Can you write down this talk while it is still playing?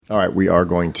All right, we are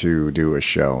going to do a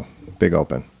show. Big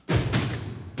open.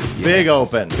 Yes. Big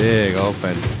open. Big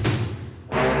open.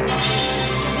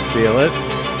 Feel it?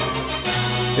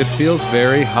 It feels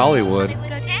very Hollywood.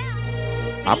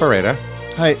 Operator.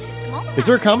 Hi. Is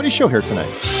there a comedy show here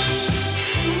tonight?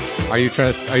 Are you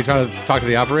trying to talk to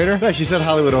the operator? No, she said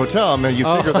Hollywood Hotel. I mean, you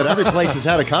figure that every place has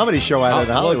had a comedy show out in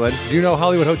Hollywood. Do you know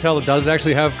Hollywood Hotel does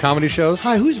actually have comedy shows?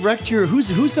 Hi, who's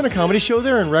done a comedy show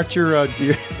there and wrecked your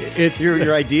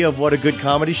idea of what a good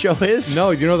comedy show is? No,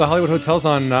 you know the Hollywood Hotel's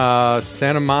on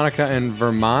Santa Monica and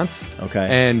Vermont. Okay.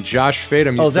 And Josh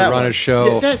Fadem used to run a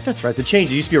show. Yeah, that's right. The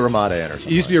change. It used to be a Ramada Inn or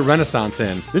something. It used to be a Renaissance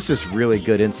Inn. This is really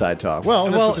good inside talk. Well,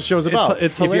 that's what the show's about.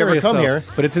 It's if hilarious, you ever come though. here.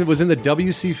 But it was in the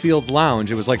W.C. Fields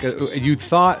Lounge. It was like you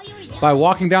thought by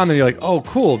walking down there, you're like, oh,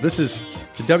 cool. This is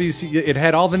the W.C. It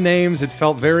had all the names. It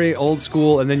felt very old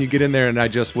school. And then you get in there, and I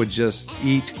would just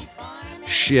eat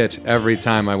shit every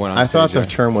time I went on stage. I thought the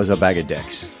term was a bag of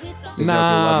dicks. Is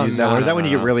that when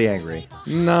you get really angry?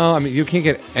 No, I mean, you can't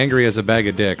get angry as a bag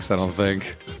of dicks, I don't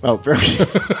think. Oh, very.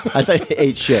 I thought you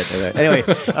ate shit. Anyway,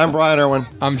 I'm Brian Irwin.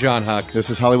 I'm John Huck.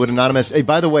 This is Hollywood Anonymous. Hey,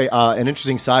 by the way, an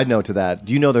interesting side note to that.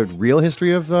 Do you know the real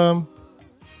history of...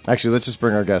 Actually, let's just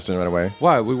bring our guest in right away.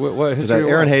 Why? What history?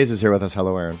 Aaron Hayes is here with us.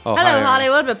 Hello, Aaron. Oh, hello, hi, Aaron.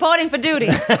 Hollywood. Reporting for duty.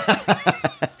 Do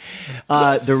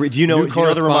you know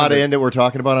the Ramada Inn that we're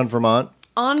talking about on Vermont?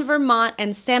 On Vermont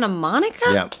and Santa Monica?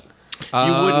 Yeah.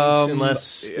 You wouldn't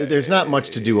unless... There's not much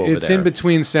to do over there. It's in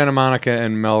between Santa Monica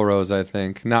and Melrose, I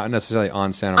think. Not necessarily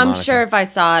on Santa Monica. I'm sure if I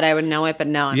saw it, I would know it, but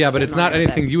no. Yeah, but it's not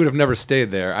anything... You would have never stayed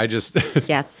there.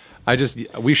 Yes.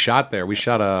 We shot there. We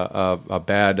shot a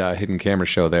bad hidden camera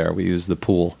show there. We used the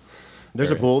pool.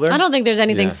 There's a pool there? I don't think there's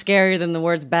anything scarier than the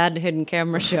words bad hidden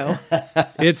camera show.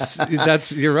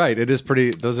 You're right. It is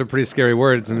pretty... Those are pretty scary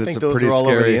words, and it's a pretty those are all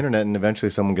scary... over the internet, and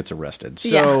eventually someone gets arrested. So...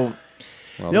 Yeah.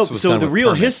 Well, so the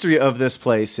real history of this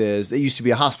place is it used to be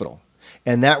a hospital,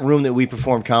 and that room that we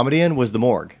performed comedy in was the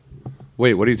morgue.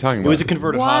 Wait, what are you talking about? It was a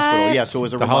converted hospital. Yeah, so it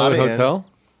was a the Ramada Hollywood Inn. Hotel?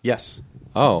 Yes.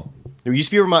 Oh. There used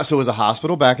to be a Ramada, so it was a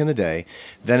hospital back in the day.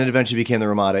 Then it eventually became the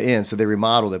Ramada Inn, so they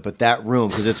remodeled it. But that room,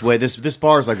 because it's this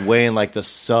bar is like way in like the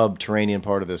subterranean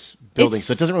part of this building,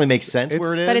 so it doesn't really make sense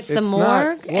where it is. But it's the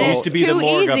morgue. It used to be the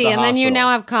morgue of easy, the and then you hospital.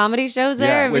 now have comedy shows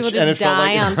there, and people and just it felt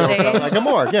die like on stage. like a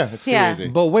morgue. Yeah, it's too easy.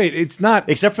 But wait, it's not...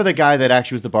 Except for the guy that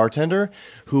actually was the bartender,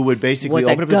 who would basically Was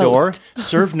a open up the door, ghost.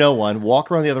 serve no one,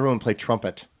 walk around the other room, and play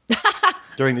trumpet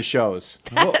during the shows.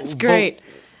 That's great.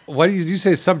 Why do you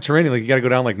say subterranean? Like you got to go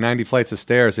down like 90 flights of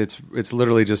stairs. It's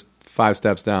literally just 5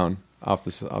 steps down off the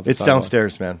It's sidewalk.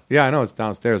 downstairs, man. Yeah, I know it's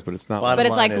downstairs, but it's not. Bottom But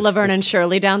it's like line is, Laverne and it's-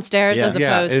 Shirley downstairs as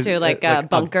opposed to like a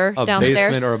bunker a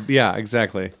downstairs. basement yeah,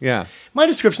 exactly. Yeah. My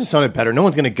description sounded better. No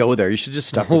one's going to go there. You should just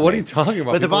stop. Well, what are you talking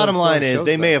about? But the People bottom still line have is shows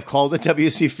they may there. have called it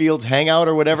W.C. Fields Hangout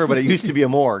or whatever, but it used to be a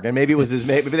morgue, and maybe it was his.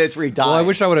 Maybe that's where he died. Well, I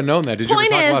wish I would have known that. Did you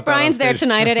Point ever talk is, about that on Brian's there stage?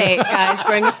 tonight at 8, guys.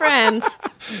 Bring a friend.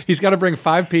 He's got to bring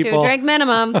 5 people. 2-drink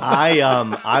minimum.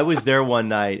 I was there one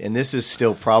night, and this is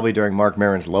still probably during Mark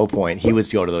Maron's low point. He would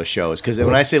go to those shows because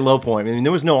when I say low point, I mean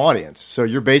there was no audience, so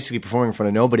you're basically performing in front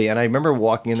of nobody. And I remember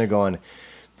walking in there going,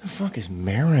 "The fuck is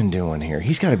Maron doing here?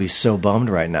 He's got to be so bummed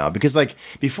right now." Because like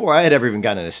before I had ever even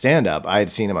gotten into stand up, I had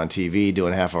seen him on TV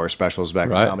doing half-hour specials back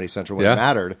on Comedy Central when it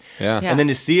mattered. Yeah. And then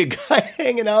to see a guy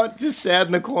hanging out just sad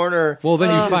in the corner. Well,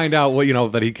 then you find out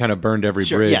that he kind of burned every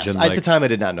Sure, bridge. yes, and at the time I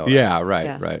did not know that. Yeah,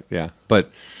 right. But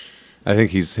I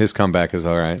think his comeback is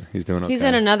all right. He's doing okay. He's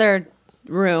in another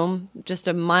room just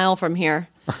a mile from here,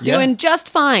 Yeah. doing just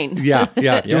fine. Yeah.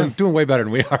 Doing way better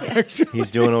than we are. Actually. He's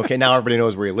doing okay. Now everybody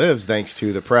knows where he lives thanks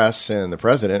to the press and the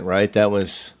president, right? That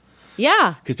was...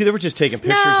 Yeah. Because people were just taking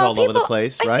pictures all over the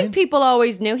place, I right? think people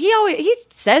always knew. He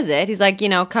says it. He's like,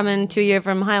 coming to you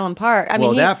from Highland Park. I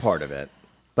mean, that part of it.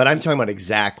 But I'm talking about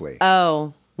exactly.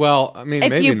 Oh. Well, I mean, If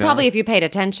maybe you not. probably if you paid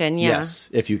attention, yeah. Yes,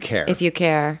 if you care. If you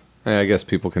care. I guess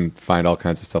people can find all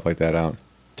kinds of stuff like that out.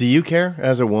 Do you care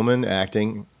as a woman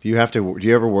acting? Do you have to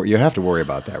worry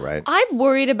about that, right? I've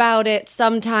worried about it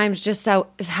sometimes, just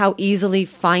how easily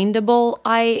findable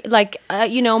I like.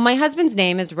 My husband's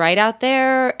name is right out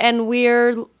there, and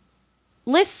we're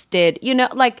listed.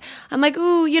 I'm like,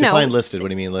 ooh, Define listed. What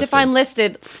do you mean listed? Define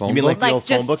listed. You mean like the old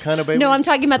phone book kind of baby? No, I'm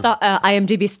talking about the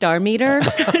IMDb star meter.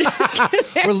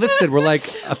 We're listed. We're like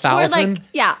 1,000.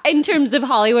 In terms of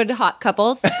Hollywood hot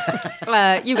couples.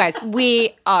 You guys,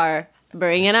 we are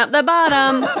bringing up the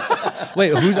bottom.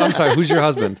 Wait, I'm sorry. Who's your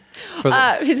husband?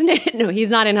 His name? No, he's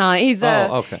not in Hollywood.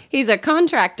 Okay. He's a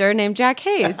contractor named Jack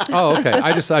Hayes. Oh, okay.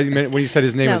 I just thought you meant when you said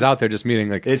his name was out there, just meaning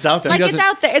like it's out there. Like it's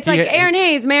out there. It's like Aaron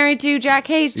Hayes married to Jack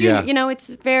Hayes Jr. Yeah. It's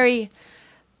very.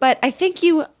 But I think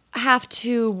you have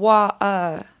to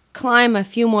climb a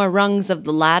few more rungs of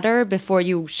the ladder before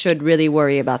you should really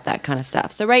worry about that kind of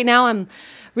stuff. So right now I'm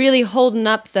really holding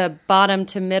up the bottom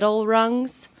to middle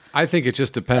rungs. I think it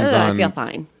just depends I on. feel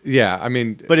fine. Yeah, I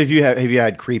mean, But have you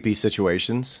had creepy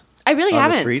situations? I really on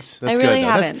haven't. the streets? I That's really good.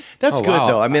 Though. haven't. That's Oh, good wow.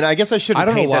 though. I mean, I guess I I shouldn't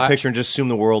don't know paint that why- picture and just assume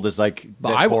the world is like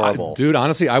this horrible. dude.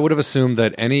 Honestly, I would have assumed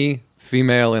that any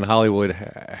female in Hollywood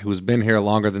who's been here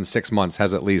longer than 6 months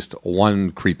has at least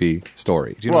one creepy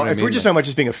story. Do you know Well, what I if mean? we're just talking about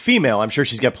just being a female, I'm sure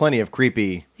she's got plenty of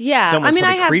creepy. Yeah, someone's I mean,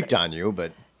 probably I have- creeped on you,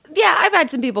 but Yeah, I've had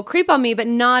some people creep on me, but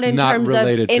not in Not terms of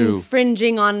related to-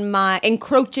 encroaching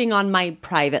on my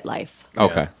private life.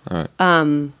 okay, all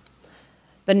right.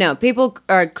 But no, people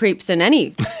are creeps in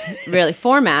any really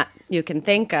format you can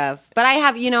think of. But I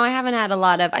haven't had a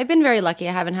lot of. I've been very lucky.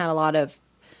 I haven't had a lot of.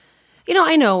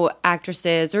 I know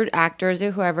actresses or actors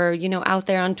or whoever out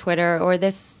there on Twitter or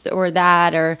this or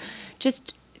that or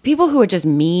just people who are just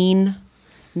mean,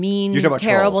 You're talking about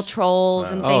terrible trolls.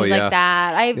 trolls and Oh, things yeah. like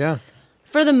that. Yeah.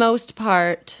 For the most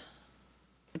part,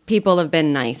 people have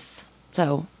been nice,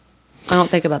 so I don't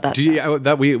think about that. Do you,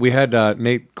 that we had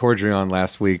Nate Cordry on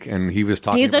last week, and he was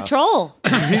talking. He's a about, troll.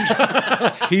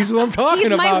 He's who I'm talking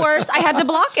He's about. my worst. I had to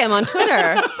block him on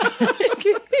Twitter.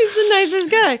 He's the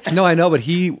nicest guy. No, I know, but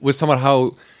he was talking about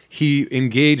how he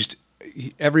engaged.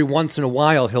 Every once in a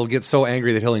while, he'll get so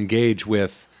angry that he'll engage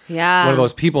with Yeah. one of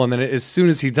those people, and then as soon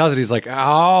as he does it, he's like,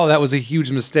 "Oh, that was a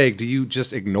huge mistake." Do you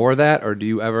just ignore that, or do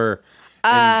you ever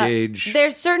engage?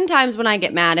 There's certain times when I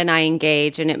get mad and I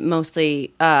engage, and it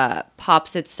mostly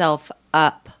pops itself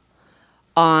up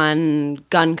on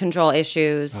gun control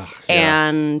issues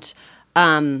and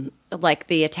like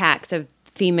the attacks of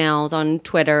females on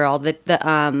Twitter, all the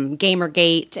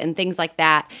Gamergate and things like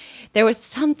that. There was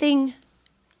something.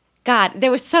 God, there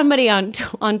was somebody on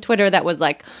Twitter that was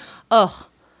like, "Oh,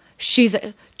 she's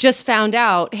just found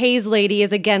out Hayes lady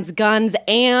is against guns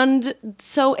and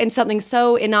something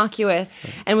so innocuous,"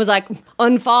 and was like,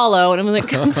 "Unfollow," and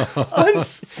I'm like,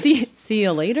 see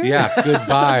you later." Yeah,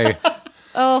 goodbye.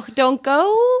 Oh, don't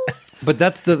go. But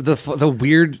that's the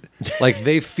weird, like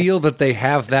they feel that they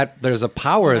have that. There's a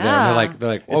power there. And Yeah. they're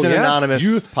like, It's oh an yeah, anonymous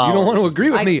you power, don't want to which is agree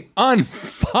with like- me.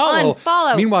 Unfollow.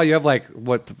 Unfollow. Meanwhile, you have like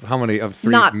what? How many of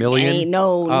 3 Not million? me.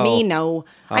 No, Oh. me. No.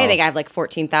 I think I have like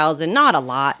 14,000. Not a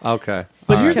lot. Okay,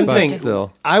 But All here's right, the thing: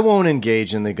 Still, I won't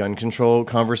engage in the gun control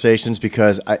conversations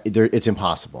because it's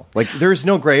impossible. Like, there's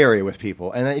no gray area with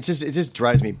people, and it just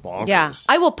drives me bonkers. Yeah,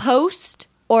 I will post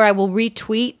or I will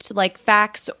retweet like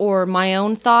facts or my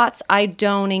own thoughts. I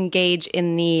don't engage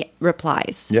in the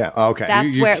replies. Yeah. Okay.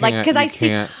 That's You where, like, can't- because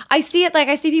you I see it. Like,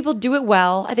 I see people do it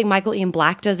well. I think Michael Ian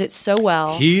Black does it so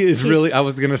well. he is He's- really. I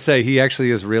was gonna say he actually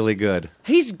is really good.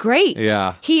 He's great.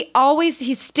 Yeah. He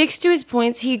sticks to his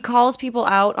points. He calls people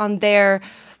out on their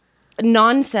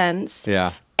nonsense.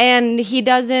 Yeah, And he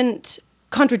doesn't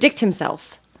contradict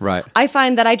himself. right. I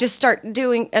find that I just start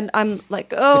doing, and I'm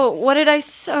like, oh, what did I?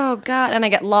 Oh God, and I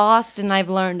get lost. And I've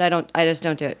learned I just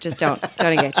don't do it. Just don't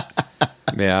engage.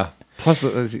 Yeah. Plus,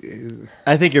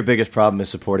 I think your biggest problem is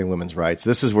supporting women's rights.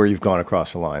 This is where you've gone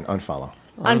across the line. Unfollow.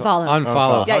 Unfollow.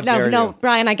 unfollow. Yeah, How dare no, you.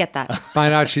 Brian, I get that.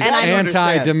 Find out she's And I understand.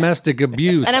 anti-domestic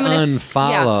abuse. And I'm gonna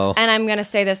Unfollow. and I'm gonna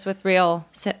say this with real,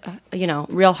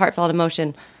 real heartfelt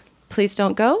emotion. Please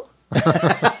don't go.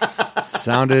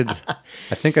 Sounded.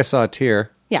 I think I saw a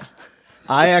tear. Yeah.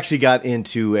 I actually got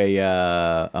into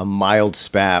a mild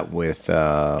spat with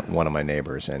one of my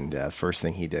neighbors, and first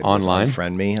thing he did Online? was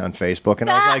unfriend me on Facebook, and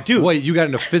I was like, "Dude, Wait, you got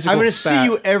into physical? I'm going to spat.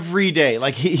 see you every day."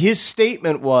 Like his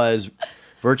statement was,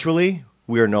 virtually,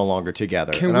 we are no longer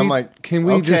together. Can and we? I'm like, can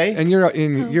we just? okay. And you're a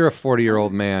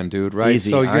 40-year-old man, dude, right? Easy,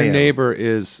 so I your am. neighbor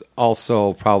is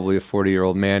also probably a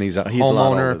 40-year-old man. He's a He's a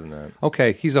lot homeowner. older than that.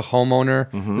 Okay, he's a homeowner.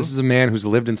 This is a man who's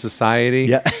lived in society.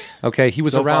 Yeah. Okay, he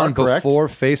was So far, around correct. before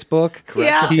Facebook.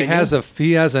 Yeah. He Continue.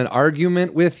 he has an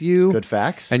argument with you. Good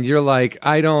facts. And you're like,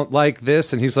 I don't like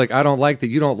this, and he's like, I don't like that.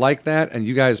 You don't like that, and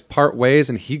you guys part ways,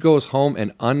 and he goes home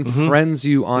and unfriends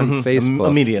you on Facebook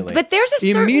immediately. But there's a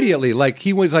certain. immediately. Like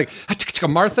he was like,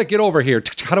 Martha, get over here.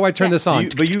 How do I turn this on?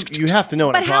 You have to know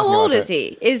what But I'm how talking old about. is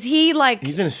he? Is he like?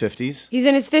 He's in his 50s. He's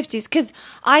in his 50s because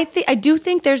I do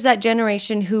think there's that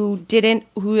generation who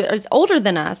is older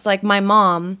than us, like my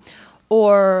mom,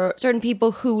 or certain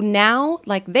people who now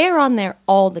like they're on there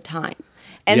all the time,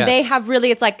 and Yes. they have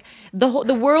really. It's like the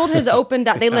world has opened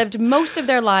up. They lived most of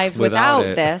their lives Without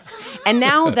without it. this, and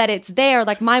now that it's there,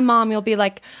 like my mom, you'll be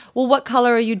like, "Well, what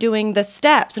color are you doing the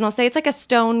steps?" And I'll say it's like a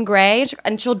stone gray,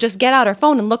 and she'll just get out her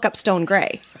phone and look up stone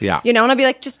gray. Yeah. and I'll be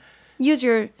like, just. Use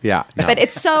your Yeah, no. but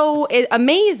it's so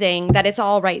amazing that it's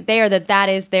all right there. That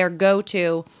is their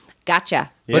go-to.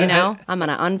 Gotcha. Yeah. I'm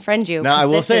gonna unfriend you. Now, I 'cause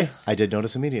will this say, is- I did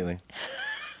notice immediately.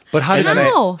 But how did And then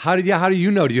How? how do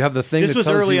you know? Do you have the thing? This that was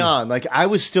tells early you- on. Like I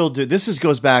was still.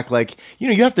 Goes back. Like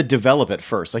you have to develop it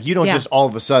first. Like you don't Yeah. just all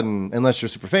of a sudden, unless you're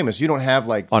super famous, you don't have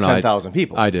like Oh, no, 10,000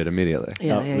 people. I did immediately.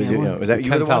 Yeah, No, yeah, was, yeah. you, was that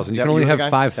you? were the one? 10,000. You That can only were the have guy?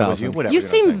 That was 5,000. you? Whatever. You know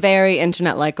what I'm seem saying. very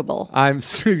internet likable.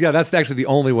 Yeah, that's actually the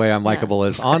only way I'm likable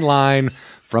is online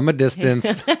from a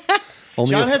distance.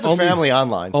 Only John has a only- family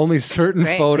online. Only certain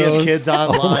Great. photos. He has kids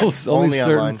online, Only only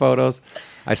certain online. photos.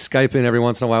 I Skype in every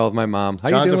once in a while with my mom. How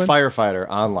John's you a doing? firefighter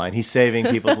online. He's saving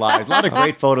people's lives. A lot of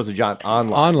great photos of John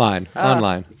online.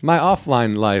 Online. My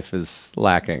offline life is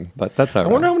lacking, but that's all I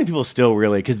right. wonder how many people still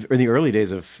really, because in the early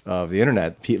days of the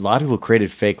internet, a lot of people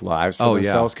created fake lives for Oh, yeah.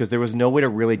 themselves because there was no way to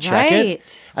really check Right.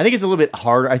 it. I think it's a little bit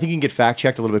harder. I think you can get fact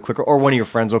checked a little bit quicker, or one of your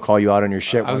friends will call you out on your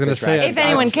shit. I was once gonna they say, track If it.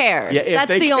 anyone cares, Yeah, if that's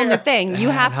they the care. only thing. You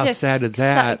have how to. sad is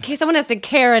that? Someone has to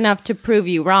care enough to prove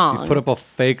you wrong. Put up a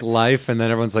fake life, and then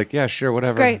everyone's like, "Yeah, sure,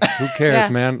 whatever. Great. Who cares, Yeah.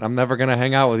 man? I'm never gonna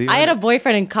hang out with you." I had a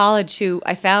boyfriend in college who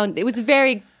I found it was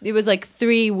like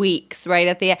 3 weeks right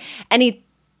at the end, and he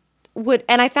would,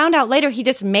 and I found out later he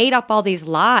just made up all these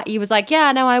lies. He was like,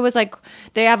 yeah, no, I was like,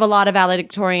 they have a lot of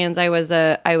valedictorians. I was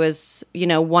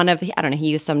one of, I don't know, he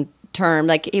used some term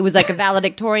like it was like a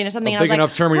valedictorian or something. a and I big was enough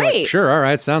like, term. Where you're great. like, sure, all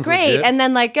right, sounds Great, legit. and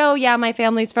then like, oh yeah, my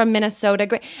family's from Minnesota.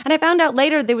 Great, and I found out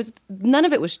later there was none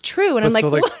of it was true, and I'm But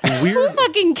like, so, like, what? weird- Who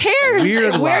fucking cares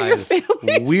weird where your lies.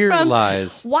 family's Weird from?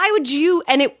 lies. Why would you?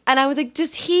 And I was like,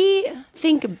 does he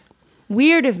think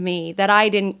weird of me that I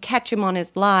didn't catch him on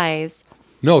his lies?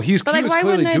 No, he But, like, was why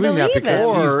clearly wouldn't I doing that believe because it?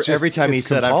 he's Or just- every time he it's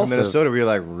said I'm compulsive. from Minnesota, we were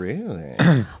like,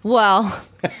 really? Well,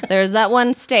 there's that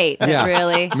one state that Yeah,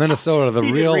 really. Minnesota, the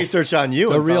He did real research on you.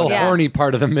 the and real found out. Yeah. horny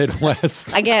part of the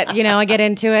Midwest. I get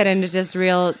into it and it's just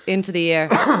real into the air.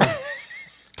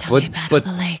 Tell me about but-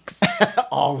 the lakes.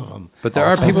 all of them. But there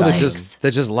are people that lies.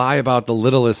 just lie about the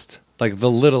littlest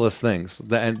things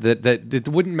that it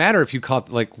wouldn't matter if you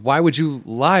caught, like, why would you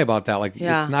lie about that? Like,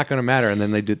 Yeah. it's not going to matter. And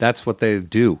then they do. That's what they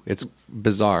do. It's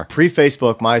bizarre.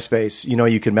 Pre-Facebook, MySpace,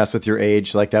 you could mess with your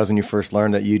age. Like that was when you first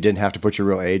learned that you didn't have to put your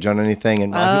real age on anything.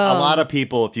 And a lot of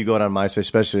people, if you go down MySpace,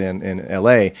 especially in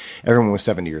LA, everyone was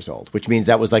 70 years old, which means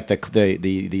that was like the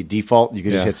default. You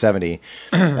could just Yeah. hit 70.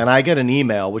 And I get an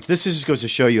email, which this just goes to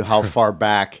show you how far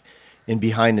back and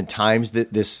behind in times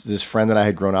that this friend that I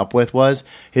had grown up with was.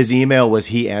 His email was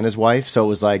he and his wife, so it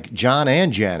was like John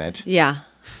and Janet. Yeah.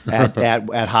 at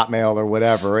Hotmail or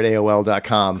whatever at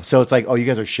AOL.com. So it's like, oh, you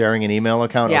guys are sharing an email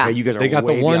account? Yeah. Okay, you guys are They got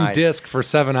way the one behind. disc for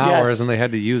 7 hours, Yes. and they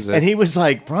had to use it. And he was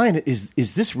like, Brian, is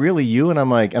this really you? And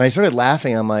I'm like, and I started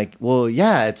laughing. I'm like, well,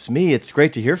 yeah, it's me. It's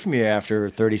great to hear from you after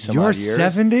 30 some You're odd years.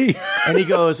 70. And he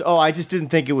goes, oh, I just didn't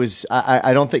think it was,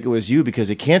 I don't think it was you because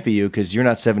it can't be you because you're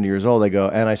not 70 years old. I go,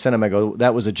 and I sent him, I go,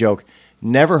 that was a joke.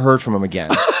 Never heard from him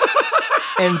again.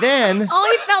 And then... Oh,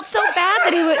 he felt so bad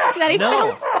that he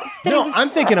No, felt. no, I'm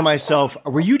thinking to myself,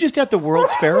 were you just at the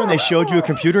World's Fair and they showed you a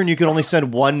computer and you could only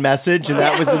send one message and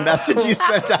that was the message you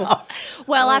sent out?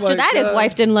 Well, after my that, his God.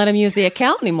 wife didn't let him use the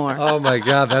account anymore. Oh my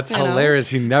God, that's know? hilarious.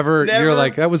 He never. Never. You're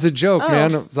like, that was a joke, Oh.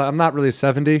 man. It was like, I'm not really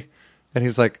 70. And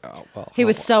he's like, oh, well. He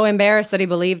was so embarrassed that he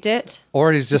believed it.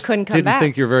 Or he's just couldn't come didn't back.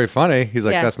 think you're very funny. He's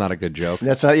like, Yeah. that's not a good joke.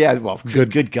 That's not, yeah, well,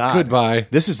 good God. Goodbye.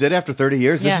 This is it after 30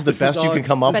 years? This Yeah. is the This best is you all- can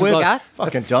come up Best with? you got?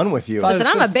 Fucking done with you. Listen, it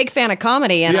I'm a says- big fan of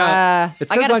comedy, and It I says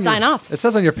got to on sign your, off. It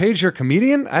says on your page you're a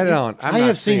comedian? I don't. I'm I not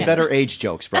have seen seeing better age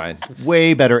jokes, Brian.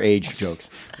 Way better age jokes.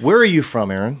 Where are you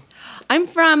from, Aaron? I'm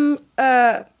from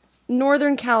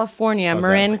Northern California, How's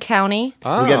Marin that? County.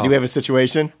 Oh. Do we have a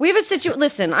situation? We have a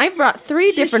Listen, I've brought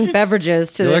 3 different just-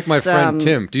 beverages to You're this. like my friend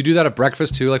Tim. Do you do that at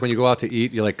breakfast too? Like when you go out to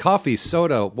eat, you're like coffee,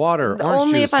 soda, water, orange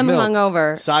Only juice, if I'm milk.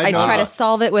 hungover. Side I note- try to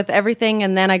solve it with everything,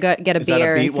 and then I get a Is that a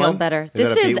beer beet and feel one? better. Is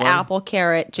that This a is beet one? apple,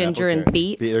 carrot, ginger, Apple, and carrot.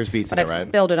 beets. There's beets in but it, I've right?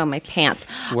 spilled it on my pants.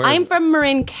 Where's- I'm from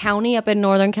Marin County up in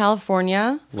Northern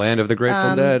California. Land of the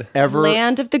Grateful Dead.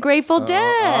 Land of the Grateful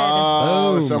Dead.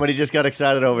 Oh, Boom. somebody just got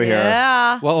excited over here.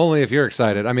 Yeah. Well, only if you're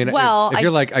excited. I mean, Well, if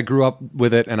you're like, I grew up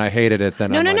with it and I hated it,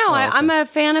 then No, I'm no, like, no. oh, okay. I'm a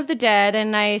fan of the Dead,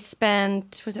 and I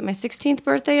spent, was it my 16th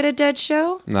birthday at a Dead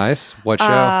show? Nice. What show?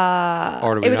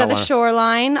 Or do we It was not at the wanna-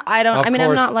 Shoreline. Of I'm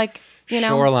course. not like,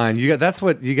 Shoreline. You get that's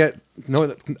what you get.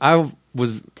 No, I'm from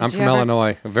you ever-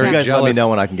 Illinois. I'm very You guys jealous. let me know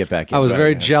when I can get back in. I was But-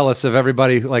 very jealous of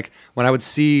everybody. Like when I would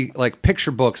see like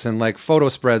picture books and like photo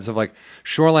spreads of like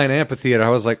Shoreline Amphitheater, I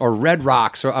was like, or Red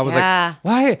Rocks, or I was Yeah.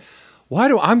 like, why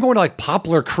do I'm going to like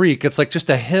Poplar Creek? It's like just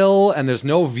a hill and there's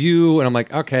no view, and I'm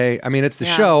like, okay. I mean, it's the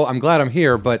Yeah. show. I'm glad I'm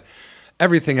here, but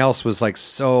everything else was like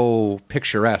so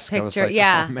picturesque. I was Picture- like,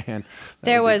 yeah. oh man.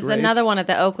 There was another one at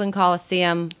the Oakland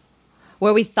Coliseum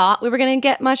where we thought we were going to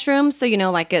get mushrooms. So,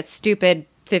 like a stupid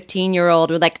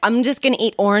 15-year-old. We're like, I'm just going to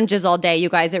eat oranges all day, you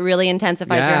guys. It really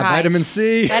intensifies your high. vitamin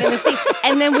C. Vitamin C.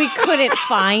 And then we couldn't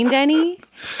find any.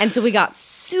 And so we got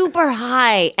super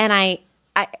high. And I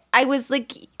was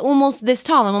like almost this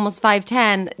tall. I'm almost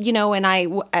 5'10", and I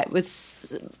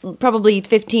was probably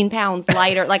 15 pounds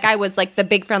lighter. Like I was like the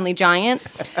big friendly giant.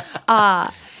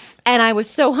 And I was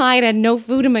so high and had no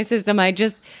food in my system. I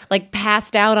just like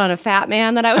passed out on a fat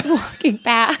man that I was walking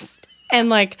past. And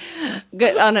like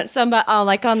on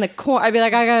the corner, I'd be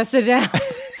like, I gotta sit down.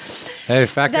 Hey,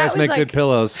 fat guys was make like- good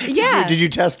pillows. Yeah. Did you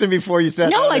test him before you sat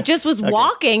No, down? I just was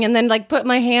walking and then like put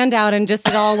my hand out and just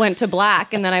it all went to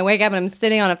black. And then I wake up and I'm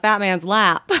sitting on a fat man's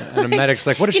lap. And the medic's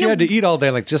like, what if she had to eat all day?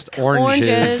 Like, just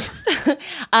oranges.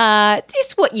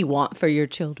 Just what you want for your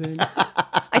children.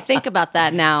 I think about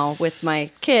that now with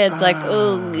my kids. Like,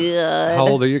 oh, God. How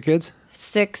old are your kids?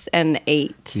 6 and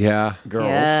 8. Yeah. Girls.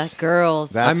 Yeah,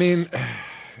 girls. That's- I mean,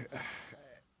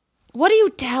 What do you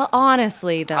tell?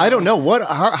 Honestly, though, I don't know.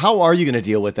 How are you going to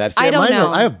deal with that? See, I don't know.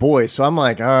 I have boys, so I'm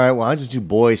like, all right, well, I just do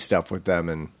boy stuff with them.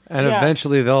 And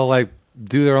eventually they'll like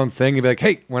do their own thing and be like,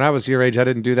 hey, when I was your age, I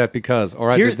didn't do that because,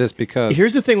 or I did this because.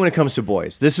 Here's the thing when it comes to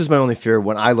boys. This is my only fear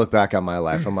when I look back on my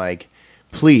life. I'm like,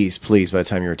 please, by the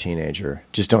time you're a teenager,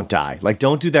 just don't die. Like,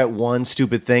 don't do that one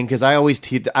stupid thing. Because I always,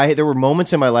 there were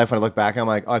moments in my life when I look back, I'm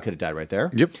like, oh, I could have died right there.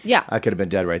 Yep. Yeah. I could have been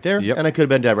dead right there. Yep. And I could have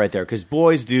been dead right there. Because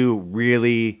boys do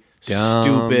really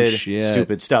Dumb shit.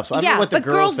 stupid stuff. So I don't know Yeah, what the but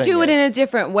girls thing do it is. in a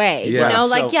different way. Yeah. You know,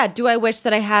 like, So- yeah, do I wish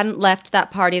that I hadn't left that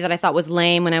party that I thought was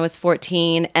lame when I was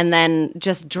 14 and then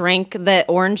just drank the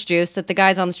orange juice that the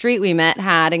guys on the street we met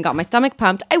had and got my stomach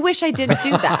pumped? I wish I didn't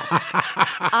do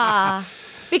that.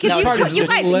 Because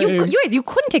you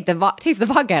couldn't taste the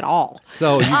vodka at all.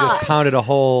 So you just pounded a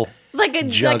whole Like a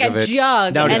jug of it.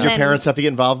 jug. Now, did and your then- parents have to get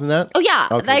involved in that? Oh yeah,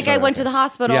 Okay, like I sorry, went okay. to the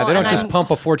hospital. Yeah, they don't and just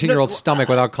pump a 14-year-old stomach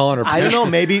without calling her. I don't know.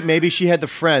 Maybe she had the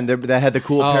friend that had the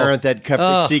cool Oh. parent that kept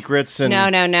the secrets. And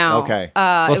No. Okay. It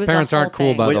Those was parents a whole aren't cool,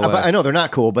 thing. by the way. I know they're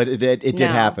not cool, but it did No.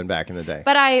 happen back in the day.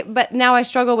 But now I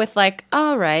struggle with like,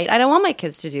 all right, I don't want my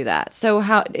kids to do that. So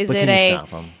how is But it can you a?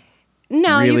 stop 'em?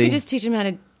 No, you Really? can just teach them how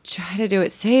to try to do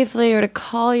it safely or to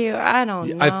call you. I don't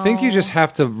know. I think you just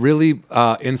have to really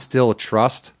instill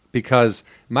trust, because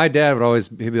my dad would always,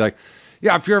 he'd be like,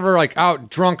 yeah, if you're ever like out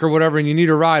drunk or whatever and you need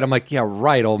a ride, I'm like, yeah,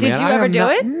 right, old Did man. you I ever am do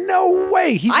not- it? No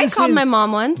way. I called my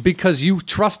mom once. Because you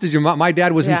trusted your mom. My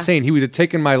dad was Yeah. insane. He would have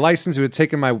taken my license. He would have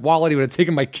taken my wallet. He would have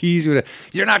taken my keys. He would have,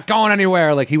 you're not going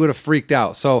anywhere. Like, he would have freaked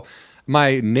out. So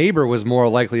my neighbor was more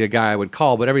likely a guy I would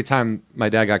call. But every time my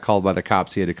dad got called by the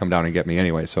cops, he had to come down and get me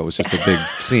anyway. So it was just a big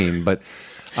scene. But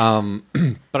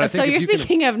I think so if you're you can-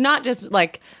 speaking of not just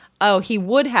like, oh, he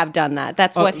would have done that.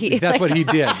 That's what he. That's what he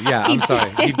did. Yeah, I'm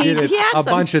sorry. He did it He had a some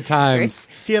bunch of times.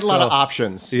 He had a lot So- of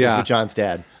options. Yeah. Is with John's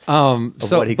dad.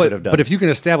 So, what he but, could have done. but if you can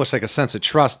establish like a sense of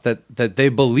trust that they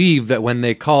believe that when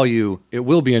they call you, it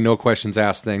will be a no questions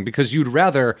asked thing, because you'd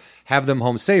rather have them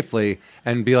home safely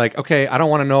and be like, okay, I don't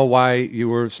want to know why you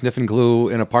were sniffing glue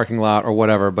in a parking lot or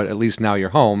whatever, but at least now you're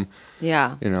home.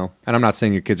 Yeah. You know, and I'm not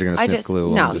saying your kids are going to I sniff just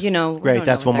glue. no, I'm just- you know. we Great. don't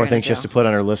That's know one what more they're thing gonna she has do. to put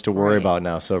on her list to worry Right. about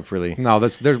now. So really. No,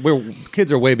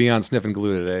 kids are way beyond sniffing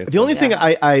glue today. The only thing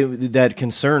I that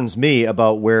concerns me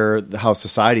about how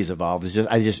society's evolved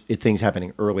is things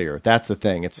happening earlier. That's the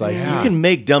thing. It's like Yeah. you can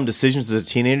make dumb decisions as a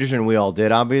teenager, and we all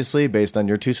did, obviously, based on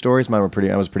your two stories. I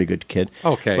was a pretty good kid.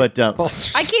 Okay. but Well,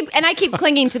 I keep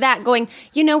clinging to that, going,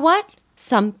 you know what?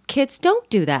 Some kids don't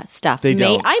do that stuff. They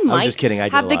don't. I I was might just kidding. I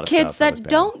did have a the lot of kids stuff that was that bad.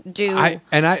 don't do.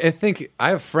 I think I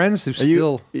have friends who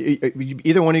still.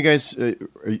 Either one of you guys, are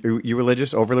you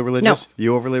religious? Overly religious? No.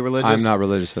 You overly religious? I'm not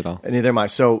religious at all. And neither am I.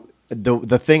 So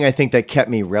the thing I think that kept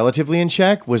me relatively in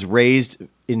check was raised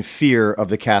in fear of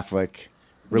the Catholic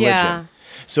religion. Yeah.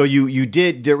 So you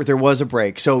did there was a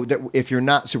break. So that if you're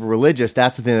not super religious,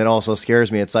 that's the thing that also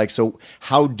scares me. It's like, so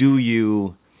how do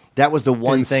you? That was the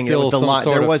one thing. It Instill was the some line.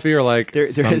 sort There of was fear, like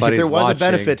somebody's there was watching. a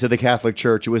benefit to the Catholic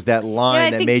Church. It was that line Yeah,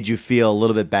 I that think- made you feel a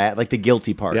little bit bad, like the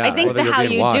guilty part. Yeah. I think whether you're how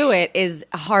being you watched. do it is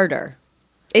harder.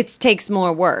 It takes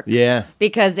more work. Yeah.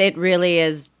 Because it really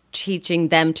is teaching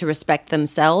them to respect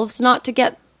themselves, not to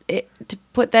get it, to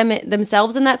put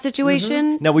themselves in that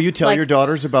situation. Now, will you tell Like, your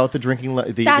daughters about the drinking?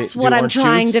 That's the what I'm orange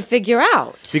trying juice? to figure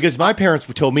out. Because my parents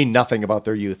told me nothing about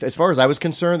their youth. As far as I was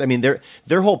concerned, I mean,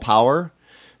 their whole power,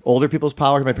 older people's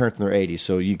power. My parents in their 80s,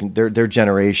 so you can their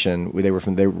generation. They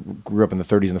grew up in the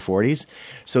 30s and the 40s.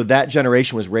 So that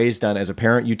generation was raised on, as a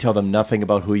parent, you tell them nothing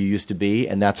about who you used to be,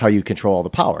 and that's how you control all the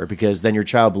power. Because then your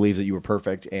child believes that you were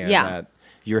perfect and Yeah. that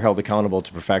you're held accountable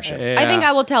to perfection. I think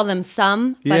I will tell them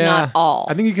some, but not all.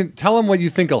 I think you can tell them what you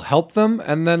think will help them,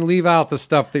 and then leave out the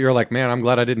stuff that you're like, man, I'm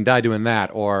glad I didn't die doing that.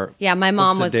 Or yeah, my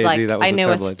mom was "Oopsie-daisy, like, that was I knew a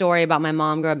terrible idea." story about my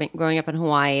mom growing up in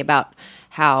Hawaii about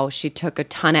how she took a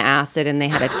ton of acid and they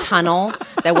had a tunnel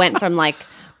that went from like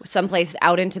someplace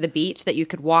out into the beach that you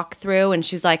could walk through. And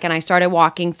she's like, and I started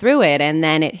walking through it, and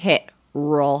then it hit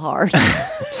real hard.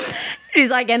 She's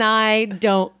like, and I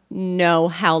don't know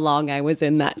how long I was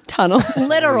in that tunnel,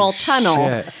 literal tunnel.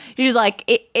 shit. She's like,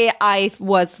 I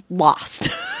was lost.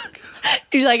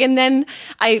 She's like, and then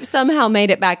I somehow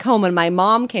made it back home, and my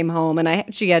mom came home,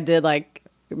 and she had to like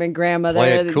my grandmother,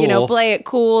 Play it cool. play it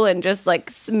cool, and just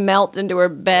like smelt into her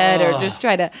bed or just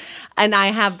try to. And I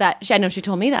have that. I know she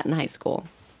told me that in high school.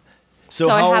 So,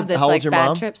 So I how, have this how like old's your bad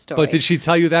mom? trip story. But did she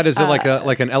tell you that? Is it like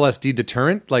an LSD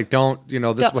deterrent? Like, don't, this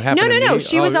is what happened to me? No.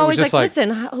 She was Oh, it always just like, listen,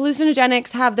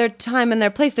 hallucinogenics have their time and their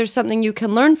place. There's something you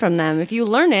can learn from them. If you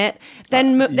learn it,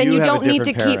 then you you have a don't need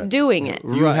to different keep parent. doing it.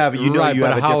 Do you have, you know, right, you but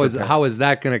have a how different is parent. how is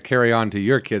that going to carry on to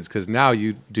your kids? Because now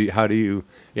how do you?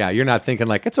 Yeah, you're not thinking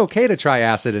like it's okay to try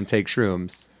acid and take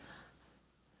shrooms.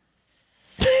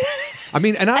 I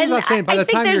mean, and I'm And not saying by I the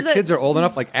think time your there's kids are old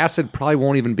enough, like acid probably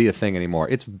won't even be a thing anymore.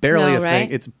 It's barely No, a thing.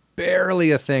 right? It's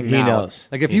barely a thing He now. knows.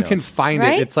 Like if He you knows. can find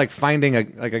Right? it, it's like finding a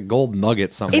gold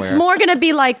nugget somewhere. It's more going to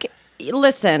be like,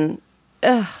 listen,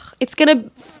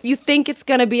 you think it's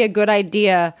going to be a good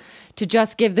idea to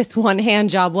just give this one hand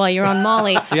job while you're on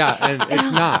Molly. Yeah, and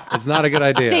it's not. It's not a good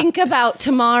idea. Think about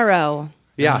tomorrow.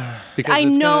 Yeah, because I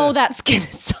it's know gonna- that skin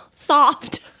is so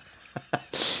soft.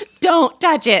 Don't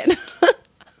touch it.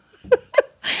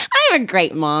 I have a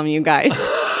great mom, you guys.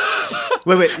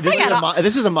 Wait.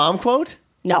 This is a mom quote?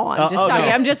 No, I'm just oh, talking.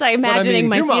 no. I'm just like imagining your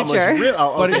my Mom was future. real.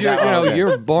 Oh, But okay, if you're, okay.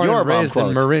 you're born Your and mom raised in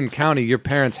quotes. Marin County, your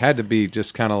parents had to be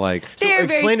just kind of like. They're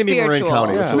explain very to me Marin spiritual.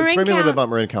 County. Yeah. So explain me a little bit about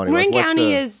Marin County. Marin Like, what's County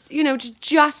the- is,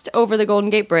 just over the Golden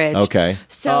Gate Bridge. Okay.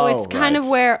 So Oh, it's kind of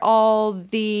right. where all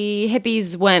the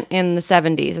hippies went in the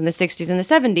 70s and the 60s and the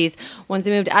 70s. Once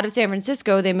they moved out of San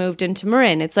Francisco, they moved into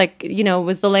Marin. It's like, it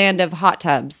was the land of hot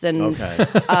tubs. And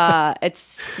Okay.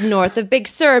 it's north of Big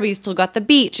Sur, but you still got the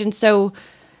beach. And so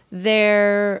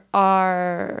there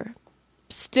are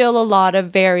still a lot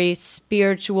of very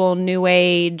spiritual, new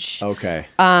age Okay.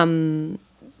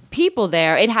 people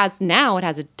there. It has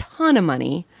a ton of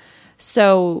money.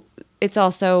 So it's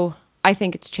also, I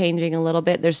think it's changing a little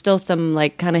bit. There's still some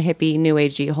like kind of hippie, new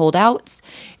agey holdouts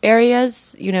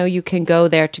areas. You can go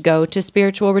there to go to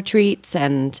spiritual retreats,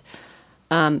 and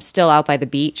still out by the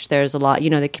beach. There's a lot,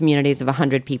 the communities of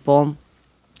 100 people.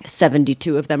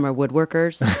 72 of them are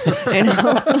woodworkers.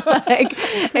 Like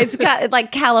it's got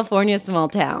like California small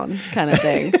town kind of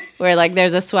thing, where like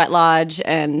there's a sweat lodge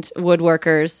and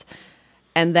woodworkers,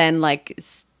 and then like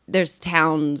there's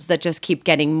towns that just keep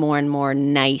getting more and more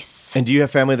nice. And do you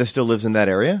have family that still lives in that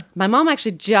area? My mom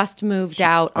actually just moved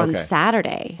out on Okay.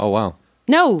 Saturday. Oh wow.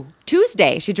 No,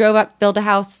 Tuesday. She drove up, built a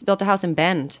house in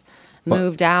Bend.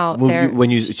 Moved out there.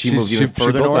 She moved even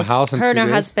further built north? a house in Her 2 and her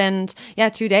days? husband,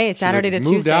 2 days, Saturday to moved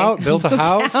Tuesday. out, built a Moved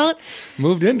house, out.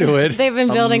 moved into it. They've been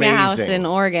building a house Amazing. in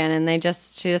Oregon, and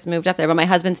she just moved up there. But my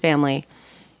husband's family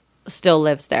still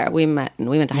lives there. We went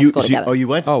to high school together. You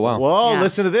went? Oh, wow. Whoa, Yeah.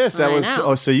 listen to this. That I was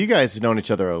know. so you guys have known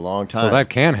each other a long time. So that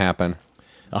can happen.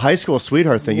 A high school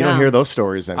sweetheart thing. You don't Yeah. hear those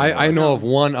stories anymore. I know of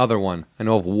one other one.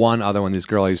 This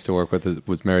girl I used to work with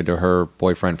was married to her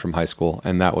boyfriend from high school,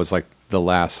 and that was like the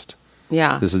last.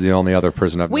 Yeah. This is the only other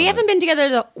person I've We known. haven't been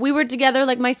together. We were together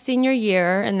like my senior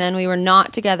year, and then we were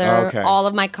not together Okay. all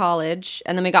of my college,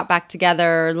 and then we got back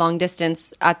together long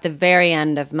distance at the very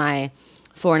end of my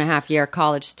 4.5-year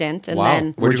college stint, and Wow.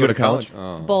 then Where'd you go to college?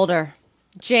 Boulder.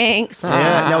 Jinx.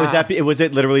 Yeah. Now, was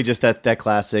it literally just that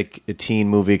classic teen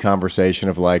movie conversation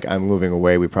of like, I'm moving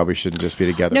away. We probably shouldn't just be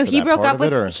together. No, for he that broke part up of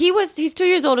it, or? with. He's 2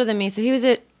 years older than me, so he was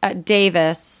at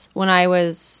Davis when I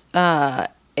was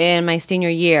in my senior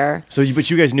year. But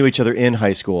you guys knew each other in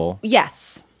high school.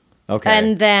 Yes, Okay.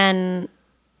 and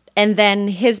then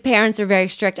his parents are very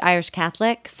strict Irish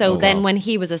Catholic. So then wow. when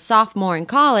he was a sophomore in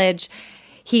college,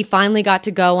 he finally got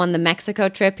to go on the Mexico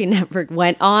trip he never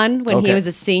went on when he Okay. was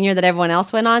a senior that everyone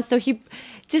else went on. So he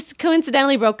just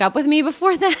coincidentally broke up with me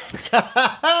before that.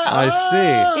 I see.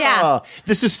 Yeah. Oh,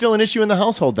 this is still an issue in the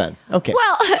household then. Okay.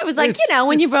 Well, it was like,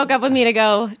 when you broke up with me to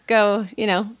go,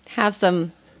 have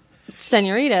some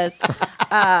senoritas.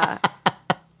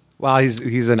 Well,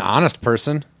 he's an honest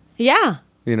person. Yeah.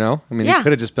 I mean, Yeah. he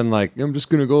could have just been like, I'm just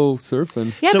gonna go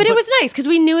surfing. Yeah, So, but it but- was nice because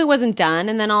we knew it wasn't done.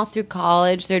 And then all through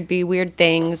college, there'd be weird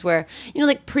things where,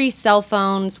 like pre-cell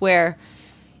phones where,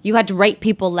 you had to write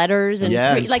people letters and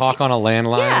Yes. Talk on a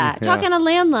landline. Yeah, talk on a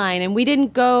landline, and we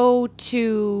didn't go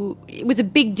to. It was a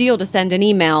big deal to send an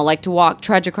email, like to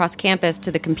trudge across campus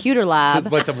to the computer lab.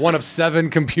 But the one of 7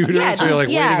 computers, Yeah, so you're like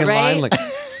yeah, waiting in right? line. Like,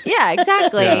 Yeah,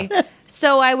 exactly.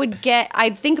 So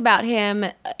I'd think about him.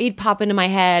 He'd pop into my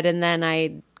head, and then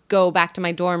I'd go back to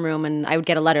my dorm room, and I would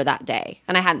get a letter that day.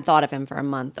 And I hadn't thought of him for a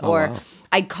month. Or wow.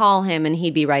 I'd call him, and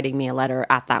he'd be writing me a letter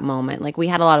at that moment. Like we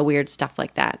had a lot of weird stuff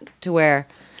like that, to where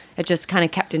it just kind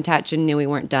of kept in touch and knew we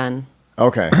weren't done.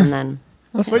 Okay. And then.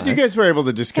 But you guys were able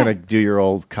to just kind of do your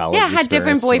old college. Yeah, had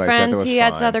different experience like that. That boyfriends. was He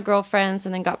had fine. other girlfriends,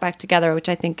 and then got back together, which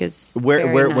I think is Where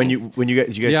very when nice. you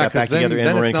guys Yeah, got back 'cause then- together in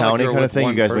then it's Marin not like County you're kind of with thing? You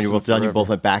one guys, when you were both person done, you both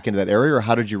forever. went back into that area, or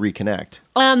how did you reconnect?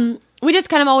 We just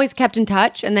kind of always kept in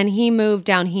touch, and then he moved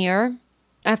down here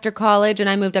after college, and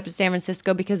I moved up to San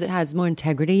Francisco because it has more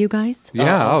integrity, you guys.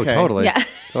 yeah, okay. totally. Yeah.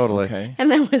 Totally. Okay. And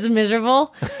then was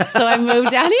miserable, so I moved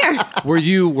down here. Were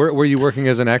you working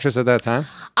as an actress at that time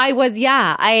I was,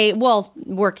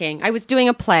 working. I was doing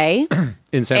a play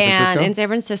in San Francisco? and in San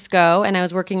Francisco, and I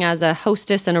was working as a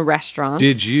hostess in a restaurant.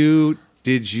 Did you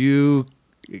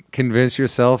convince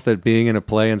yourself that being in a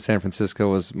play in San Francisco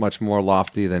was much more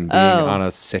lofty than being on a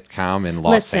sitcom in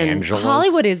Los Listen, Angeles?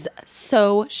 Hollywood is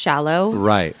so shallow.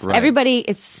 Right. Everybody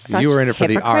is such You were in it for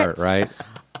the art, hypocrites.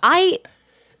 right?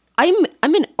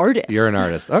 I'm an artist. You're an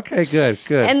artist. Okay, good.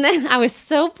 And then I was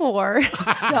so poor, so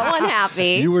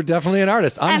unhappy. You were definitely an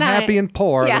artist. Unhappy and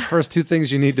poor are yeah. the first 2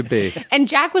 things you need to be. And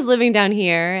Jack was living down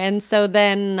here, and so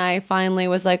then I finally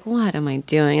was like, "What am I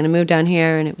doing?" And I moved down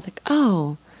here, and it was like,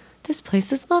 "Oh, this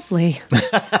place is lovely,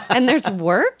 and there's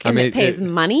work, and it pays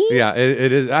money." Yeah,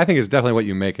 it is. I think it's definitely what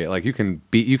you make it. Like you can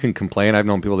complain. I've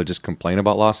known people that just complain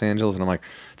about Los Angeles, and I'm like,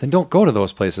 then don't go to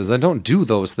those places. Then don't do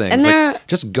those things. And like,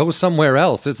 just go somewhere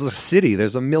else. It's a city.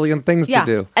 There's a million things Yeah, to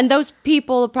do. and those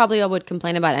people probably would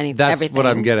complain about anything. That's everything. what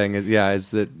I'm getting.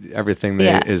 Is that everything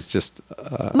there Yeah. is just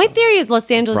My theory is Los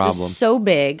Angeles problem. is so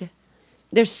big.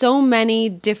 There's so many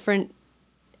different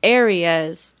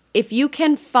areas. If you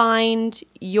can find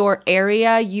your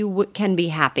area, you can be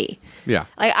happy. yeah.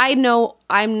 Like I know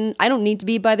I don't need to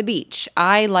be by the beach.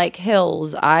 I like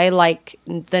hills. I like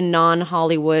the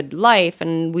non-Hollywood life,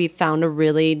 and we found a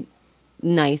really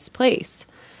nice place.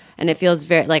 And it feels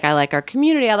very like I like our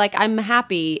community. I'm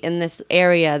happy in this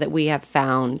area that we have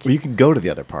found. Well, you can go to the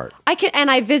other part.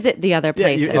 I visit the other Yeah,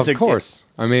 places. it's Of course.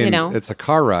 I mean, You know? it's a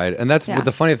car ride. And that's Yeah.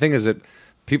 the funny thing is that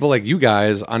people like you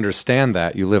guys understand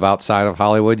that. You live outside of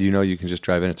Hollywood. You know you can just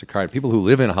drive in. It's a car ride. People who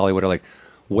live in Hollywood are like,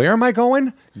 where am I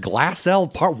going?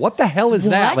 Glassell Park? What the hell is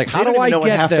that? What? Like, They how don't do even I know what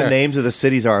get half there? the names of the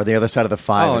cities are on the other side of the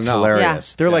 5. Oh, It's no.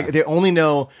 hilarious. Yeah. They're like Yeah. they only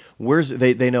know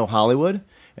they know Hollywood,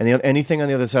 and anything on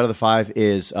the other side of the 5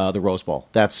 is the Rose Bowl.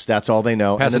 That's all they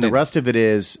know, and then Pasadena. the rest of it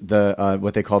is the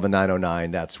what they call the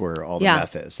 909. That's where all the Yeah.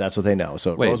 meth is. That's what they know.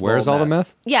 So Wait, Rose Bowl, where's all the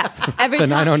meth? Yeah, every The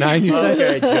time 909, you said?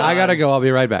 Okay, John. I got to go. I'll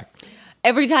be right back.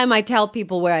 every time I tell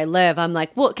people where I live, I'm like,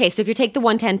 well, okay, so if you take the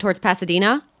 110 towards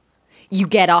Pasadena, you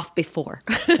get off before.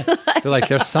 They're like,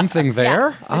 there's something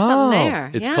there? there's something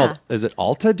there, It's yeah. called, is it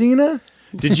Altadena?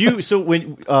 Did you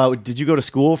did you go to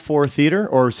school for theater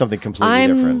or something completely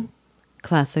I'm different?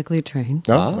 classically trained.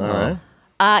 Oh, all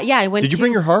right. Yeah, I went Did you to-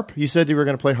 bring your harp? You said you were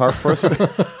going to play harp for us.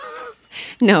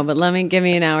 No, but give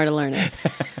me an hour to learn it.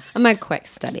 I'm a quick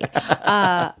study.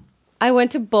 I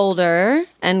went to Boulder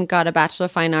and got a Bachelor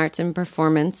of Fine Arts in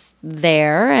Performance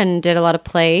there and did a lot of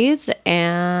plays.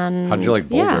 And How'd you like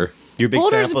Boulder? You're a big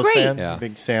Boulder's Samples great. fan? Yeah.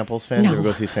 Big Samples fan? No. You ever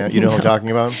go see Samples? You know what I'm talking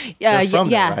about? Yeah, You're from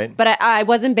yeah. there, right? But I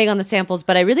wasn't big on the samples,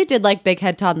 but I really did like Big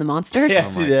Head Todd and the Monsters.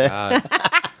 Yes, Oh, my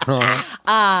yeah.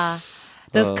 God.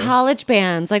 Those college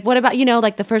bands. Like, what about,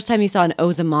 like the first time you saw an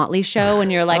Oza Motley show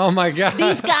and you're like, Oh, my God.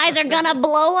 these guys are going to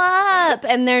blow up.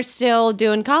 And they're still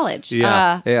doing college.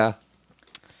 Yeah. yeah.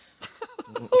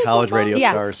 College radio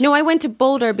Yeah. stars. No, I went to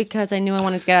Boulder because I knew I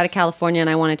wanted to get out of California and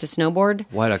I wanted to snowboard.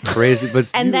 What a crazy.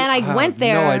 But And then I have went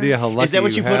there. No idea how lucky Is that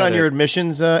what you put had on it. your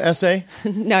admissions essay?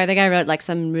 No, I think I wrote like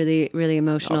some really, really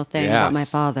emotional thing about my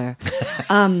yes. father.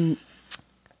 And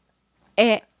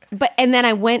then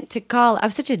I went to college. I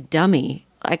was such a dummy.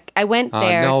 Like I went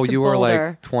there. No, to you were Boulder.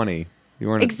 like 20. You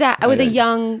weren't. Exactly. I was a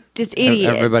young, just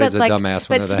idiot. Everybody's but a dumbass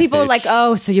when But they're that people were like, age.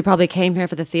 "Oh, so you probably came here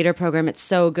for the theater program? It's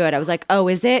so good." I was like, "Oh,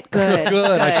 is it good?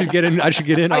 Good. I should get in. I should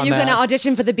get in Are on you that. going to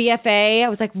audition for the BFA?" I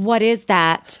was like, "What is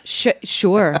that?" Sure.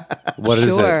 What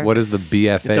is Sure. it? What is the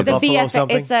BFA? It's a The Buffalo BFA,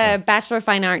 something? it's a Bachelor of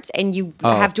Fine Arts, and you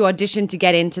Oh. have to audition to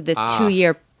get into the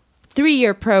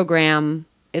 3-year program.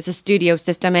 It's a studio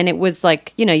system, and it was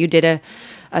like, you did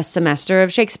a semester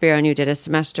of Shakespeare, and you did a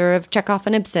semester of Chekhov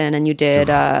and Ibsen, and you did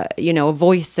a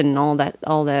voice and all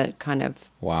the kind of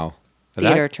Wow.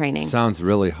 theater That training. sounds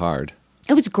really hard.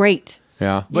 It was great.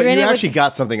 Yeah. But You're in you it with- actually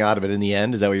got something out of it in the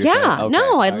end. Is that what you're Yeah, saying?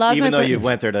 no, I love Even my though friend- you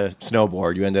went there to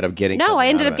snowboard, you ended up getting. No, something I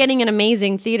ended out up of it. getting an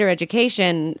amazing theater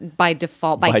education by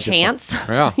default, by By chance.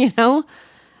 Yeah. You know,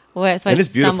 so I And it's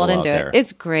beautiful stumbled into out it. there.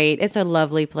 It's great. It's a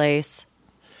lovely place.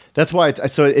 That's why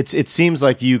it seems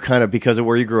like you kind of, because of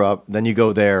where you grew up, then you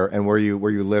go there, and where you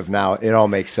live now, it all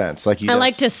makes sense. Like I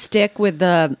like to stick with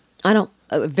the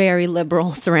very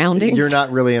liberal surroundings. You're not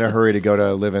really in a hurry to go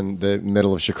to live in the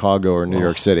middle of Chicago or New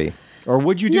York City, or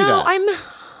would you do No, that?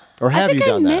 Or have I think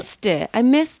you done I that? missed it. I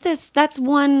missed this. That's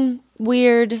one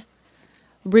weird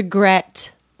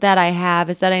regret that I have,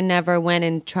 is that I never went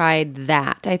and tried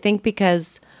that. I think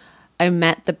because I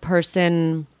met the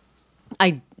person,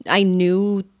 I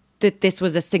knew that this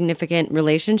was a significant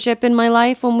relationship in my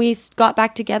life when we got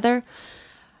back together.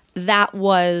 That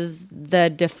was the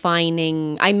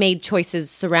defining. I made choices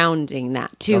surrounding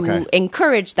that to Okay.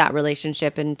 encourage that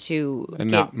relationship and to And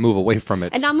get- not move away from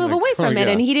it. and not move Like, away from oh, it. yeah.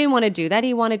 And he didn't want to do that.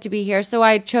 He wanted to be here, so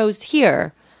I chose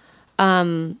here.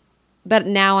 But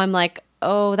now I'm like,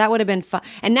 oh, that would have been fun.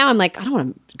 And now I'm like, I don't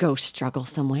want to go struggle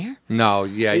somewhere. No,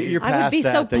 yeah. You're I would past be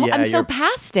that. I'm so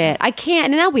past it. I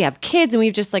can't. And now we have kids, and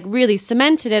we've just like really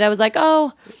cemented it. I was like,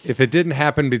 oh, If it didn't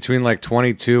happen between like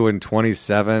 22 and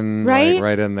 27, Right? like,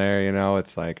 right in there, you know,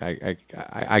 it's like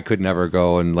I could never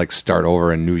go and like start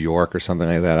over in New York or something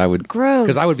like that. I would, Gross.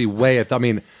 because I would be way at. I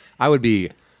mean, I would be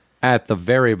at the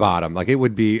very bottom. Like it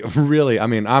would be really. I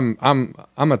mean, I'm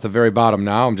at the very bottom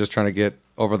now. I'm just trying to get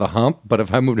over the hump. But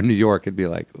if I moved to New York, it'd be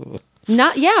like, ugh,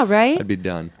 not yeah, right. I'd be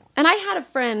done. And I had a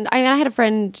friend. I had a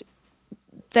friend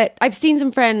that I've seen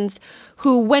some friends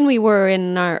who, when we were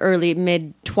in our early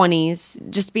mid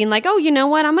 20s, just being like, oh, you know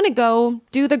what? I'm going to go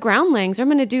do the groundlings, or I'm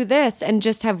going to do this, and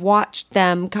just have watched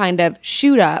them kind of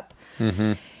shoot up.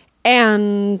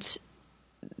 And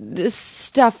this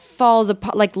stuff falls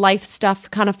apart, like life stuff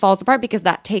kind of falls apart, because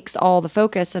that takes all the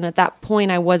focus. And at that point,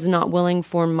 I was not willing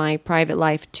for my private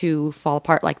life to fall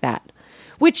apart like that.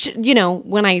 Which, you know,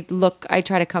 when I look, I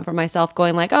try to comfort myself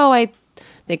going like, oh, I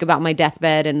think about my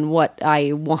deathbed and what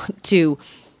I want to,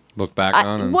 Look back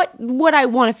on and, what I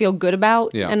want to feel good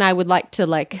about. Yeah. And I would like to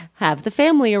like have the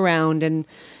family around and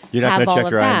You're not have going to all check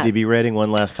of your that. IMDb rating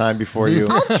one last time before you.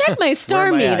 I'll check my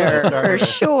star Where am I at? meter Star for meter.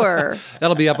 sure.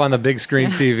 that'll be up on the big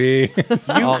screen TV. It's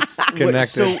all connected.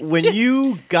 So when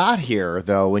you got here,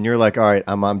 though, when you're like, all right,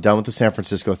 I'm done with the San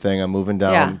Francisco thing. I'm moving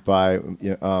down Yeah. by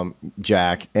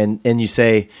Jack, and you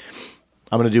say,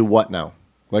 I'm going to do what now?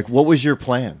 Like, what was your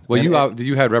plan? well, And-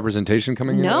 you had representation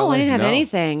coming in? No, LA? I didn't have No.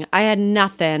 anything. I had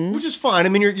nothing. which is fine. I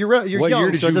mean, you're What year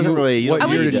young, did so it you doesn't move- really. You what don't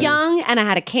I year need was did to- you- young and I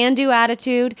had a can-do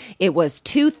attitude. It was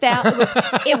 2000.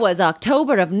 It was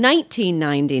October of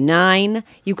 1999.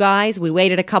 You guys, we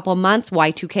waited a couple months.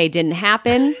 Y2K didn't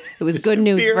happen. It was good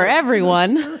news Fear. for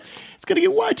everyone. It's going to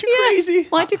get way too crazy.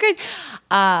 Y2K.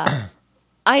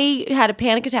 I had a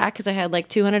panic attack because I had like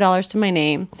 $200 to my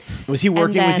name. Was he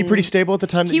working? Was he then- pretty stable at the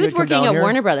time? That He you was had come working down at here?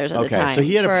 Warner Brothers at the time. so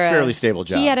he had a for fairly stable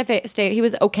job. He had he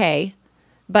was okay,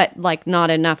 but like not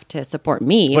enough to support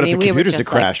me. But I mean, if the we were computers had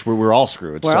just, like, crashed, we're all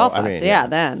screwed. we're so, all I fucked. mean, yeah,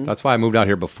 then. That's why I moved out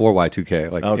here before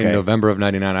Y2K. Like Okay. in November of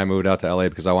 '99, I moved out to LA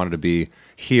because I wanted to be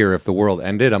here if the world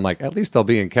ended. I'm like, at least I'll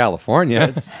be in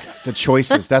California. The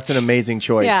choices. That's an amazing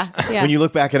choice. Yeah, yeah. When you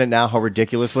look back at it now, how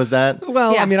ridiculous was that?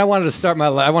 Well, Yeah. I mean, I wanted to start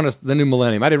the new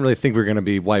millennium. I didn't really think we were going to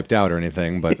be wiped out or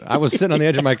anything, but I was sitting on the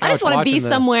edge of my couch. I just want to be watching the-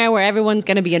 somewhere where everyone's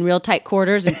going to be in real tight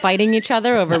quarters and fighting each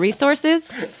other over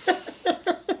resources.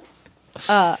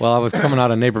 Well, I was coming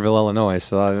out of Naperville, Illinois,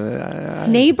 so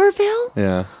Naperville?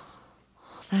 yeah.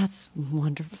 That's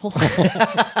wonderful.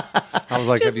 I was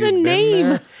like, Just have you the been name.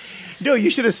 there? No, you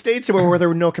should have stayed somewhere where there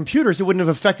were no computers. It wouldn't have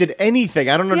affected anything.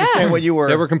 I don't understand what you were.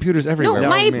 There were computers No, everywhere. What do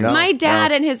my you mean? my dad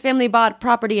no. and his family bought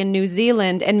property in New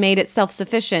Zealand and made it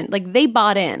self-sufficient. Like they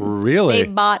bought in. Really? They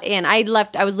bought in. I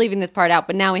was leaving this part out,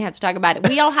 but now we have to talk about it.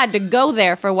 We all had to go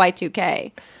there for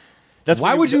Y2K. That's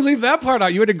Why what would you leave that part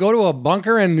out? You had to go to a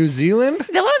bunker in New Zealand?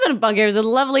 There wasn't a bunker. It was a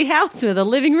lovely house with a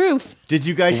living roof Did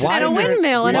you guys just Why and a sit there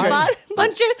windmill and Why? a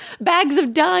bunch of bags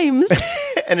of dimes.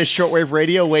 and a shortwave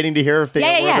radio waiting to hear if the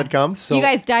world had come? So- you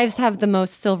guys, dives have the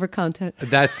most silver content.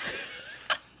 That's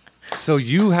so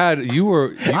you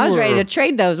were. I was ready to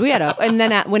trade those. We had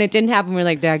when it didn't happen, we were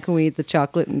like, Dad, can we eat the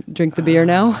chocolate and drink the beer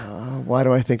now? Why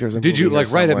do I think there's a Did you movie here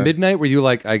like right at somewhere? midnight? Were you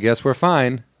like, I guess we're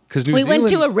fine? Because We went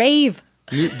to a rave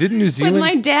didn't New Zealand? with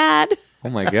my dad. Oh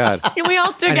my god! And we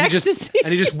all took and, he ecstasy.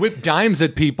 just whipped dimes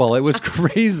at people. It was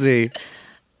crazy.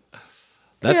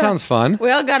 That Yeah. sounds fun. We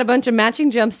all got a bunch of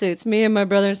matching jumpsuits. Me and my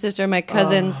brother and sister and my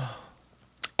cousins,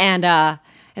 and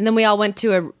then we all went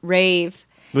to a rave.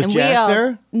 Was and Jack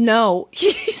there? No,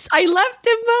 I left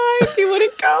him behind. He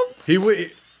wouldn't come. He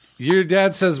would. Your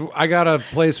dad says, I got a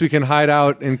place we can hide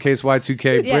out in case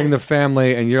Y2K. Yes. Bring the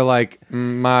family. And you're like,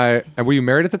 were you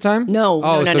married at the time? No,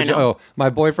 Oh, no. Oh, my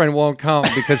boyfriend won't come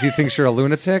because he thinks you're a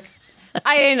lunatic?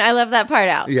 I didn't. I left that part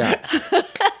out. Yeah.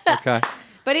 Okay.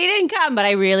 But he didn't come. But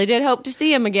I really did hope to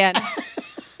see him again.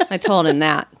 I told him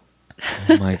that.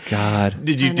 Oh, my God.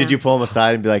 Did you pull him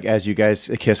aside and be like, as you guys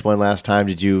kiss one last time,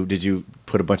 did you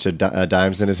put a bunch of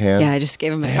dimes in his hand? Yeah, I just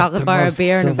gave him a have chocolate the bar, a most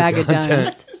beer, and a silver bag of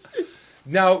content. dimes.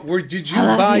 Now, did you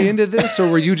buy into this, or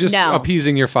were you just No.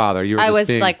 appeasing your father? You were I just was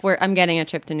being, like, I'm getting a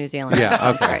trip to New Zealand.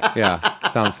 yeah, okay, yeah,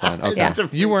 sounds fun. Okay, Yeah.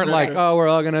 you weren't like, oh, we're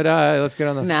all gonna die. Let's get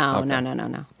on the. No, Okay.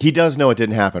 no. He does know it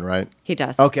didn't happen, right? He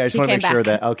does. Okay, I just He want to came make sure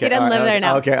back. that. Okay, He doesn't all right, live there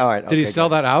now. Okay, all right. Did he okay, sell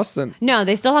good. that house then? No,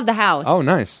 they still have the house. Oh,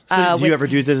 nice. So do you ever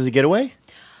do this as a getaway?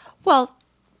 Well,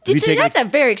 you take that's a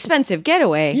very expensive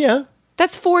getaway. Yeah.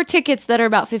 That's 4 tickets that are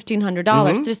about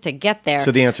 $1,500 just to get there.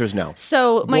 So the answer is no.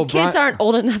 So my Well, kids aren't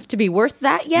old enough to be worth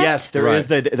that yet. Yes, there Right. is.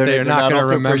 They're not going old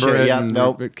to remember appreciate it Yeah, and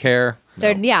nope. care.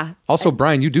 Yeah. Also,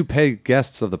 Brian, you do pay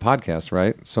guests of the podcast,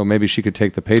 right? So maybe she could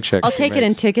take the paycheck. I'll she take it in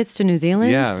makes. tickets to New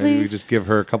Zealand, Yeah, please. maybe we just give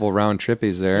her a couple round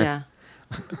trippies there. Yeah.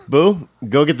 Boo,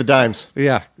 go get the dimes.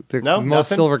 Yeah, the No, most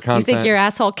nothing? silver You content. think your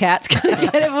asshole cat's going to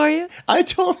get it for you? I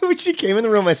told her when she came in the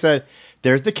room, I said,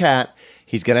 there's the cat.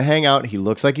 He's going to hang out. He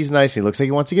looks like he's nice. He looks like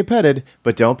he wants to get petted,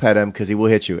 but don't pet him because he will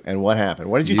hit you. And what happened?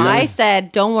 What did you say? I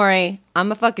said, don't worry.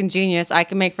 I'm a fucking genius. I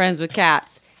can make friends with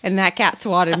cats. And that cat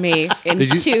swatted me in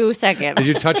Did you- 2 seconds. Did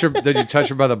you touch her? Did you touch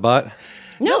her by the butt?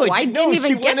 No, I didn't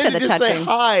she even get went to in the just say touching.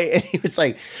 hi, and he was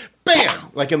like,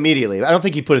 bam, like immediately. I don't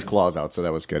think he put his claws out, so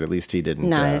that was good. At least he didn't.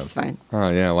 No, it's fine. Oh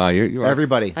yeah, wow. You are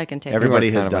Everybody, I can take it. everybody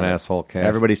You are has kind of done an it. asshole cat.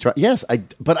 Everybody's trying. Yes,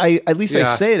 but at least I Yeah.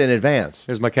 say it in advance.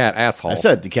 Here's my cat, asshole. I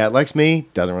said the cat likes me,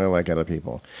 doesn't really like other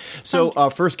people. So,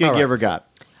 first gig All you right. ever got?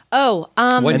 Oh,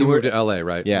 when you And moved to LA,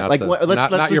 right? Yeah, Not like, the- what- let's-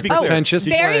 not, let's not your be clear. pretentious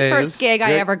very plays. first gig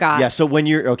I ever got. Yeah. So when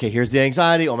you're okay, here's the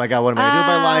anxiety. Oh my god, what am I gonna do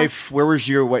with my life? Where was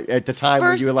your at the time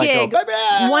when First you were like, gig, oh,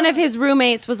 baby? one of his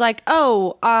roommates was like,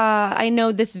 "Oh, I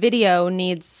know this video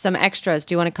needs some extras.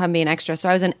 Do you want to come be an extra?" So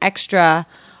I was an extra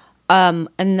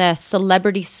in the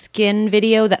celebrity skin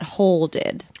video that Hole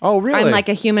did. Oh, really? I'm like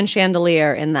a human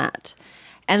chandelier in that.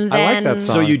 And I like then that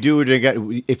song. So you do it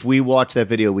again. If we watch that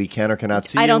video, we can or cannot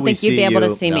see. I don't you, we think you'd be able you,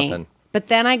 to see me. nothing. But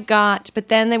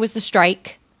then there was the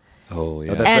strike. Oh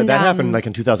yeah. Oh, that's right. And, That happened like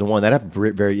in 2001. That happened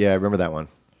very. Yeah, I remember that one.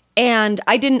 And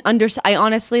I didn't understand. I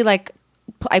honestly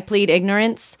I plead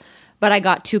ignorance, but I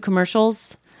got 2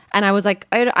 commercials, and I was like,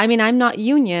 I mean, I'm not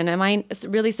union. Am I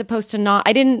really supposed to not?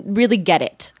 I didn't really get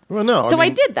it. Well, no. So I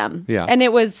mean, did them. Yeah. And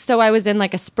it was so I was in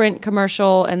like a Sprint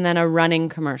commercial and then a running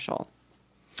commercial,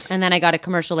 and then I got a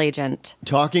commercial agent.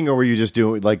 talking, or were you just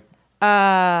doing like?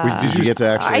 Did you get to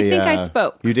actually? I think I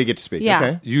spoke. You did get to speak. Yeah.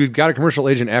 Okay. You got a commercial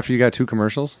agent after you got 2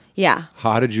 commercials. Yeah,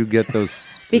 How did you get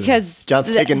those? because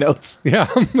John's taking notes. Yeah.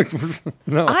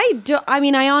 No. I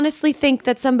mean, I honestly think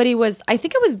that somebody was. I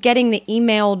think I was getting the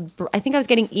emailed. I think I was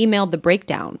getting emailed the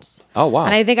breakdowns. Oh, wow.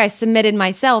 And I think I submitted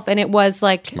myself, and it was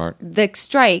like Smart. the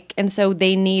strike, and so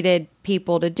they needed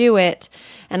people to do it,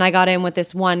 and I got in with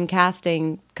this one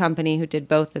casting company who did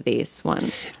both of these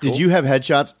ones. Did you have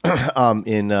headshots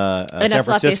in a San fluffy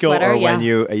Francisco, or when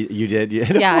yeah. you did? You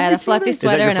Yeah, I had a fluffy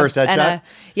sweater. Is that your and first a, and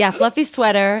headshot? a fluffy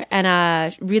sweater and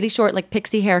a really short, like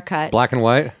pixie haircut, Black and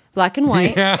white. black and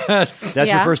white. Yes. That's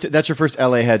yeah. your first. That's your first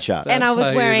LA headshot. And I That's was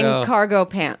how you wearing know. cargo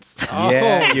pants.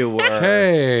 Yeah, you were.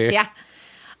 Hey.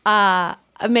 Yeah.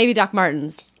 Maybe Doc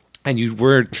Martens. And you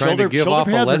were trying Shoulder- to give shoulder off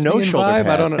a pads or lesbian no shoulder vibe.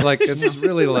 I don't pads? know. Like this is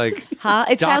really like. Huh?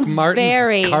 It Doc sounds Martens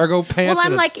very cargo pants Well,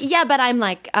 I'm and a like, s- yeah, but I'm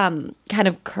like, kind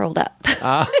of curled up.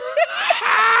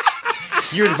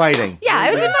 You're inviting. Yeah, I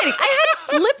was inviting. I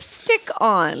had lipstick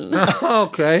on.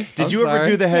 Okay. Did you ever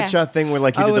do the headshot thing where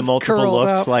like you I did the was multiple curled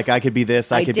looks? up. Like I could be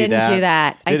this, I I could be didn't that. do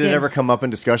that. I Did it did. ever come up in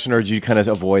discussion, or did you kind of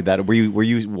avoid that? Were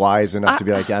you wise enough to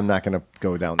be like, I'm not going to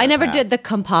go down? That I never path? did the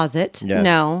composite. Yes.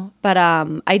 No, but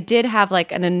I did have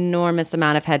like an enormous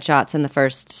amount of headshots in the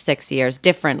first 6 years,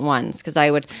 different ones, because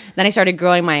then I started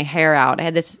growing my hair out. I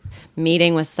had this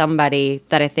meeting with somebody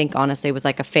that I think honestly was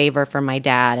like a favor for my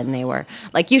dad, and they were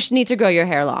like, "You should need to grow your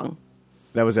hair long.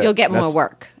 That was it. You'll get more That's-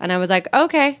 work." And I was like,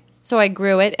 "Okay." So I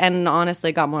grew it, and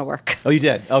honestly got more work. Oh, you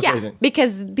did. Okay, Yeah,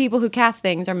 because people who cast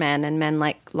things are men, and men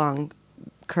like long,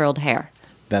 curled hair.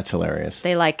 that's hilarious.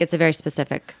 They like it's a very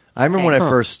specific. I remember when thing. I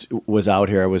first was out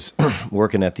here, I was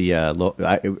working at the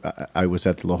I was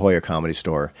at the La Jolla Comedy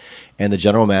Store, and the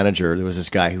general manager, there was this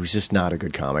guy who was just not a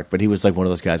good comic, but he was like one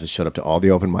of those guys that showed up to all the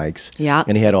open mics. Yeah.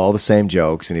 And he had all the same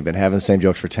jokes, and he'd been having the same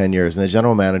jokes for 10 years. And the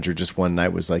general manager just one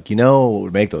night was like, what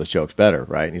would make those jokes better,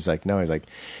 right? And he's like, no, he's like,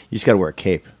 you just got to wear a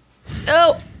cape.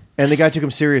 Oh, And the guy took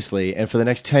him seriously. And for the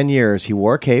next 10 years, he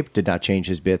wore a cape, did not change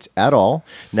his bits at all,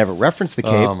 never referenced the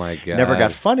cape, Oh, my God. never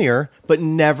got funnier, but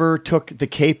never took the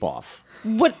cape off.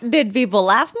 What did people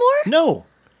laugh more? No,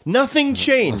 nothing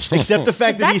changed except the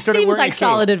fact that, That he started seems wearing like a cape.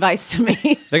 solid advice to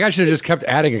me. That guy should have just kept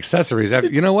adding accessories.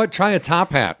 You know what? Try a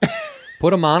top hat.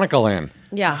 Put a monocle in.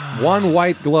 Yeah. One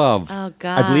white glove. Oh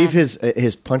God. I believe his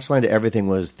punchline to everything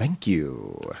was "Thank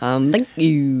you." Thank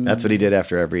you. That's what he did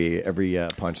after every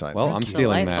punchline. Well, I'm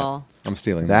stealing Delightful. that. I'm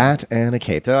stealing that. that and a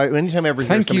cape. So anytime I ever hear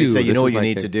Thank somebody you. say, "You This know what is you my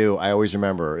need cape. to do," I always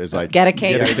remember is like, Get a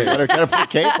cape. gotta put a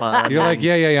cape on. You're like,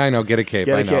 yeah, I know. Get a cape.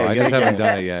 Get a I know. cape, I get just a haven't cape.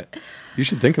 done it yet. You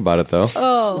should think about it,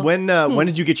 though. When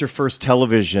did you get your first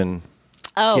television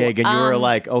gig? And you were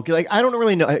like, okay, like I don't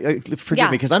really know. Forgive Yeah.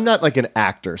 me because I'm not like an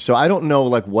actor, so I don't know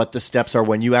like what the steps are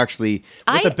when you actually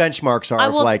what the benchmarks are I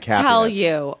of will like happiness. tell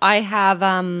you, I have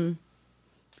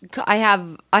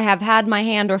had my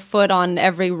hand or foot on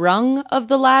every rung of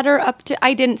the ladder up to.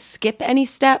 I didn't skip any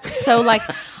steps, so like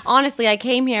honestly, I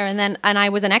came here and I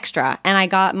was an extra, and I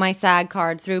got my SAG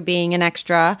card through being an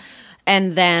extra,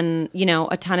 and then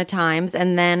a ton of times,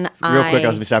 and then Real quick, I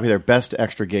was gonna stop you there. Best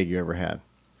extra gig you ever had,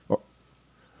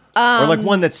 or like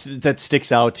one that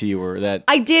sticks out to you, or that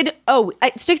I did. Oh,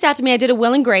 it sticks out to me. I did a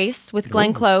Will and Grace with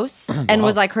Glenn Close and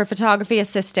was like her photography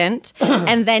assistant.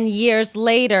 And then years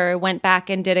later, went back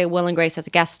and did a Will and Grace as a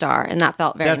guest star, and that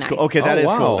felt very that's nice. cool. Okay, that Oh, is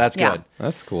wow. cool. That's Yeah. good.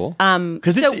 That's cool.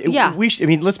 Because So, yeah. I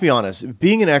mean, let's be honest.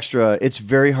 Being an extra, it's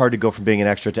very hard to go from being an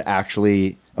extra to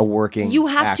actually a working. You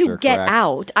have actor, to get correct?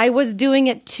 out. I was doing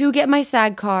it to get my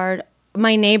SAG card.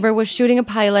 My neighbor was shooting a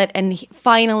pilot, and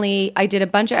finally, I did a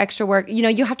bunch of extra work.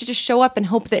 You have to just show up and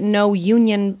hope that no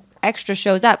union extra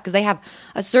shows up because they have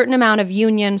a certain amount of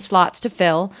union slots to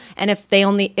fill, and if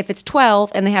it's 12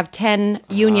 and they have 10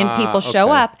 union people show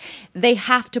okay. up, they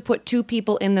have to put 2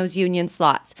 people in those union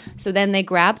slots. So then they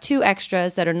grab 2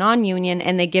 extras that are non-union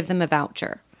and they give them a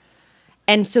voucher.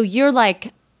 And so you're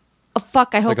like, oh,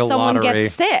 fuck, I hope like a someone lottery.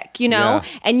 gets sick, Yeah.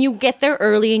 And you get there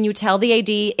early and you tell the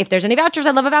AD, if there's any vouchers,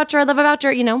 I love a voucher,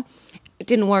 It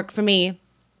didn't work for me.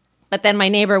 But then my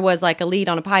neighbor was like a lead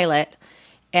on a pilot,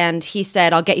 and he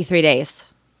said, I'll get you 3 days.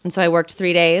 And so I worked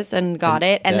 3 days and got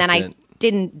it. And then that's I it.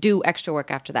 didn't do extra work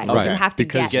after that. Right. You have to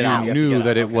because get you out. have to knew get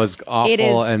that out. it was awful It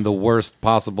is. and the worst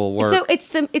possible work. So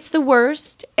it's the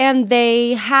worst, and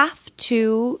they have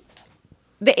to.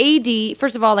 The AD,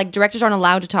 first of all, like directors aren't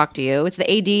allowed to talk to you. It's the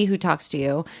AD who talks to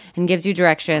you and gives you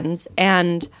directions,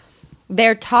 and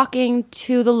they're talking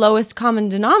to the lowest common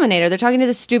denominator. They're talking to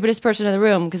the stupidest person in the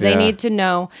room because they Yeah. need to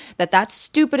know that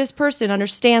stupidest person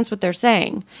understands what they're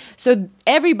saying. So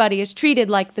everybody is treated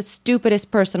like the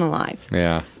stupidest person alive.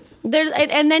 yeah.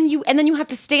 And then you have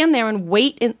to stand there and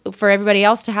wait for everybody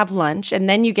else to have lunch, and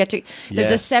then you get to. There's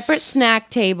a Yes. separate snack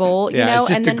table. Yeah, it's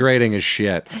just and then, degrading as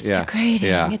shit. It's yeah. degrading.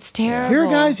 Yeah. It's terrible. Here,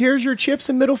 guys. Here's your chips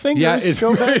and middle fingers. Yeah, it's,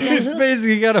 Go back. it's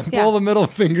basically you got to pull Yeah. the middle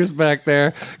fingers back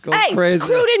there, go Hey, crazy. the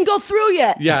crew didn't go through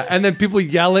yet. Yeah, and then people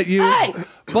yell at you. Hey!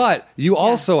 But you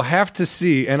also have to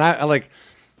see, and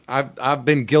I've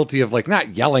been guilty of like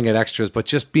not yelling at extras, but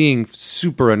just being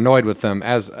super annoyed with them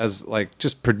as like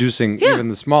just producing Yeah. even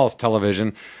the smallest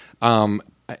television.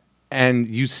 And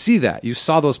you see that. You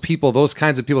saw those people, those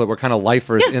kinds of people that were kind of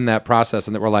lifers in that process,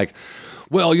 and that were like,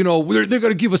 well, they're going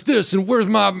to give us this, and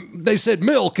they said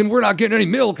milk, and we're not getting any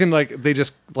milk, and like they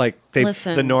just like they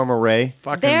Listen, The Norma Ray.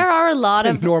 fucking there are a lot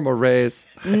of normal raise.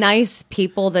 nice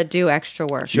people that do extra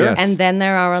work. Sure. Yes. And then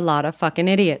there are a lot of fucking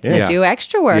idiots Yeah. that do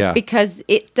extra work Yeah. because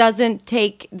it doesn't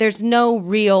take, there's no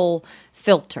real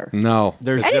filter. No,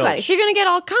 There's Anybody. zilch. So you're going to get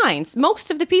all kinds. Most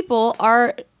of the people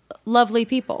are lovely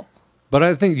people. but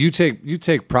I think you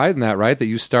take pride in that, right? That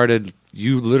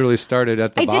you literally started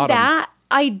at the I bottom. did that.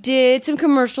 I did some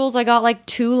commercials. I got like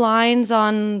 2 lines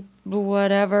on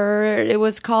whatever it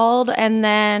was called. And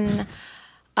then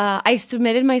I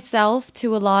submitted myself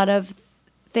to a lot of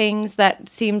things that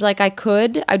seemed like I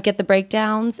could. I'd get the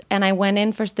breakdowns. And I went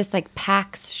in for this like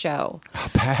PAX show.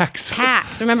 PAX.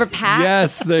 PAX. Remember PAX?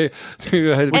 Yes, they had,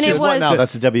 And Which it is what was- now?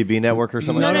 That's the WB network or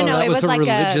something. No, like no, that? no. That it was, was a like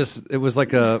religious. It was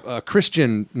like a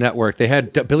Christian network. They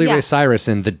had Billy Yeah. Ray Cyrus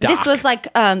in the doc. This was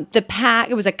like the PAX.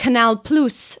 It was a Canal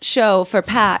Plus show for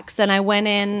PAX, and I went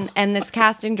in, and this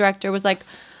casting director was like,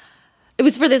 it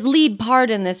was for this lead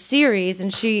part in this series,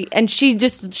 and she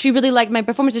really liked my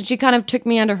performance, and she kind of took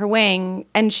me under her wing.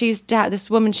 And she used to have this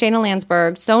woman, Shayna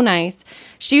Landsberg, so nice.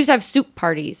 She used to have soup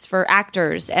parties for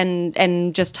actors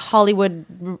and just Hollywood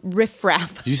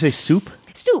riffraff. Did you say soup?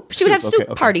 Soup. She would have Soup, soup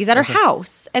okay, okay, parties at her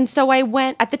house. And so I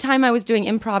went, at the time I was doing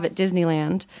improv at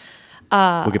Disneyland.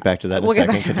 We'll get back to that in a We'll get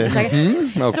second. back to that in a Continue.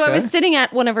 second. So I Okay. was sitting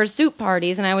at one of her soup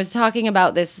parties, and I was talking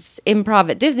about this improv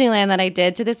at Disneyland that I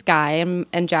did to this guy,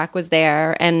 and Jack was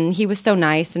there, and he was so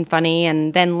nice and funny.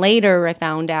 And then later, I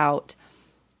found out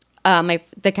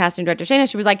the casting director Shayna.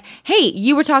 She was like, "Hey,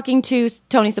 you were talking to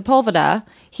Tony Sepulveda.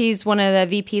 He's one of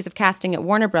the VPs of casting at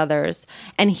Warner Brothers,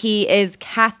 and he is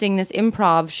casting this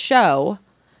improv show.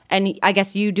 And I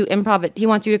guess you do improv. He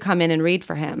wants you to come in and read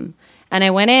for him." And I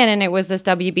went in, and it was this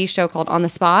WB show called On the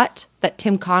Spot that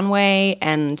Tim Conway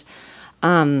and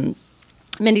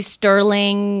Mindy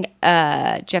Sterling,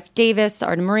 Jeff Davis,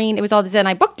 Arden Marine. It was all this, and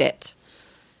I booked it.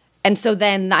 And so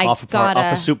then I Off got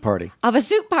a soup party. Of a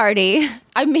soup party.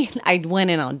 I mean, I went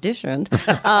and auditioned.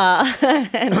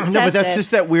 And No, but that's tested.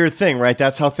 just that weird thing, right?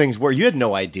 That's how things work. You had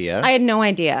no idea. I had no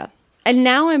idea. And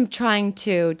now I'm trying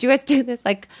to. Do you guys do this?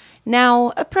 Like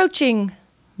now approaching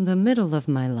the middle of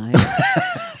my life.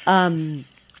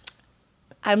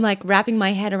 I'm like wrapping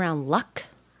my head around luck.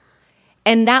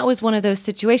 And that was one of those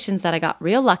situations that I got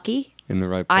real lucky. In the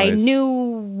right place. I knew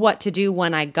what to do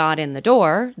when I got in the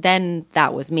door. Then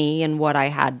that was me and what I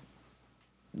had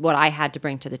to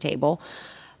bring to the table.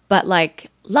 But like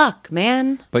luck,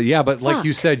 man. But yeah, but like Fuck.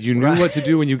 you said, you knew what to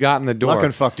do when you got in the door. Luck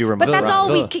and fuck do But remember. that's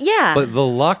all yeah. But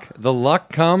the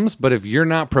luck comes. But if you're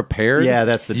not prepared, Yeah,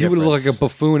 that's the you would look like difference. a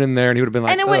buffoon in there, and he would have been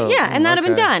like, And it went, oh, yeah, and that'd have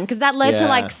been okay. done because that led to Yeah.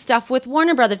 like stuff with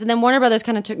Warner Brothers, and then Warner Brothers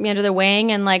kind of took me under their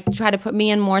wing and like tried to put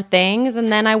me in more things, and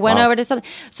then I went Wow. over to something.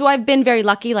 So I've been very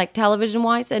lucky, like television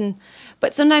wise,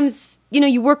 but sometimes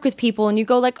you work with people and you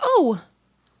go like, oh,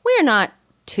 we're not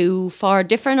too far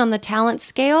different on the talent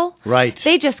scale, Right.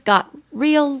 They just got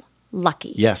real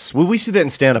lucky. Yes. Well, we see that in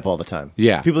stand-up all the time.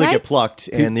 Yeah. People that Right? get plucked,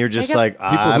 and they're just Like like,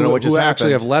 People I don't know what just who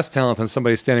actually have happened. less talent than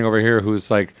somebody standing over here who's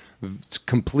like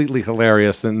completely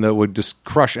hilarious and that would just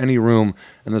crush any room,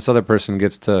 and this other person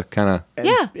gets to kind of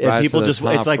Yeah. And rise people to the just,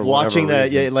 top it's like for whatever watching that,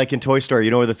 reason. yeah, like in Toy Story,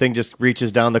 where the thing just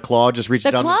reaches down, the claw just reaches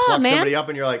The down claw, and plucks man. somebody up,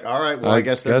 and you're like, all right, well, I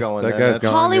guess they're going. that then. guy's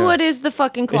That's- gone. Hollywood is the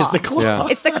fucking claw. It's the claw. Yeah.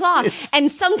 It's the claw. And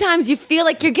sometimes you feel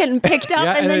like you're getting picked up,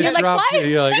 Yeah, and then it you're like, drops why? you,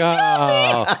 you're like, did you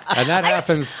drop me? oh, and that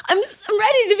happens. I'm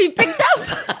ready to be picked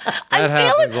up. I'm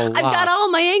happens feeling. a I've got lot.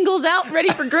 all my angles out, ready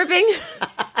for gripping.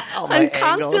 Oh, my I'm angles.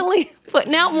 constantly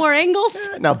putting out more angles.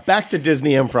 Now back to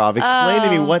Disney Improv. Explain to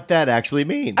me what that actually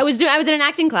means. I was in an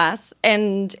acting class,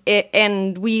 and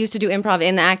we used to do improv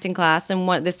in the acting class.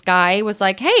 And this guy was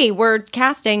like, "Hey, we're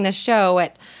casting this show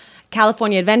at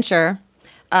California Adventure,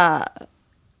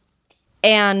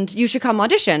 and you should come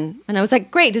audition." And I was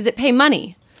like, "Great, does it pay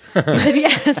money?" He said,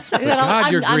 "Yes." I said,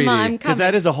 God, you're greedy. I'm because coming.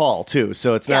 that is a hall too,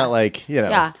 so it's Yeah. not like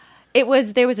Yeah. There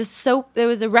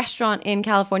was a restaurant in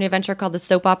California Adventure called the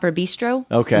Soap Opera Bistro,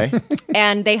 Okay.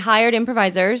 and they hired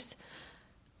improvisers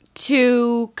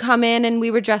to come in, and we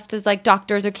were dressed as like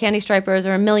doctors or candy stripers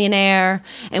or a millionaire,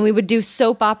 and we would do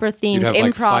soap opera themed You'd have,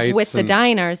 like, improv fights with the and-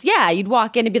 diners. Yeah, you'd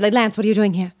walk in and be like, "Lance, what are you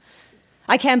doing here?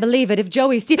 I can't believe it. If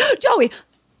Joey Joey,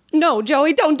 no,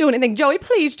 Joey, don't do anything. Joey,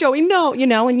 please, Joey, no."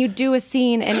 And you'd do a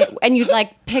scene, and you'd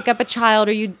like pick up a child,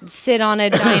 or you'd sit on a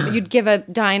diner, you'd give a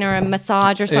diner a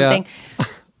massage or something.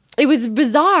 It was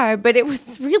bizarre, but it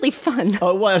was really fun.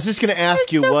 Oh, well, I was just going to ask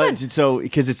It's you so what. fun. So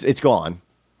because it's gone.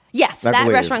 Yes, I that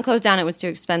believe. restaurant closed down. It was too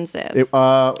expensive. Okay.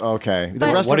 The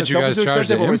But- restaurant What did you itself guys was too charge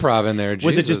the expensive, or was- improv in there?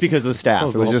 Was it Jesus. just because of the staff? That It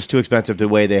was a was little- just too expensive the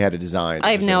way they had it designed.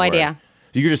 I have Just no didn't work. idea.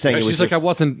 You're just saying it was She's like, I just-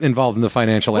 wasn't involved in the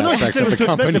financial Well, no, she aspects said it of was the too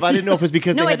company. expensive. I didn't know if it was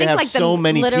because No, they I had to think, have like, the so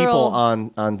many people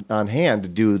literal- on hand to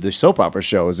do the soap opera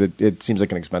shows. It seems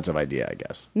like an expensive idea, I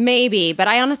guess. Maybe, but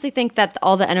I honestly think that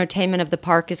all the entertainment of the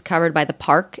park is covered by the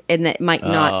park, and that might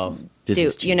not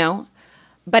Disney's do. cheap.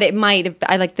 But it might have.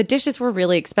 I like the dishes were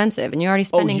really expensive, and you're already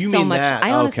spending you so mean much. that.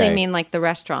 I honestly Okay. mean like the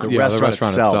restaurant. Yeah, the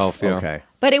restaurant itself, yeah. Okay.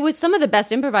 But it was some of the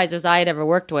best improvisers I had ever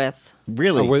worked with.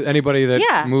 Really? With anybody that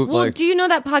Yeah. moved Well, like do you know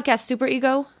that podcast Super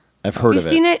Ego? I've heard You've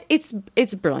of seen it. it?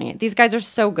 It's brilliant. These guys are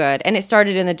so good, and it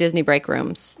started in the Disney break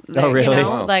rooms. Oh, really?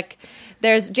 Wow. Like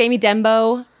there's Jamie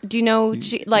Dembo. Do you know?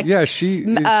 yeah, she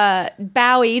is-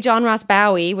 Bowie, John Ross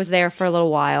Bowie was there for a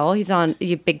little while. He's on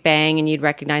Big Bang, and you'd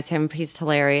recognize him. He's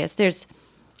hilarious.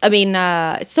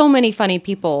 So many funny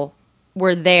people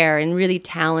were there, and really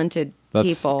talented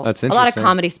people. That's a lot of interesting.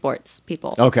 comedy sports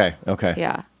people. Okay.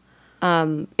 Yeah,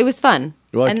 it was fun.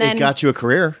 Well, and then it got you a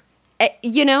career.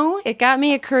 it got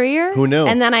me a career. Who knew?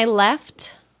 And then I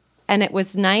left, and it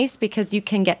was nice because you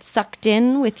can get sucked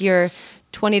in with your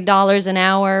 $20 an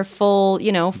hour, full,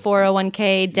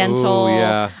 401k, dental. Ooh,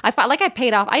 yeah. I felt like I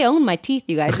paid off. I own my teeth,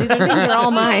 you guys. These are things are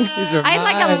all mine. These are I had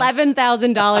like mine.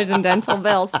 $11,000 in dental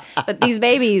bills, but these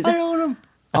babies, I own them.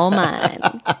 all mine.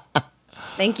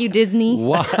 Thank you, Disney.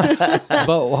 Wow.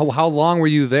 But how long were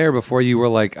you there before you were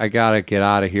like, I gotta get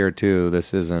out of here too?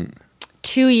 This isn't.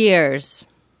 2 years.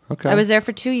 Okay. I was there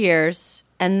for 2 years,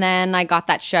 and then I got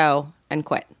that show and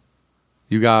quit.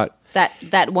 You got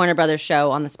That Warner Brothers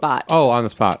show on the spot. on the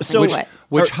spot. So-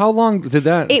 which how long did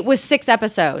that? It was 6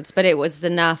 episodes, but it was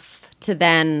enough to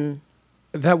then.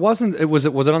 That wasn't. Was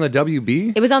it on the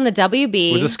WB? It was on the WB.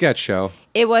 It was a sketch show.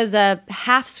 It was a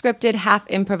half scripted, half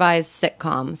improvised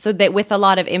sitcom. So that with a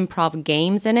lot of improv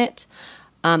games in it,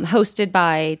 hosted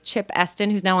by Chip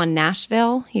Eston, who's now on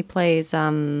Nashville. He plays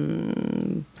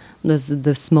the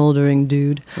smoldering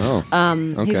dude. Oh,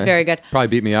 okay. He's very good. Probably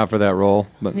beat me out for that role,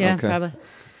 but Yeah, okay. probably.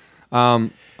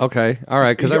 Okay, all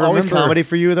right. Because Is I it always remember comedy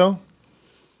for you though?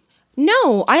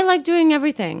 No, I like doing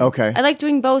everything. Okay. I like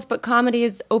doing both, but comedy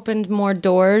has opened more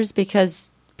doors because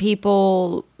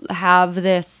people have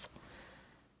this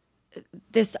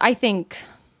I think,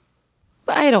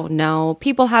 I don't know.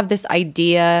 People have this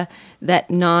idea that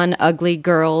non-ugly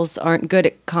girls aren't good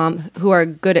at who are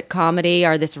good at comedy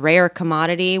are this rare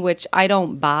commodity, which I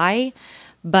don't buy,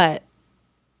 but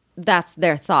that's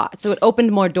their thought. So it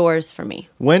opened more doors for me.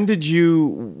 When did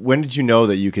you know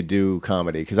that you could do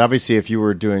comedy? Because obviously, if you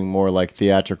were doing more like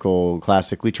theatrical,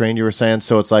 classically trained, you were saying.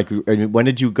 So it's like, when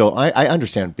did you go? I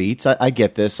understand beats. I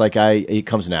get this. Like, it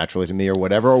comes naturally to me, or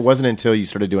whatever. Or wasn't it until you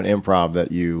started doing improv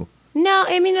that you? No,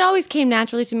 I mean, it always came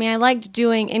naturally to me. I liked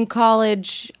doing, in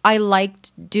college, I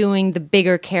liked doing the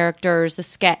bigger characters, the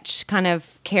sketch kind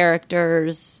of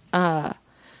characters.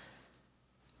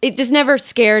 It just never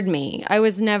scared me. I've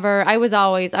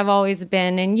always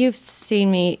been, and you've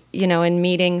seen me, in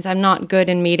meetings. I'm not good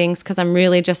in meetings because I'm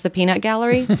really just the peanut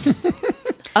gallery.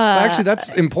 Actually,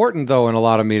 that's important though in a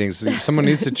lot of meetings. Someone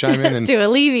needs to chime in and to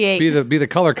alleviate. be the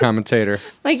color commentator.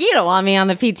 Like, you don't want me on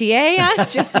the PTA. I'm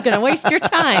just going to waste your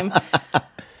time.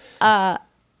 I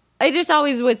just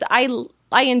always was.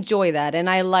 I enjoy that, and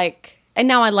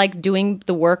now I like doing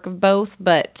the work of both,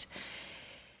 but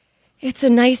it's a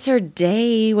nicer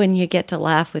day when you get to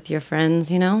laugh with your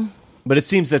friends, But it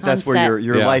seems that that's On where set.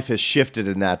 your Yeah. life has shifted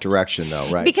in that direction, though,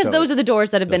 right? Because So- those are the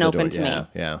doors that have been those are open the to doors,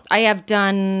 me. yeah. I have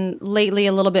done lately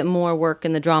a little bit more work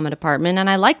in the drama department, and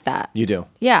I like that. You do.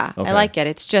 Yeah, Okay. I like it.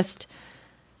 It's just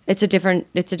it's a different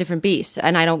beast,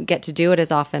 and I don't get to do it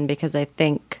as often because I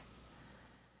think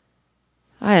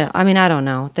I don't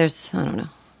know. I don't know.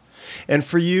 And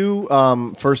for you,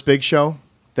 first big show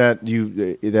that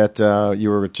you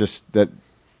were just that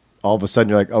all of a sudden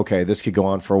you're like, okay, this could go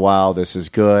on for a while. This is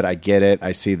good. I get it.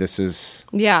 I see this is.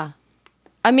 Yeah.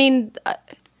 I mean,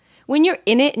 when you're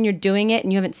in it and you're doing it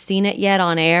and you haven't seen it yet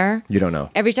on air, You don't know.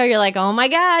 every time you're like, oh my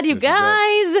God, you This is it.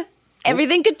 guys,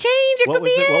 everything could change. It could be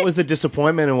it. What was the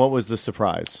disappointment and what was the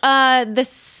surprise? The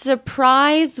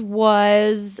surprise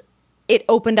was it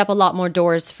opened up a lot more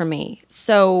doors for me.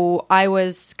 So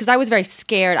because I was very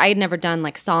scared. I had never done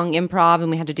like song improv, and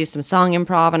we had to do some song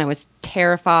improv, and I was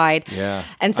terrified. Yeah.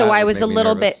 And so That I would was a make me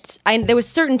little nervous. bit, there was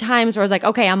certain times where I was like,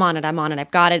 okay, I'm on it,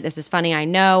 I've got it, this is funny, I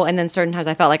know. And then certain times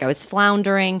I felt like I was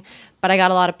floundering, but I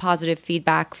got a lot of positive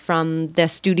feedback from the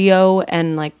studio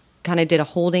and like kind of did a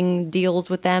holding deals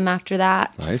with them after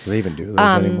that. Nice. Do they even do those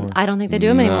anymore? I don't think they do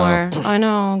them anymore. I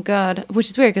know, God, which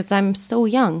is weird because I'm so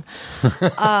young.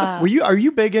 Are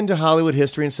you big into Hollywood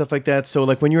history and stuff like that? So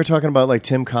like when you were talking about like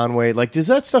Tim Conway, like does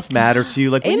that stuff matter to you?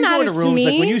 Like when It you go into matters to rooms,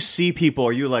 like me. when you see people,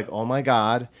 are you like, oh my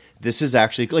God, this is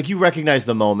actually like you recognize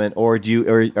the moment, or do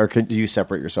you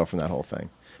separate yourself from that whole thing?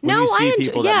 When you see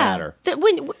people that matter.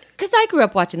 Because I grew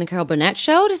up watching the Carol Burnett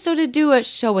show, to do a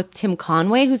show with Tim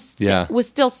Conway, who was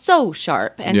still so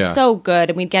sharp and Yeah. so good,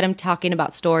 and we'd get him talking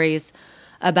about stories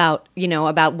about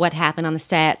what happened on the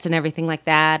sets and everything like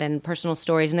that, and personal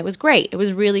stories, and it was great. It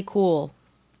was really cool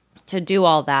to do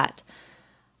all that.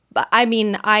 But I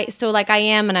mean, I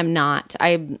am and I'm not.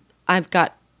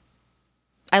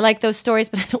 I like those stories,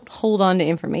 but I don't hold on to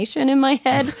information in my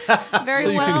head very So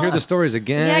you well. can hear the stories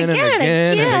again Yeah, and again and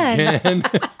again and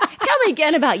again. Tell me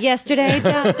again about yesterday,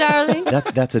 darling.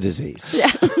 That's a disease.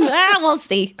 We'll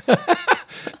see.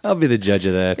 I'll be the judge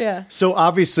of that. Yeah. So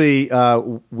obviously,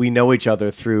 we know each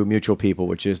other through mutual people,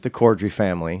 which is the Cordry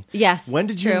family. Yes, When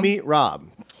did you true. meet Rob?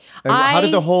 And how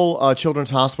did the whole Children's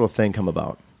Hospital thing come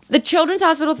about? The Children's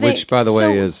Hospital thing, Which, by the way,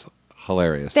 so is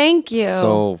hilarious. Thank you.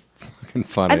 So fucking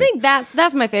funny. I think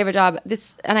that's my favorite job.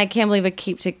 And I can't believe I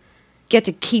get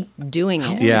to keep doing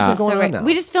it. Yeah. It's so going on great. now?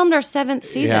 We just filmed our 7th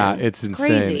season. Yeah, it's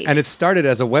insane. Crazy. And it started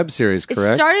as a web series, It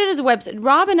correct? started as a website.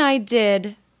 Rob and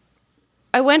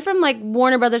I went from like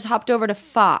Warner Brothers, hopped over to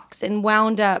Fox, and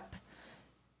wound up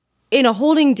in a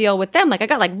holding deal with them. Like I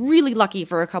got like really lucky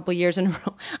for a couple years in a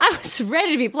row. I was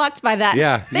ready to be plucked by that.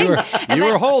 Yeah, thing. you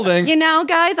were holding. You know,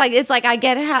 guys, like it's like I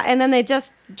get and then they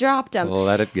just dropped them. Well,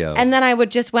 let it go. And then I would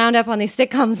just wound up on these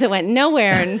sitcoms that went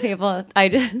nowhere, and people,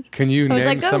 Can you I was name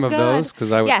like, some of God. those?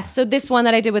 Because I yes. So this one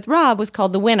that I did with Rob was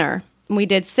called The Winner. And we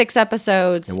did 6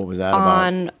 episodes. And what was that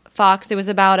on Fox? It was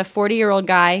about a 40-year-old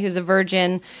guy who's a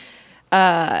virgin.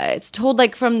 It's told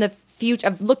like from the future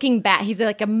of looking back. He's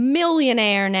like a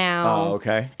millionaire now. Oh,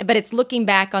 okay. But it's looking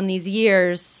back on these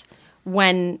years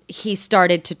when he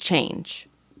started to change.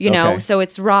 You know, Okay. so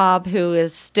it's Rob who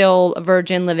is still a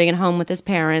virgin living at home with his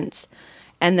parents.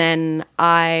 And then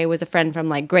I was a friend from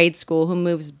like grade school who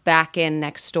moves back in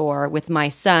next door with my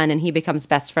son, and he becomes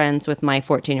best friends with my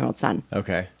 14-year-old son.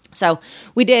 Okay. So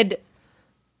we did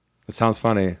It sounds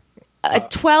funny.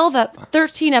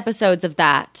 13 episodes of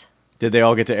that. Did they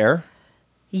all get to air?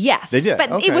 Yes. They did,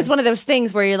 But okay. it was one of those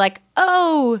things where you're like,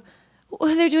 oh,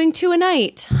 well, they're doing 2 a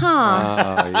night. Huh.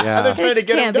 Oh, yeah. They're trying This to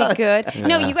get 'em can't be done. good.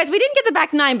 No, you guys, we didn't get the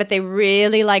back 9, but they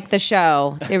really like the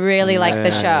show. They really like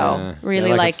the show.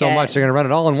 Really They like it so it. much they're gonna run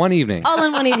it all in one evening. All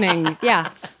in one evening. Yeah.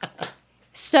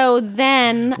 So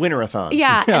then, Winter-a-thon.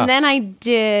 yeah, Yeah. and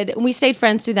then we stayed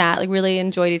friends through that, like really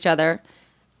enjoyed each other.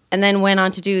 And then went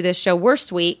on to do this show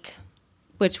Worst Week,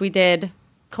 which we did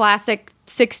classic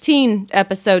 16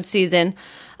 episode season.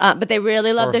 But they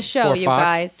really loved the show, for you Fox?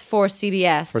 guys, for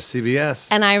CBS. For CBS.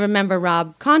 And I remember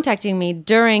Rob contacting me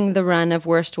during the run of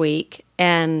Worst Week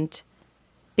and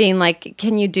being like,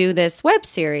 can you do this web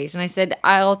series? And I said,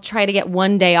 I'll try to get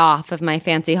one day off of my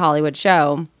fancy Hollywood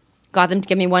show. Got them to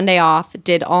give me one day off,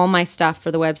 did all my stuff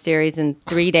for the web series in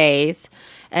 3 days.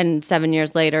 And 7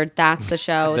 years later, that's the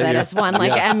show that has won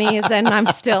like Emmys, and I'm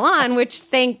still on, which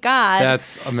thank God.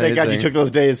 That's amazing. Thank God you took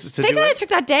those days to Thank do God I it. took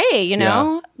that day, you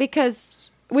know,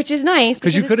 which is nice.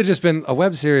 Because you it's- could have just been a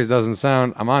web series. Doesn't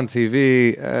sound. I'm on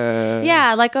TV.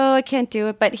 Yeah, like, oh, I can't do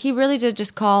it. But he really did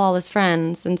just call all his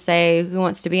friends and say, who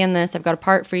wants to be in this? I've got a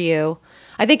part for you.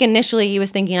 I think initially he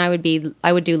was thinking I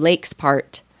would do Lake's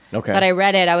part. Okay. But I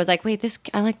read it. I was like, wait,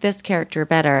 I like this character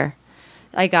better.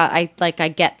 I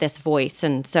get this voice.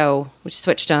 And so we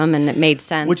switched them and it made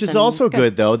sense. Which is and also it's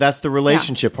good, though. That's the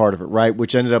relationship part of it, right?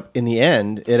 Which ended up, in the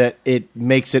end, it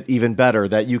makes it even better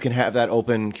that you can have that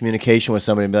open communication with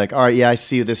somebody and be like, all right, yeah, I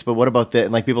see this, but what about that?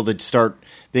 And like people that start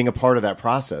being a part of that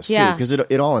process, too, Yeah. because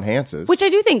it all enhances. Which I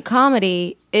do think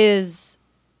comedy is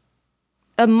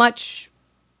a much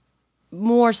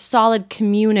more solid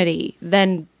community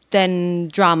than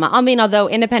drama. I mean, although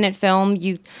independent film,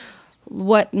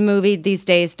 what movie these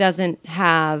days doesn't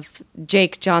have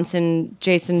Jake Johnson,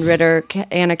 Jason Ritter,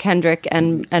 Anna Kendrick,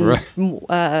 and Right.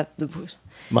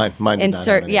 Mine did not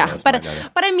insert have any of yeah, those. but Mine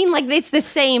didn't. I mean, like it's the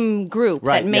same group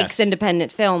Right, that makes yes.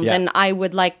 independent films, Yeah. and I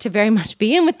would like to very much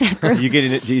be in with that group.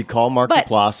 You call Mark But-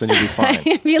 Duplass and you'll be fine.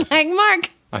 I'd be like, Mark,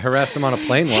 I harassed him on a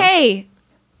plane once. hey,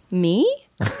 me?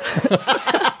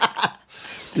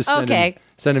 Just Okay.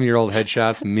 Send him your old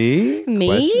headshots. Me? Me?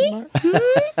 Question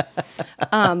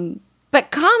mark? But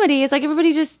comedy is like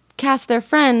everybody just casts their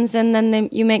friends and then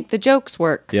you make the jokes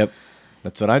work. Yep.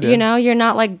 That's what I did. You know, you're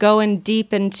not like going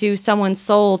deep into someone's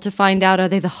soul to find out, are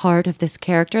they the heart of this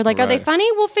character? Like, are they Right.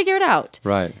 funny? We'll figure it out.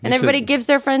 Right. And You everybody said- gives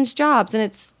their friends jobs, and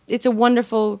it's a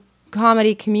wonderful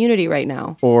comedy community right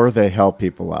now. Or they help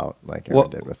people out, like Erin Well,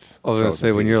 did with. I was going to Frozen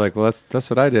say, when you're Peas. like, well, that's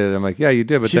what I did. I'm like, yeah, you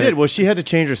did. But She then, did. Well, she had to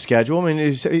change her schedule. I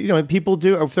mean, people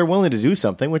do if they're willing to do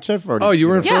something, which I've already. Oh, you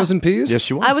were in Yeah. Frozen Peas? Yes,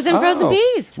 she was. I was in Frozen Oh.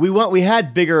 Peas. We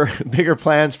had bigger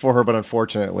plans for her, but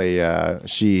unfortunately,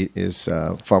 she is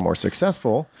far more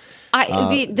successful.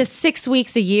 The 6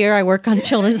 weeks a year I work on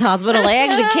Children's Hospital, I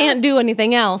actually can't do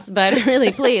anything else. But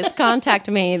really, please contact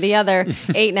me the other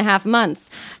 8.5 months.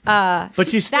 But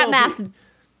she's still That math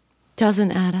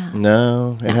doesn't add up.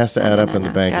 No, it has to add up in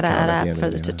the bank It's got to account add at the up end for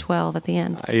of the to day. 12 at the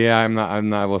end. Yeah, I'm not.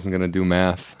 I wasn't going to do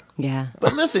math. Yeah.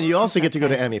 But listen, you also get to go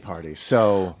to Emmy parties,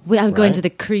 so I'm going right? to the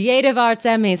Creative Arts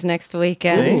Emmys next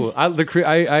weekend. See? Ooh, I Do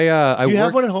you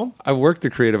have one at home? I worked the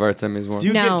Creative Arts Emmys one. Do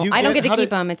you No, I don't get to how keep did-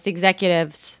 them. It's the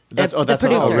executives. That's the that's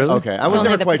producers. how, really? okay. I It's was only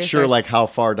never the quite sure producers. like how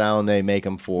far down they make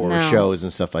them for No. shows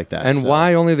and stuff like that. And so.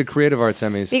 why only the Creative Arts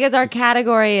Emmys? Because our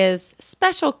category is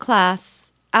special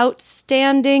class,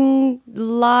 outstanding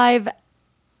live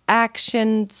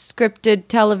action scripted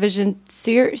television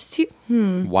series.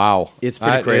 Wow, It's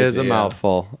pretty That crazy, is a yeah.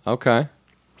 mouthful. Okay,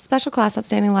 Special class,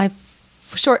 outstanding live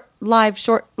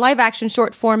action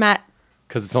short format.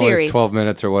 because it's only Series. 12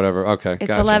 minutes or whatever. Okay, It's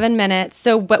gotcha. 11 minutes.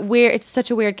 So, but it's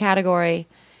such a weird category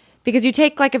because you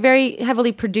take like a very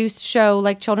heavily produced show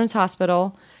like Children's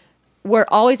Hospital. We're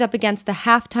always up against the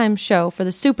halftime show for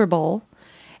the Super Bowl.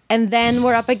 And then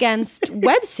we're up against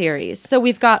web series. So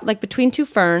we've got like Between Two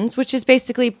Ferns, which is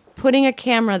basically putting a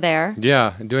camera there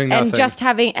Yeah, doing nothing. and just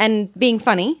having and being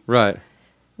funny. right.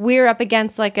 We're up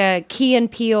against like a Key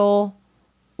and Peele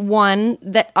one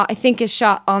that I think is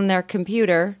shot on their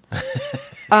computer.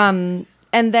 And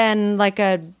then like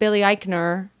a Billy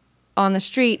Eichner on the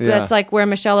street Yeah. that's like where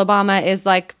Michelle Obama is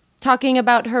like talking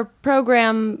about her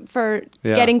program for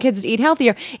Yeah. getting kids to eat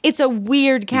healthier. It's a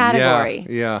weird category.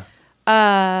 Yeah.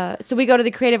 So we go to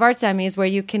the Creative Arts Emmys where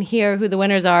you can hear who the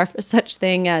winners are for such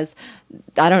thing as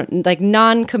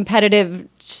non-competitive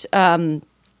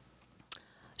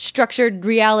structured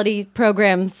reality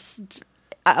programs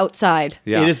outside.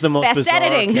 Yeah. It is the most Best bizarre.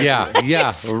 editing. Yeah,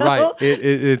 So- right.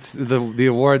 It's the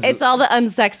awards. It's all the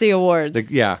unsexy awards.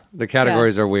 The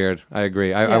categories are weird. I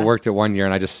agree. I Yeah. worked at one year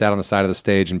and I just sat on the side of the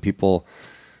stage and people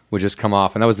would just come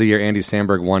off. And that was the year Andy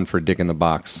Samberg won for Dick in the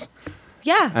Box.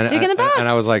 Yeah, And, Dig in the Box. And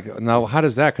I was like, no, how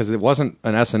does that? Because it wasn't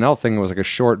an SNL thing. It was like a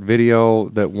short video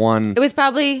that won it was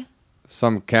probably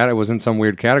it was in some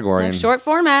weird category. like and, short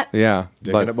format. Yeah.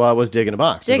 Well, it was Dig in a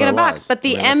Box. Dig is in a what it Box. was. But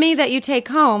the I mean, Emmy it's- that you take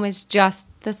home is just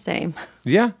the same.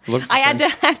 yeah. Looks the I had same.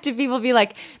 to have to people be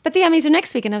like, but the Emmys are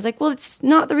next week. And I was like, well, it's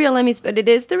not the real Emmys, but it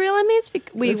is the real Emmys.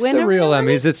 We It's win the a real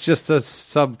Emmys. It's just a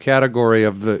subcategory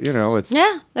of the, it's.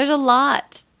 Yeah, there's a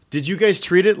lot. Did you guys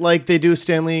treat it like they do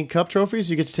Stanley Cup trophies?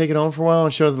 You get to take it home for a while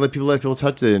and show that let people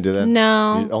touch it. They didn't do that.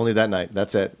 No. Only that night.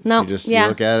 That's it. No, You just yeah. you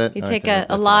look at it. You All take right, a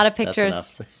that's lot enough. of That's pictures.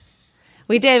 enough.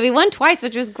 We did. We won twice,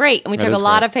 which was great. And we That took a is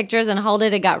lot great. of pictures and hauled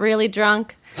it. It got really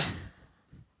drunk.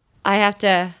 I have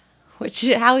to, which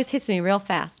always hits me real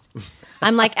fast.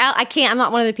 I'm like, I can't. I'm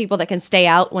not one of the people that can stay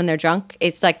out when they're drunk.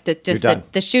 It's like done.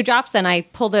 the shoe drops and I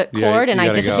pull the Yeah, cord and you I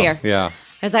gotta go. disappear. Yeah.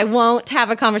 Because I won't have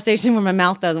a conversation where my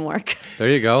mouth doesn't work. There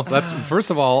you go. That's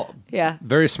first of all, Yeah.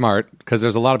 very smart because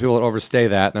there's a lot of people that overstay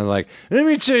that and they're like, "Let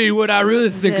me tell you what I really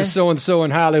think of so and so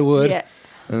in Hollywood." Yeah.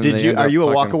 And Did they you? end Are up you a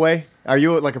fucking- walk away? Are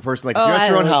you like a person like if Oh, you're at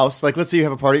your I own will. house? Like let's say you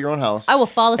have a party at your own house. I will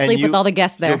fall and asleep with all the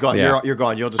guests there. You're gone. Yeah. You're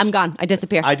gone. You'll just. I'm gone. I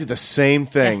disappear. I did the same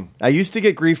thing. I used to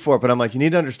get grief for it, but I'm like, you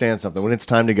need to understand something. When it's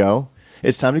time to go,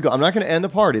 it's time to go. I'm not going to end the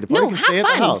party. The party no, can have stay at the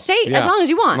fun. house. Stay Yeah. as long as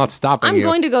you want. I'm not stopping I'm you.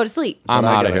 going to go to sleep. I'm But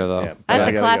I out of gotta- here though. yeah. That's I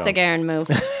a gotta classic go. Aaron move.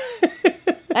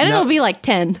 I know it'll be like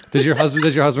 10. Does your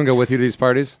husband go with you to these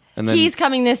parties? And then He's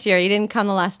coming this year. He didn't come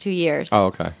the last 2 years. Oh,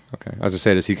 okay. Okay. I was just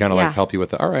say, does he kind of Yeah. like help you with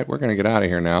the? All right, we're gonna get out of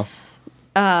here now.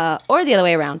 Or the other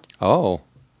way around. Oh,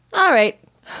 All right.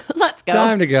 Let's go.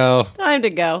 time to go. Time to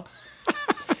go.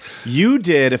 You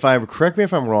did. Correct me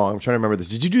if I'm wrong. I'm trying to remember this.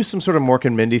 Did you do some sort of Mork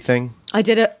and Mindy thing? I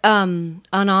did a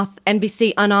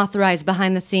NBC unauthorized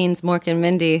behind the scenes Mork and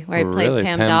Mindy where I played Really?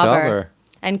 Pam, Pam Dauber. Dauber.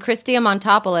 And Christy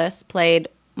Amontopoulos played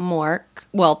Mork.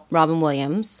 Well, Robin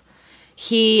Williams.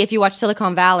 If you watch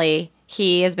Silicon Valley,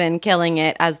 he has been killing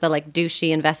it as the like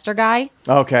douchey investor guy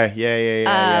Okay. Yeah.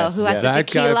 Yes, who has yes. the That guy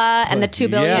tequila and the $2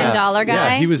 billion Yes. guy.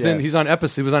 Yes, he was in.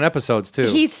 Yes. He was on episodes too.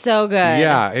 He's so good.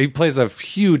 yeah, he plays a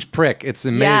huge prick. It's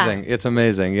amazing. It's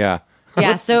amazing. Yeah.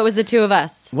 Yeah, so it was the two of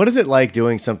us. What is it like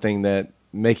doing something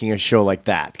making a show like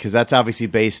that? Because that's obviously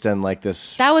based on like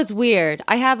this. That was weird.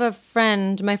 I have a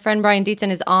friend, my friend Brian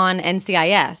Dietzen is on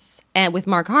NCIS and with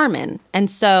Mark Harmon. And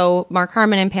so Mark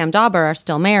Harmon and Pam Dauber are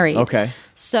still married. Okay.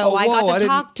 So Oh, I got whoa, I to didn't-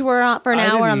 talk to her for an I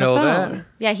hour didn't on the know phone. that.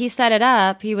 Yeah, he set it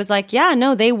up. He was like, yeah,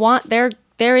 no,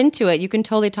 they're into it. You can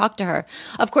totally talk to her.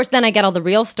 Of course, then I get all the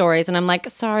real stories and I'm like,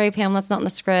 sorry, Pam, that's not in the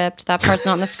script. That part's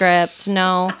not in the script.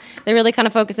 No, they're really kind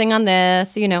of focusing on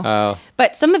this, Oh.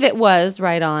 But some of it was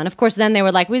right on. Of course, then they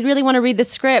were like, we really want to read the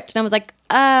script. And I was like,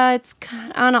 it's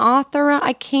kind of unauthorized.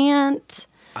 I can't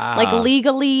like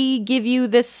legally give you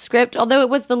this script, although it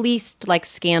was the least like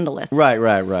scandalous. Right.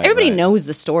 Everybody right. knows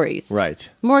the stories. Right.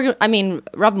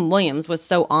 Robin Williams was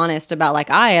so honest about like,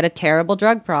 I had a terrible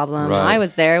drug problem. Right. I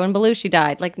was there when Belushi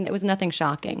died. Like it was nothing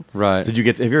shocking. Right. Have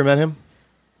you ever met him?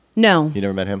 No. You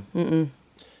never met him? Mm-mm.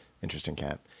 Interesting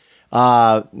cat.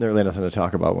 There's really nothing to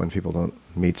talk about when people don't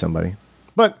meet somebody.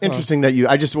 But interesting that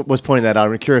I just was pointing that out.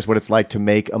 I'm curious what it's like to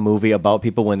make a movie about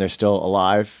people when they're still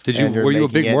alive. and you're Were you a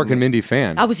making big it Mork and Mindy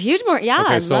fan? I was huge more. Yeah,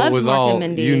 Okay, I so loved it was Mork all and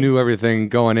Mindy. you knew everything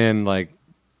going in. Like,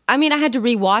 I mean, I had to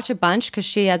rewatch a bunch because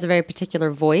she has a very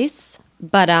particular voice,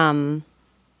 but it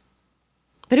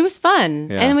was fun.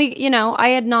 Yeah. And I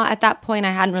had not at that point.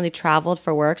 I hadn't really traveled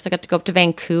for work, so I got to go up to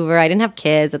Vancouver. I didn't have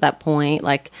kids at that point.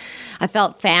 Like, I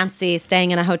felt fancy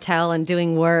staying in a hotel and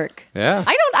doing work. Yeah.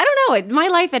 I don't know. My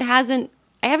life,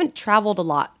 I haven't traveled a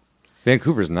lot.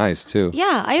 Vancouver's nice too.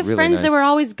 Yeah, I have Really friends that nice. were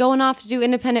always going off to do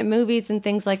independent movies and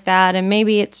things like that, and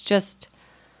maybe it's just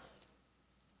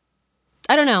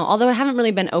I don't know. Although I haven't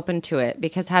really been open to it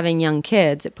because having young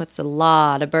kids, it puts a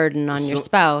lot of burden on your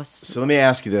spouse. So let me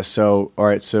ask you this. So, all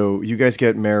right, so you guys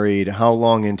get married. How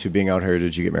long into being out here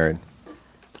did you get married?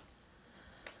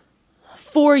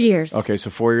 4 years. Okay, so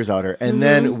 4 years out here. And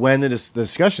then when the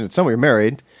discussion, it's somewhere you're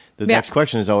married, the Yeah. next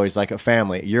question is always like a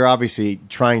family. You're obviously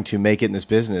trying to make it in this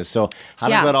business. So how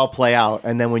does Yeah. that all play out?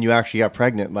 And then when you actually got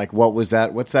pregnant, like what was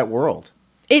that? What's that world?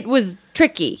 It was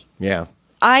tricky. Yeah.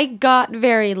 I got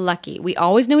very lucky. We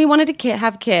always knew we wanted to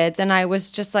have kids, and I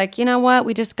was just like, you know what?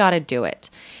 We just got to do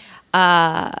it.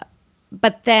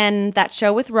 But then that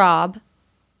show with Rob,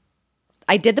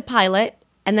 I did the pilot,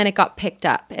 and then it got picked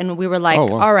up, and we were like, Oh,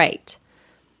 wow. all right,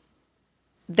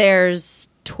 there's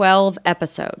 12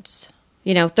 episodes,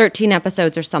 13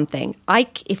 episodes or something.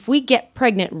 If we get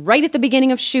pregnant right at the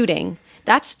beginning of shooting,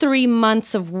 that's 3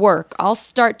 months of work. I'll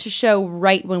start to show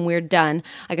right when we're done.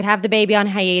 I could have the baby on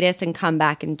hiatus and come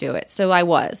back and do it. So I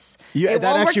was. Yeah, It that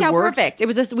all worked actually out worked? perfect. It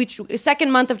was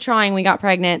second month of trying. We got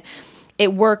pregnant.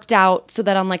 It worked out so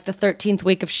that on like the 13th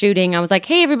week of shooting, I was like,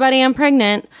 "Hey, everybody, I'm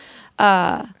pregnant."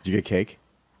 Did you get cake?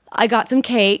 I got some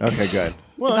cake. Okay, good.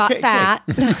 Well, got cake. fat,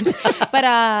 but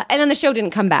and then the show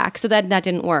didn't come back, so that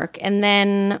didn't work. And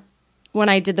then when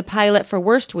I did the pilot for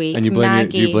Worst Week, And you Maggie,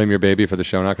 do you blame your baby for the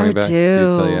show not coming I back? do. You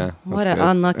tell, yeah, What that's an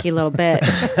good. unlucky little bitch.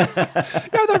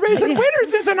 You're the reason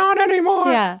Winners isn't on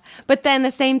anymore. Yeah. But then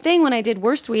the same thing when I did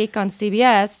Worst Week on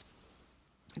CBS,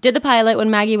 did the pilot when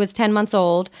Maggie was 10 months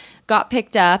old, got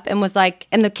picked up and was like,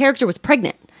 and the character was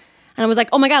pregnant. And I was like,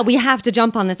 oh my God, we have to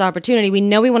jump on this opportunity. We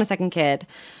know we want a second kid.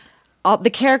 The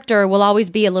character will always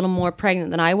be a little more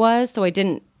pregnant than I was. So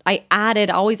I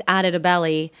always added a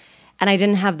belly, and I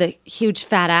didn't have the huge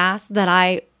fat ass that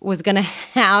I was going to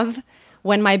have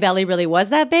when my belly really was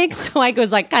that big. So I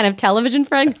was like kind of television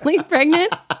friendly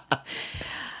pregnant.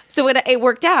 So it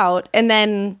worked out. And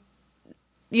then,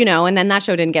 and then that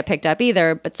show didn't get picked up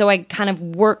either. But so I kind of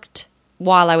worked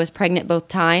while I was pregnant both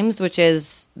times, which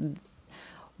is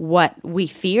what we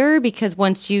fear, because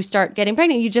once you start getting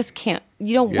pregnant, you just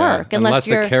you don't work unless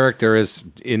you're... the character is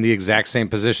in the exact same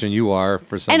position you are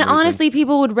for some And reason. honestly,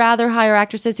 people would rather hire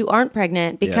actresses who aren't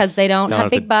pregnant because Yes. they don't Don't have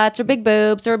have big to- butts or big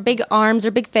boobs or big arms or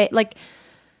big face. Like,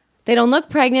 they don't look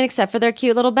pregnant except for their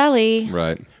cute little belly.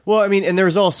 Right. Well, I mean, and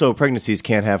there's also pregnancies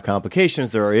can't have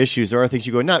complications. There are issues. There are things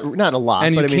you go not a lot,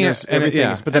 And but you I mean, can't- there's and everything.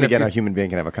 yeah. But then And if again, you- a human being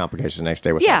can have a complication the next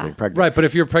day without Yeah. being pregnant. Right, but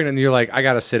if you're pregnant and you're like, I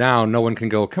gotta sit down, no one can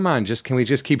go, come on, can we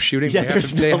just keep shooting? Yeah, They have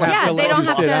there's to, they no- have Yeah, to they let don't you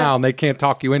have sit to- down. They can't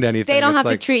talk you into anything. They don't It's have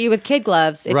like, to treat you with kid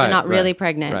gloves if right, you're not really right,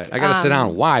 pregnant. Right. I gotta sit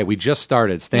down. Why? We just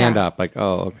started. Stand Yeah. up. Like,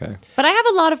 oh, okay. But I have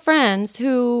a lot of friends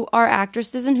who are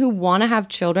actresses and who want to have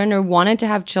children or wanted to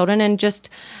have children and just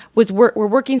were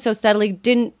working so steadily,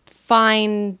 didn't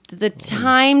find the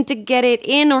time to get it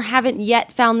in or haven't yet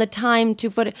found the time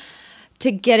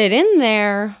to get it in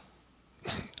there.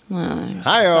 Hi-oh.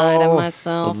 Side of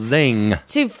myself Zing.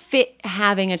 to fit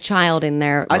having a child in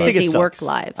their I think it busy sucks. work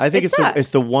lives. I think It sucks. it's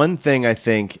the one thing I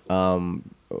think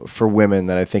for women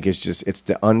that I think is just it's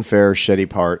the unfair, shitty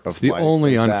part of It's the life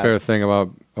only is that- unfair thing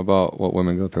about what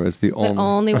women go through. It's the the only.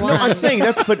 only one. I'm saying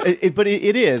that's, but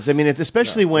it is. I mean, it's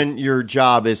especially when your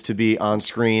job is to be on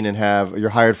screen and you're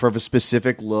hired for a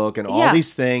specific look and all Yeah.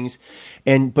 these things,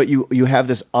 but you have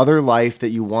this other life that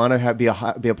you want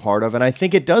to be a part of, and I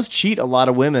think it does cheat a lot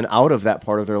of women out of that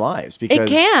part of their lives because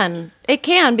It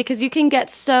can because you can get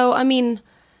so. I mean,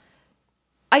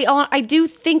 I do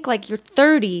think like your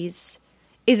 30s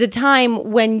is a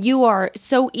time when you are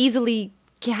so easily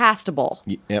castable.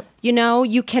 Yep.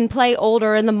 You can play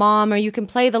older and the mom, or you can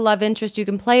play the love interest, you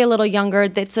can play a little younger.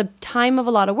 It's a time of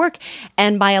a lot of work.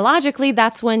 And biologically,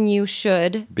 that's when you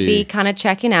should be kind of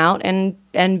checking out and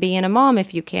being a mom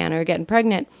if you can, or getting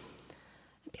pregnant.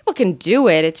 People can do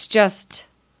it.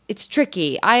 It's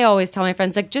tricky. I always tell my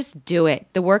friends, like, just do it.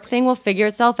 The work thing will figure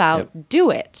itself out. Yep. Do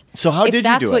it. So how if did you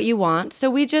that's do what it? you want. So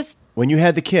we just... When you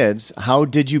had the kids, how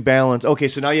did you balance? Okay,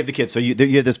 so now you have the kids. So you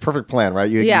have this perfect plan,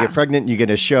 right? You Yeah. get pregnant, you get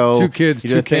a show. 2 kids, you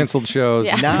do 2 the thing. canceled shows.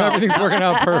 Yeah. Now- Everything's working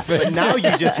out perfect. But now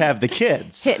you just have the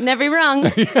kids. hitting every rung.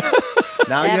 Now you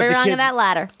have every the rung kids. of that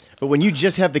ladder. But when you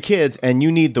just have the kids and you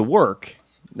need the work,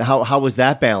 how was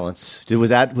that balance? Was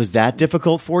that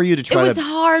difficult for you to It try was to?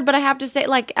 hard, but I have to say,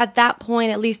 like, at that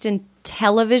point, at least in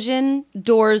television,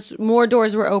 more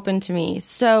doors were open to me.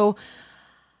 So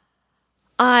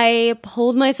I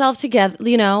pulled myself together.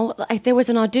 There was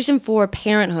an audition for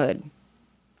Parenthood,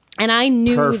 and I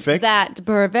knew Perfect.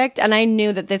 and I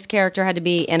knew that this character had to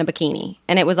be in a bikini,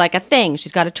 and it was like a thing.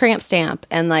 She's got a tramp stamp,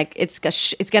 and like it's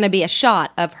going to be a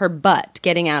shot of her butt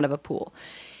getting out of a pool.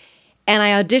 And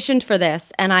I auditioned for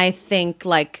this, and I think,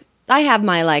 like, I have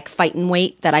my like fighting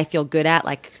weight that I feel good at.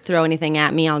 Like throw anything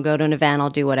at me, I'll go to an event, I'll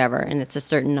do whatever, and it's a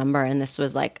certain number. And this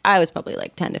was like I was probably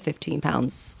like 10 to 15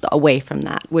 pounds away from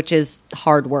that, which is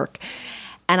hard work.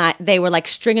 And they were like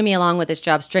stringing me along with this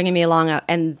job, stringing me along,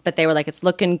 but they were like, it's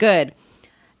looking good.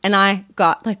 And I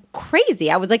got like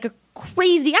crazy. I was like a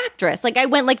crazy actress. Like I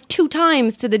went like 2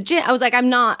 times to the gym. I was like,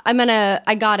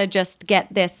 I gotta just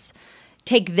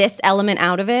take this element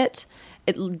out of it.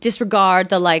 Disregard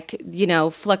the like,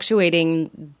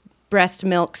 fluctuating breast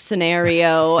milk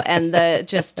scenario and the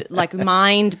just like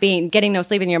getting no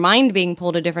sleep and your mind being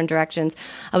pulled in different directions.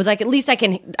 I was like, at least I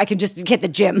can just hit the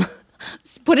gym.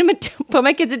 Put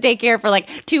my kids at daycare for like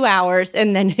 2 hours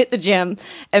and then hit the gym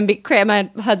and my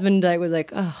husband was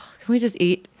like, oh, can we just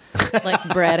eat like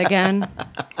bread again?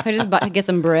 Can I just get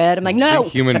some bread? I'm like, no,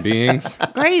 human beings.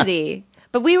 Crazy.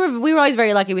 But we were always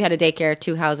very lucky. We had a daycare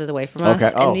 2 houses away from us,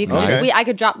 Okay. and you could I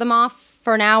could drop them off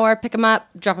for an hour, pick them up,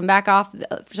 drop them back off,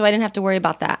 so I didn't have to worry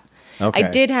about that. Okay. I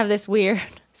did have this weird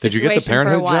Did you situation get the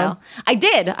Parenthood for a while. job? I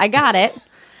did. I got it.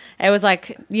 It was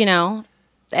like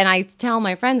and I tell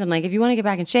my friends, I'm like, if you want to get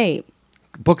back in shape,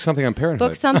 Book something on Parenthood.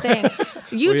 book something.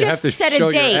 You Well, you just have to set show a your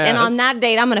date, and ass. on that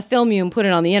date, I'm going to film you and put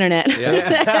it on the internet.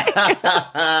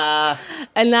 Yeah.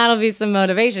 And that'll be some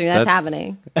motivation. That's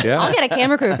happening. Yeah. I'll get a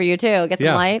camera crew for you too. Get some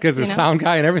Yeah, lights. because the sound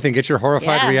guy and everything. Get your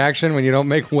horrified Yeah. reaction when you don't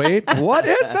make weight. What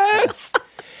is this?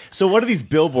 So what are these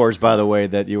billboards, by the way,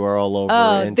 that you are all over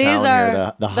in these town are-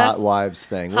 here? The Hot that's Wives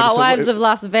thing. Hot Wives of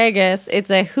Las Vegas. It's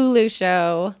a Hulu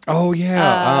show. Oh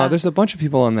yeah, there's a bunch of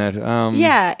people on that.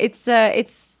 Yeah, it's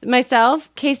myself,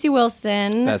 Casey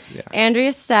Wilson, That's- yeah.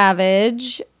 Andrea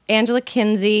Savage, Angela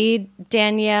Kinsey,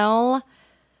 Danielle.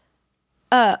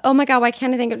 Oh my God, why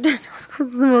can't I think of Danielle? This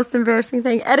is the most embarrassing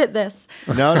thing. Edit this.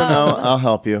 No. I'll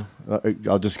help you.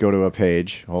 I'll just go to a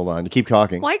page. Hold on. You keep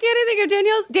talking. Why can't I think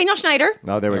of Danielle Schneider,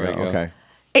 Oh, there we There go. we go.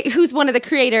 Okay. who's one of the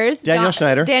creators. Danielle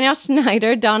Schneider. Danielle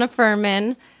Schneider, Donna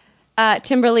Furman,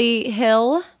 Timberly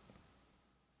Hill.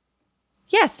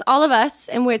 Yes, all of us,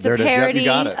 and it's There a it is. Yep, you parody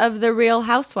got it. of the Real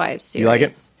Housewives series. You like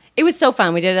it? It was so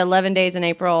fun. We did it 11 days in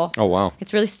April. Oh wow.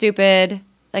 It's really stupid,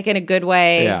 like in a good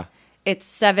way. Yeah. It's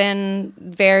 7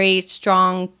 very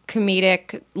strong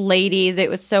comedic ladies.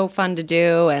 It was so fun to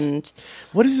do, and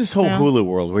What is this whole Hulu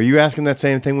world? Were you asking that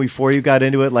same thing before you got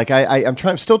into it? Like I'm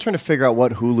still trying to figure out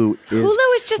what Hulu is.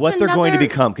 Hulu is just what they're going to another-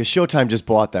 become, because Showtime just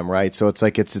bought them, right? So it's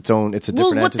like it's a different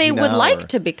what they entity would now, like or-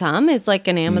 to become is like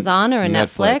an Amazon or a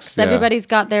Netflix, Netflix. yeah. Everybody's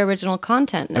got their original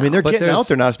content now. I mean, they're But getting there's- out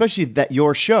there now, especially that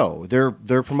your show. They're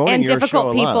promoting And your Difficult show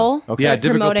a People. lot. Okay. Yeah, They're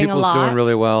difficult promoting a people's lot. doing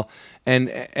really well. And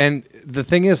the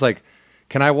thing is, like,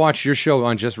 can I watch your show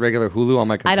on just regular Hulu on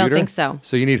my computer? I don't think so.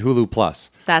 So you need Hulu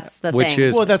Plus. That's the Which thing.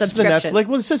 is- Well, that's the Subscription. Netflix.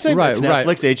 Well, it's the same. Right, It's right.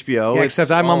 Netflix, HBO. Yeah, it's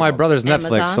except I'm on my all- brother's Netflix,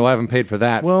 Amazon. so I haven't paid for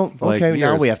that. Well, like, okay,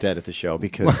 now years. we have to edit the show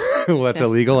because. Well, that's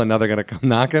illegal, and now they're going to come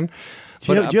knocking.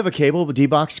 Do you have a cable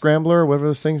D-box scrambler or whatever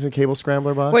those things, a cable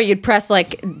scrambler box? Where you'd press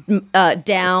like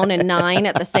down and 9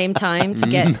 at the same time to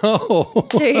get. No.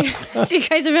 Do you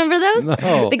guys remember those?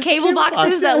 No. The cable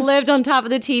boxes that boxes. lived on top of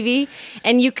the TV,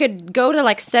 and you could go to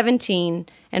like 17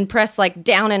 and press like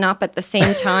down and up at the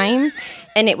same time,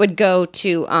 and it would go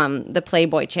to the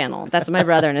Playboy channel. That's what my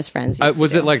brother and his friends used to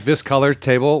Was do. it like this color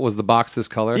table? Was the box this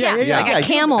color? Yeah, yeah, like yeah. a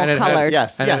camel And it had- colored.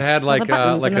 yes. And it had like the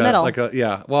buttons like in the middle.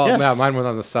 yeah. Well, Yes. yeah, mine was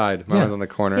on the side. Mine Yeah. was on the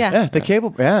corner. Yeah. Yeah, the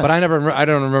cable. Yeah, But I don't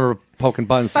remember poking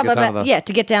buttons to get down to the. Yeah,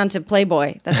 to get down to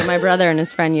Playboy. That's what my brother and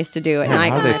his friend used to do at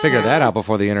night. How did they figure that out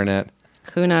before the internet?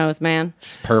 Who knows, man?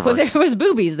 Perverts. Well, there was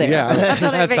boobies there. Yeah, that's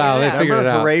how they that's how they figured it out. figured it remember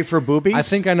out. Hooray for Boobies? I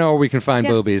think I know where we can find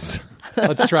Yeah. boobies.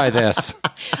 Let's try this.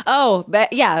 Oh,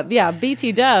 but yeah.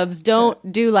 BT Dubs don't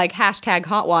do like hashtag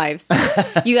Hot Wives.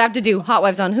 You have to do Hot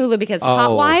Wives on Hulu because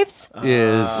Hot Oh. Wives,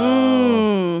 Is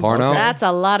porno? that's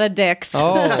a lot of dicks.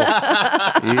 Oh,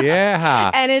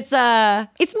 yeah. And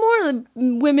it's more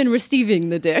women receiving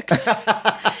the dicks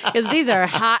because these are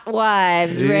hot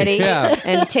wives ready Yeah.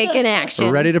 and taking action.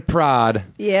 Ready to prod.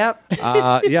 Yep.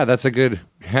 Yeah, that's a good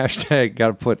hashtag. Got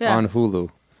to put Yeah. on Hulu.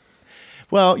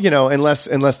 Well, unless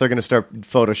they're going to start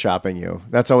photoshopping you.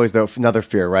 That's always another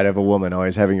fear, right? Of a woman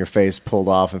always having your face pulled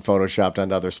off and photoshopped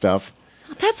onto other stuff.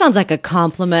 That sounds like a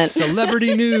compliment.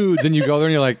 Celebrity nudes, and you go there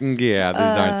and you're like, yeah, these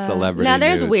aren't celebrity. Now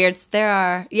there's nudes. weirds. There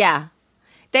are, yeah.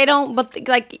 They don't, but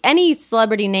like any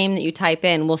celebrity name that you type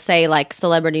in will say like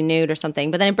celebrity nude or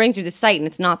something, but then it brings you to the site and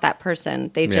it's not that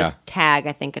person. They just Yeah. tag,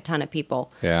 I think, a ton of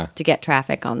people Yeah. to get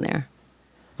traffic on there.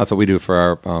 That's what we do for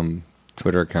our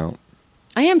Twitter account.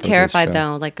 I am this terrified show.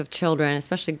 though, like of children,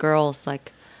 especially girls.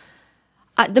 Like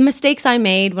the mistakes I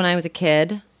made when I was a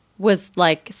kid was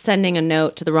like sending a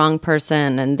note to the wrong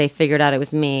person and they figured out it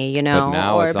was me, you know. But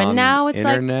now it's on now it's like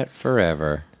internet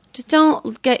forever. Just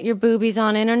don't get your boobies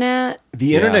on internet.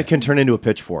 The internet can turn into a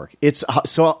pitchfork. It's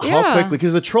how quickly,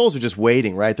 because the trolls are just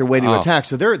waiting, right? They're waiting to attack,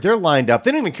 so they're lined up.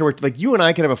 They don't even care what. Like you and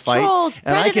I can have a fight, Trolls,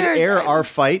 and I can predators, air our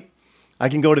fight. I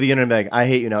can go to the internet and be like, I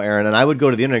hate you now, Aaron. And I would go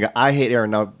to the internet and go, I hate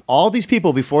Aaron. Now, all these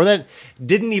people before that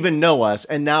didn't even know us.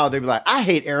 And now they'd be like, I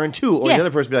hate Aaron too. Or the other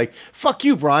person would be like, fuck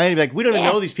you, Brian. Be like, we don't even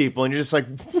know these people. And you're just like,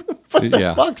 what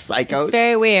the fuck, psychos? It's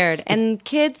very weird. And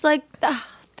kids, like,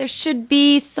 there should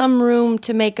be some room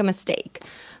to make a mistake.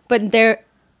 But there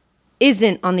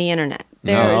isn't on the internet.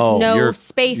 There is no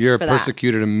space You're for that.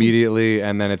 persecuted immediately,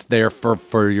 and then it's there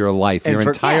for your life, And your for-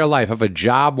 entire life. If a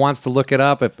job wants to look it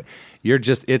up, if you're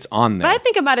just, it's on there. But I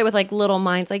think about it with like little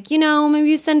minds, like, maybe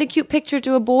you send a cute picture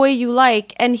to a boy you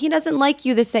like, and he doesn't like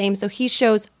you the same, so he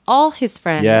shows all his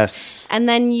friends. Yes. And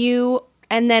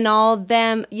then all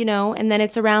them, and then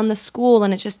it's around the school,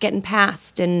 and it's just getting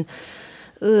passed, and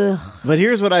But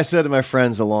here's what I said to my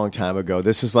friends a long time ago.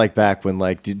 This is like back when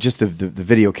like just the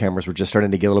video cameras were just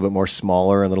starting to get a little bit more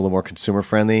smaller and a little more consumer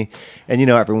friendly. And,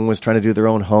 everyone was trying to do their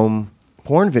own home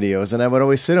porn videos. And I would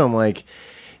always say to them, like,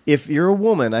 if you're a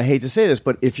woman, I hate to say this,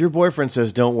 but if your boyfriend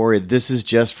says, don't worry, this is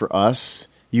just for us,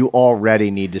 you already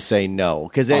need to say no.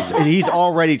 Because he's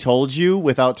already told you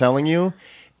without telling you.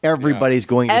 Everybody's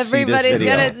going to see this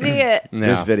video. Everybody's going to see it.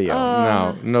 This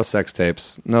video. No sex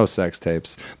tapes. No sex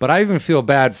tapes. But I even feel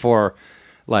bad for,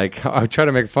 like, I try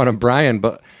to make fun of Brian,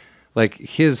 but like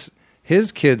his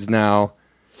kids now,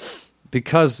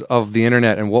 because of the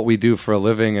internet and what we do for a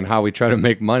living and how we try to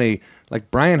make money, like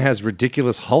Brian has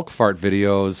ridiculous Hulk fart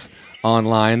videos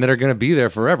online that are going to be there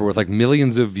forever with like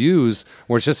millions of views,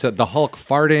 where it's just the Hulk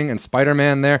farting and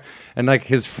Spider-Man there, and like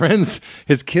his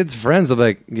kids' friends are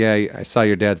like, yeah, I saw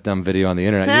your dad's dumb video on the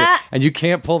internet, and you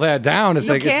can't pull that down. It's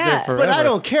like, it's there forever. But I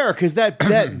don't care, because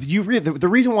that you read the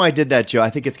reason why I did that, Joe. I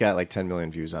think it's got like 10 million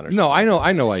views on it. No, I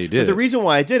know why you did. But the reason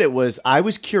why I did it was I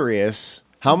was curious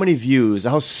how many views,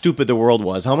 how stupid the world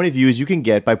was, how many views you can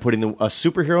get by putting a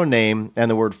superhero name and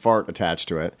the word fart attached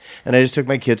to it. And I just took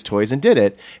my kids' toys and did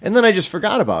it. And then I just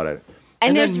forgot about it.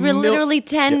 And there's literally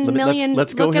 10 million.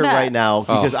 Let's go here right now,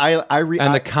 because I read.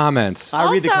 And the comments.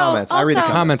 I read the comments. I read the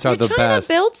comments are the You're trying best.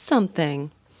 to build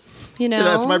something.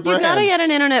 That's my brand. You gotta get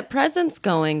an internet presence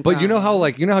going. But you know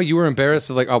Brian. how you were embarrassed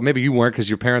of like, oh, maybe you weren't because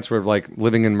your parents were like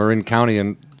living in Marin County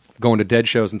and going to dead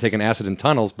shows and taking acid in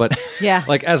tunnels. But Yeah.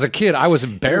 like as a kid, I was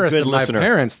embarrassed You're a of good my listener.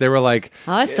 parents. They were like,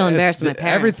 I was still embarrassed of my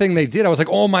parents. Everything they did, I was like,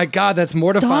 oh my God, that's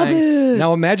mortifying. it.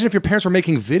 Now imagine if your parents were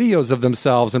making videos of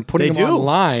themselves and putting They them do.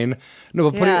 online.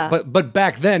 No, but Yeah. but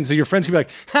back then, so your friends could be like,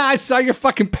 I saw your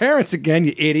fucking parents again,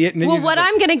 you idiot. And then Well, you're what just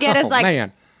I'm gonna get oh, is like,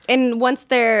 man. and once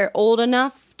they're old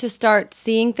enough to start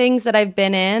seeing things that I've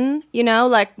been in,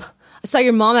 like I saw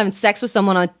your mom having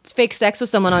fake sex with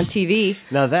someone on TV.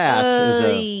 Now that is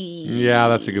a. Yeah,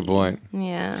 that's a good point.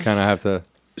 Yeah. Kind of have to.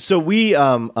 So we,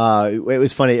 it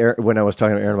was funny when I was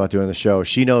talking to Erin about doing the show.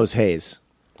 She knows Hayes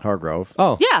Hargrove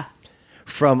Oh, Yeah.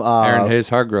 from Aaron Hayes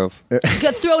Hargrove.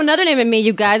 Throw another name at me.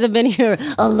 You guys have been here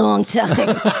a long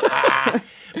time.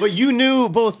 But you knew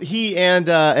both he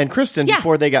and Kristen Yeah.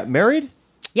 before they got married.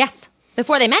 Yes.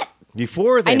 Before they met.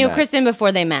 Before they I knew met. Kristen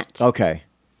before they met. Okay,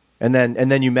 and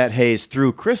then you met Hayes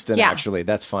through Kristen. Yeah. Actually,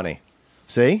 that's funny.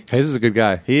 See, Hayes is a good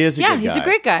guy. he is a Yeah, good guy. he's a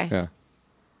great guy. Yeah.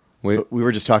 We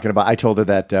were just talking about. I told her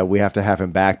that we have to have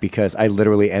him back because I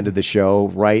literally ended the show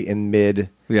right in mid.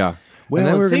 Yeah. Well, and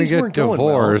then we were going things to get weren't going well.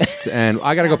 divorced, and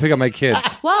I got to go pick up my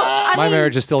kids. Well, I My mean,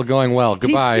 marriage is still going well.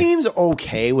 Goodbye. He seems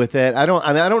okay with it. I don't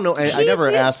know. I never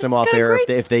asked him he's off got a air great-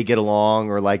 if they get along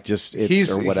or like just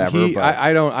it's or whatever. but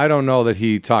I don't know that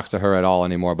he talks to her at all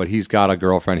anymore. But he's got a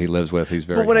girlfriend he lives with. He's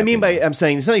very. But what I happy mean by now. I'm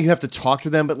saying it's not like you have to talk to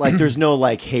them, but like there's no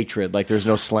like hatred, like there's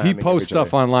no He slamming. posts of each other.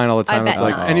 stuff online all the time. I It's bet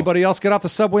like not. anybody else get off the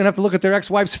subway and have to look at their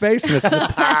ex-wife's face, and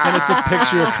it's a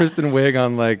picture of Kristen Wiig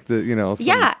on like the some-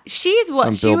 yeah, she's some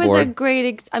what she was a billboard.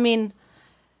 great. I mean,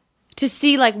 to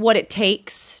see like what it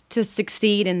takes to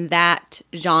succeed in that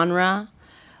genre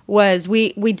was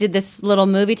we did this little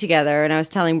movie together, and I was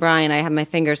telling Brian I have my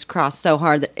fingers crossed so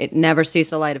hard that it never sees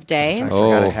the light of day. I forgot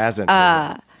Oh. it hasn't.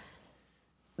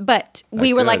 But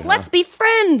we were good, like, huh? let's be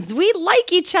friends. We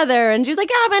like each other. And she was like,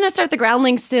 I'm going to start the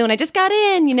Groundlings soon. I just got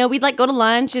in. We'd like go to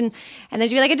lunch. And then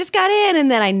she'd be like, I just got in.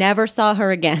 And then I never saw her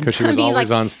again. because she was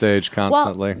always on stage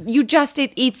constantly. Well,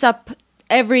 it eats up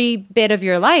every bit of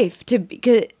your life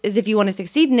because if you want to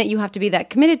succeed in it, you have to be that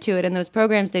committed to it. And those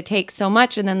programs, they take so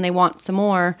much and then they want some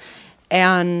more.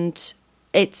 And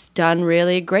it's done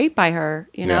really great by her,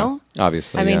 you know?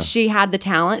 Obviously. I mean, yeah. she had the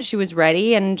talent. She was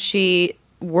ready and she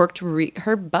worked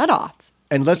her butt off.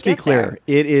 And let's be get clear,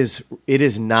 it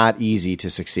is not easy to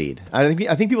succeed. I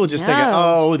think people just think, No.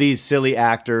 oh, these silly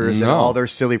actors and No. all their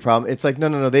silly problems. It's like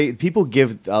no. People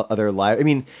give other life. I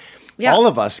mean, Yeah. all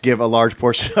of us give a large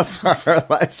portion of our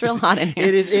lives. It's real hot in here.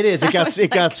 It is.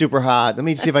 It got super hot. Let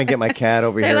me see if I can get my cat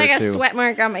over There's here like too. a sweat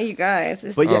mark on my, you guys.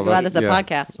 But yeah, I'm glad there's a yeah.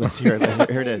 podcast. Let's hear it.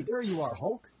 Here it is. There you are,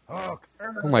 Hulk. Hulk.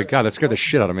 Oh my god, that scared the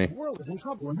shit out of me. The world is in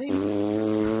trouble, and they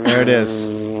There it is.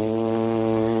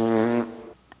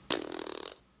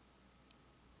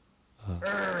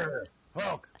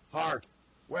 Hulk, heart,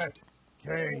 wet,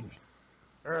 change.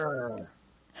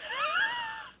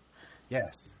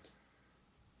 Yes.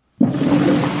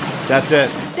 That's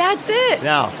it. That's it.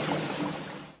 Now,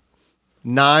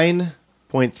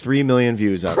 9.3 million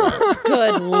views on it.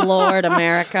 Good Lord,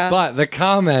 America. But the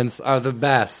comments are the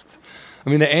best. I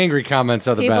mean, the angry comments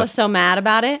are the People are best. so mad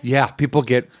about it. Yeah, people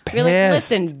get pissed. You're like,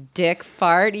 listen, dick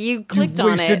fart. You clicked you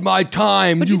on wasted it. my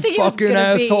time, What'd you you think it was fucking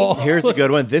gonna be? asshole. Here's a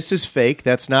good one. This is fake.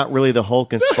 That's not really the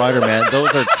Hulk and Spider-Man.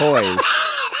 Those are toys.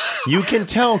 You can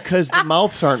tell because the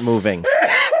mouths aren't moving.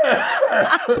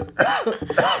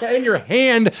 And your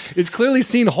hand is clearly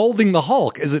seen holding the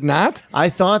Hulk, is it not? I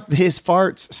thought his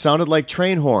farts sounded like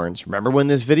train horns. Remember when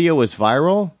this video was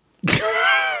viral?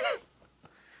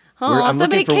 I'm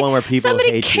looking for one where people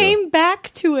somebody hate you. came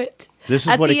back to it. This is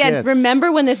at what the it end. gets.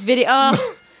 Remember when this video?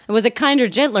 Oh, it was a kinder,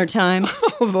 gentler time.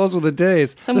 Those were the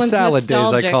days. Someone's the salad days, I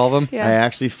nostalgic. call them. Yeah. I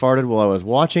actually farted while I was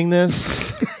watching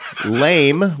this.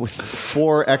 Lame with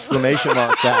 4 exclamation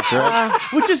marks after it.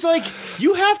 Which is like,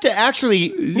 you have to actually,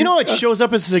 it shows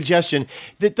up as a suggestion.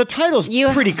 The title's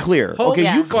pretty clear. Hulk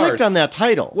Okay, you farts. clicked on that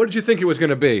title. What did you think it was going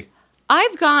to be?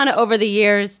 I've gone over the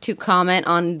years to comment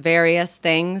on various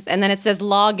things, and then it says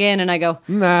log in, and I go,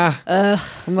 Nah. I'm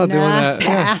not doing that. Yeah,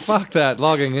 pass. fuck that.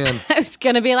 Logging in. I was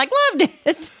going to be like, loved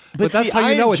it. But that's see, how you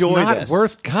I know it's enjoy not this.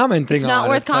 worth commenting It's not on.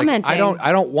 worth like, commenting. I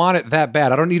don't want it that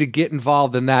bad. I don't need to get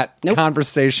involved in that Nope.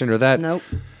 conversation or that Nope.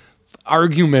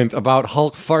 argument about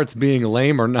Hulk farts being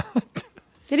lame or not.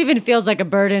 It even feels like a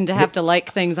burden to have to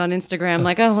like things on Instagram.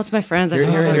 Like, oh, what's my friends? I Here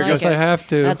probably goes- like Guess it. I have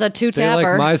to. That's a They like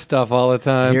two-tapper. my stuff all the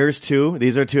time. Here's 2.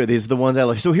 These are 2. These are the ones I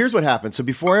like. So here's what happened. So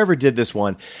before I ever did this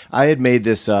one, I had made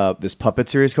this this puppet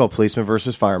series called Policeman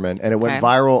versus Fireman, and it went Okay.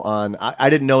 viral on. I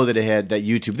didn't know that it had that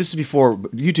YouTube. This is before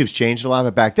YouTube's changed a lot,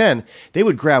 but back then they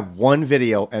would grab one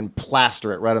video and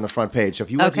plaster it right on the front page. So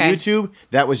if you went Okay. to YouTube,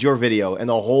 that was your video, and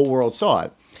the whole world saw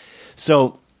it.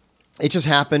 So it just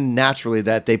happened naturally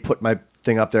that they put my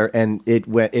thing up there and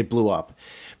it blew up.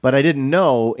 But I didn't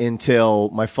know until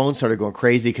my phone started going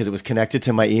crazy because it was connected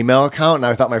to my email account, and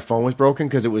I thought my phone was broken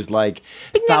because it was like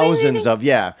thousands of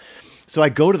So I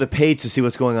go to the page to see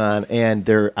what's going on, and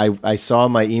I saw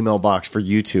my email box for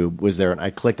YouTube was there, and I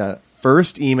clicked on it.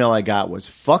 First email I got was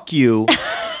 "fuck you."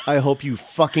 I hope you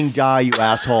fucking die, you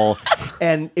asshole.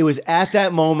 And it was at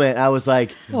that moment I was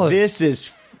like, "This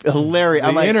is hilarious."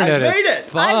 I'm The like, internet I is made it.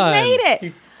 fun. I made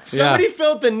it. Somebody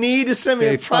felt the need to send me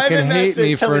They a private fucking hate message.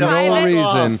 me tell for to no fuck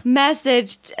reason. off.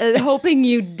 Messaged, hoping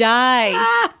you die.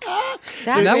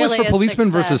 And that was for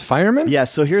policeman versus fireman? Yeah,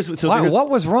 so here's Why, what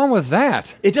was wrong with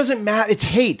that? it doesn't matter. It's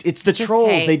hate. It's the Just trolls.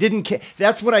 hate. They didn't care.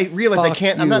 That's what I realized. I Fuck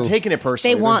can't. I'm not you. taking it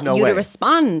personally. They want There's no you way. to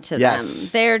respond to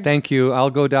Yes. them. They're Thank you. I'll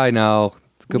go die now.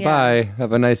 Goodbye.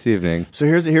 Have a nice evening. So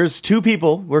here's 2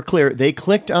 people. We're clear. They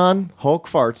clicked on Hulk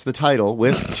Farts, the title,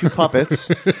 with 2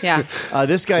 puppets. yeah.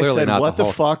 This guy Clearly said, not "What the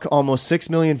the Hulk." fuck? Almost 6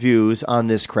 million views on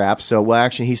this crap." So, well,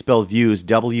 actually, he spelled views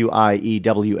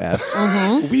WIEWS.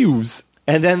 Views.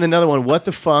 And then another one, "What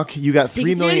the fuck? You got 3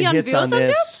 6 million million hits on views on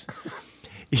this."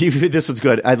 This one's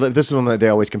good. This is one that they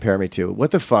always compare me to.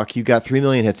 "What the fuck? You got 3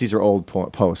 million hits." These are old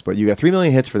posts, but you got 3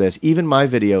 million hits for this. Even my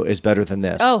video is better than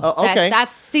this. Okay.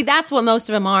 That's what most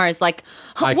of them are. Is like,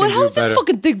 I what? can How do is this better.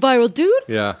 fucking thing viral, dude?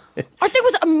 Yeah. Our thing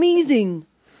was amazing.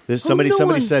 Somebody no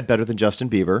one- said better than Justin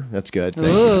Bieber. That's good. Thank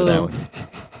you for that one.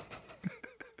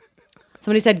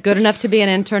 Somebody said good enough to be an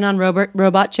intern on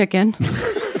Robot Chicken.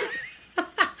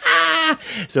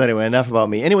 So anyway, enough about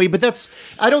me. Anyway, but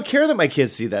I don't care that my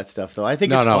kids see that stuff though. I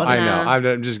think No, it's fun. I know.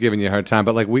 I'm just giving you a hard time.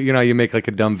 But like, you make like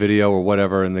a dumb video or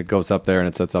whatever, and it goes up there and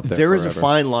it sits up there. There is a forever.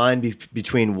 fine line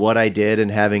between what I did and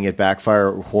having it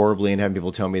backfire horribly and having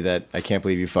people tell me that I can't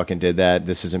believe you fucking did that.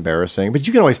 This is embarrassing. But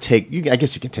you can always I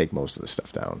guess you can take most of the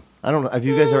stuff down. I don't know.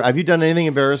 Have you done anything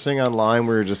embarrassing online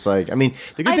where you're just like, I mean,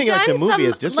 the good thing like the movie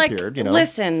has disappeared,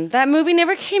 Listen, that movie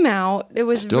never came out. It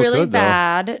was Still really could, though.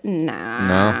 bad.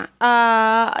 Nah.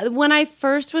 When I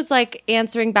first was like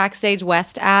answering Backstage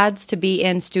West ads to be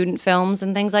in student films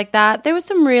and things like that, there was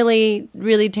some really,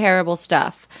 really terrible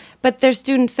stuff. But they're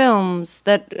student films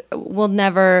that will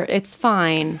never. It's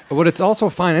fine. But it's also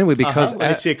fine anyway because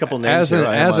I see a couple names as an, here.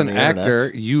 I am as on an the actor,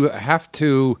 internet. you have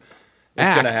to It's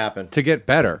act gonna happen. to get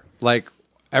better. Like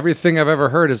everything I've ever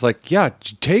heard is like, yeah,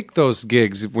 take those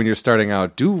gigs when you're starting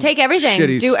out. Take everything.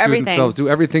 Shitty Do student everything. films. Do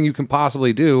everything you can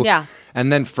possibly do. Yeah.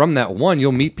 And then from that one,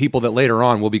 you'll meet people that later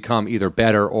on will become either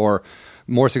better or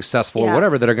more successful or Yeah.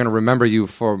 whatever that are going to remember you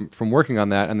from working on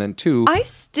that. And then two, I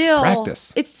still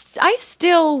practice. I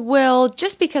still will,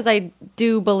 just because I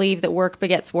do believe that work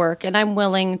begets work, and I'm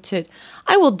willing to.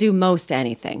 I will do most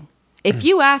anything. If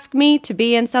you ask me to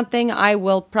be in something, I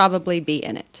will probably be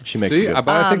in it. She makes See, it good.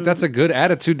 but I think that's a good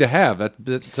attitude to have.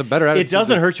 It's a better attitude. It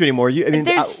doesn't hurt you anymore. I mean,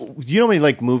 There's- you know how many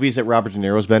like movies that Robert De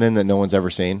Niro's been in that no one's ever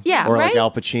seen? Yeah, or like right?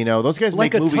 Al Pacino. Those guys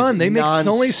Like make a movies ton. They make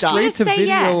so many nonstop. straight Just to say video.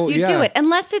 yes, you yeah. do it,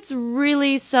 unless it's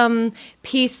really some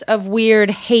piece of weird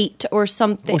hate or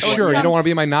something. Well, sure. You don't want to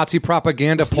be in my Nazi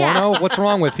propaganda porno? What's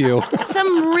wrong with you?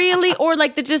 some really, or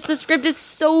like the script is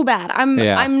so bad.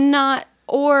 Yeah. I'm not,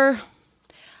 or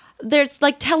there's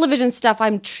like television stuff.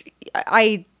 I'm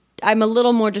a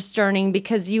little more discerning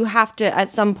because you have to at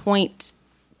some point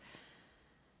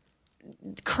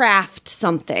craft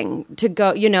something to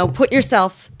go, put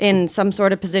yourself in some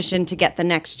sort of position to get the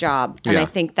next job. And Yeah. I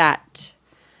think that,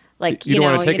 like, You don't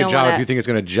want to take a don't job wanna if you think it's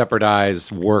going to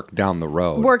jeopardize work down the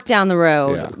road. work down the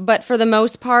road. Yeah. But for the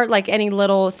most part, like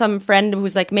some friend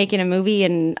who's like making a movie,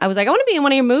 and I was like, I want to be in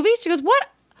one of your movies. She goes, what?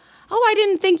 Oh, I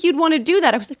didn't think you'd want to do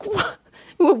that. I was like, what?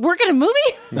 Work in a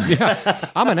movie?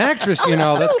 I'm an actress,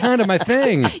 That's kind of my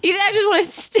thing. I just want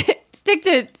to stick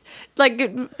to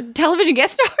like television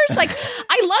guest stars. Like,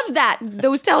 I love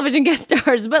those television guest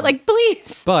stars, but like,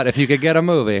 please, But if you could get a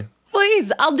movie,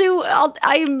 please,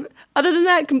 I'm other than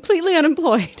that completely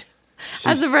unemployed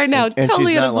as of right now. And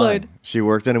Totally she's not unemployed. lying. She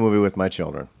worked in a movie with my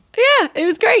children. Yeah, it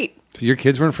was great. your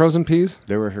kids were in Frozen Peas?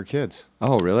 They were her kids.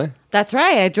 Oh, really? That's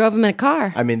right. I drove them in a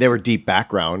car. I mean, they were deep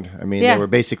background. I mean, Yeah. they were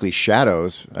basically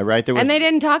shadows, right? There was, And they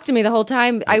didn't talk to me the whole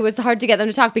time. I was hard to get them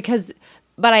to talk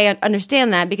but I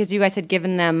understand that because you guys had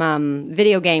given them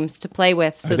video games to play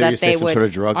with so I thought that you say they some would. sort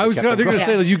of drug. I was that kept they're going to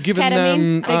them say that you've given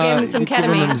them Ketamine? They gave them some you've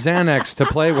given them ketamine. Xanax to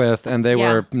play with, and they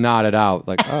Yeah. were nodded out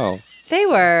like, oh. They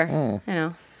were,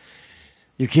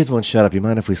 Your kids won't shut up. You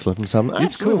mind if we slip them something?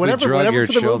 It's cool if we whatever, drug whatever your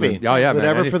for the children. movie. Oh, yeah, man.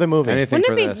 whatever for the movie. Anything Wouldn't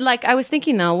for it be this. like I was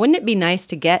thinking though? Wouldn't it be nice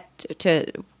to get to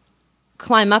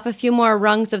climb up a few more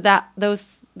rungs of that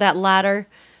ladder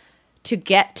to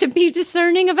get to be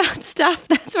discerning about stuff?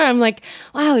 That's where I'm like,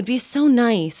 wow, it'd be so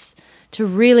nice to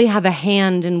really have a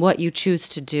hand in what you choose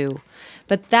to do.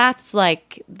 But I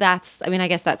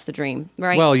guess that's the dream,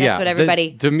 right? Well, that's yeah. what everybody.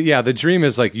 The dream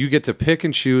is like you get to pick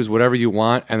and choose whatever you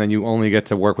want, and then you only get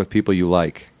to work with people you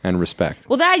like and respect.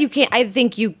 Well, that you can't. I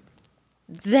think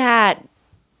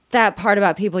that part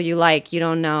about people you like, you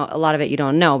don't know. A lot of it you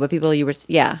don't know, but people you were,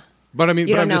 yeah. But I mean,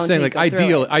 You but I'm don't just know saying, like until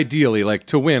you go through ideally, like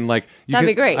to win, like That'd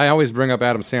be great. I always bring up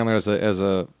Adam Sandler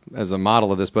as a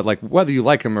model of this, but like whether you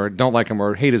like him or don't like him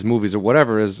or hate his movies or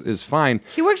whatever is fine.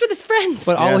 He works with his friends.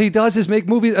 But all Yeah. he does is make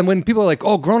movies, and when people are like,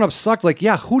 "Oh, Grown Ups sucked," like,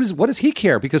 yeah, what does he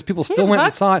care? Because people still gives a went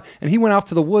and fuck? saw it, and he went off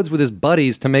to the woods with his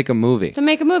buddies to make a movie. To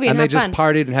make a movie and they have just fun.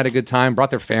 partied and had a good time.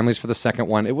 Brought their families for the second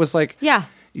one. It was like, Yeah.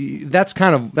 that's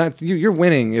you're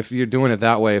winning if you're doing it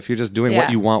that way. If you're just doing what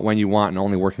Yeah. you want when you want and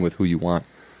only working with who you want.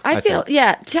 I feel, think.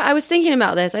 yeah. I was thinking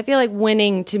about this. I feel like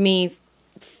winning to me,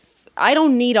 I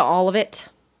don't need all of it.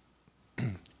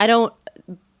 I don't,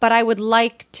 but I would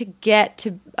like to get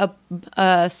to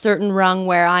a certain rung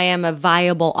where I am a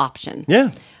viable option.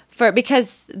 Yeah.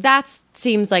 Because that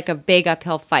seems like a big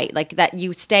uphill fight. Like that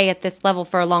you stay at this level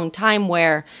for a long time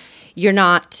where you're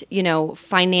not,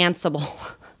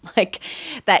 financeable. Like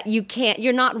that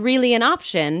you're not really an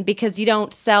option because you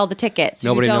don't sell the tickets.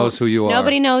 Nobody knows who you are.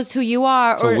 Nobody knows who you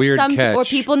are. a weird catch. Or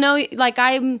people know,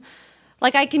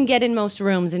 I can get in most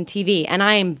rooms in TV and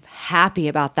I'm happy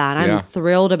about that. I'm Yeah.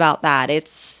 thrilled about that.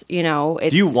 It's, it's.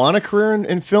 Do you want a career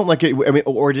in film? Like,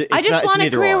 or it's I just not, want it's a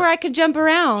neither career or. where I could jump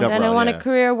around, and I want yeah. a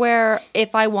career where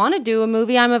if I want to do a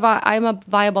movie, I'm a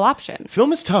viable option.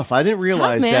 Film is tough. I didn't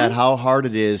realize man. that how hard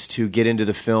it is to get into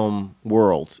the film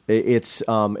world. It's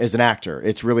as an actor,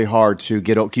 it's really hard to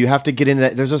get. You have to get into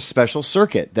that. There's a special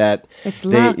circuit that It's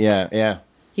luck. Yeah.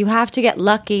 You have to get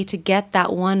lucky to get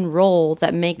that one role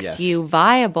that makes Yes. you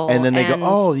viable. And then they go,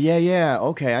 oh yeah,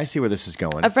 okay, I see where this is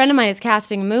going. A friend of mine is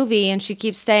casting a movie, and she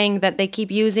keeps saying that they keep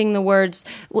using the words,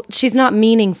 well, she's not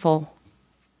meaningful.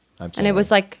 I'm And it was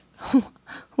like,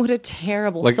 what a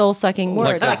terrible, Like- soul-sucking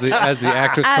word. Like as the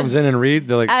actress comes in and read,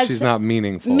 they're like, as- she's not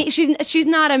meaningful. She's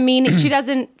not a meaning. She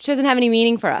doesn't have any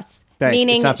meaning for us. Bank.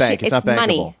 Meaning, It's not bank. It's not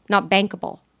money, bankable. not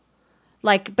bankable.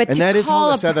 Like, but And to that is how call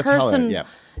I a said that's how it- person yeah.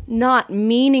 not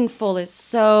meaningful is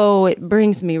so, it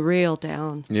brings me real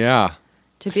down Yeah.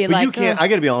 to be But like, you can't. I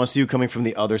got to be honest with you. Coming from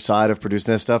the other side of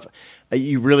producing this stuff,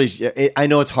 you really. I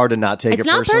know it's hard to not take It's it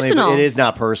not personally, personal. but it is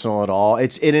not personal at all.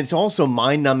 It's also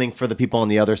mind numbing for the people on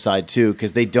the other side too,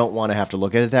 because they don't want to have to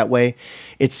look at it that way.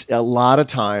 It's a lot of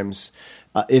times,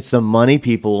 it's the money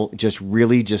people just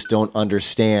really just don't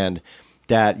understand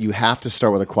that you have to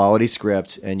start with a quality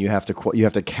script and you have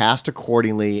to cast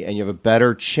accordingly, and you have a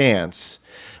better chance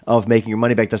of making your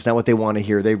money back. That's not what they want to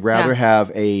hear. They'd rather Yeah.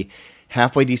 have a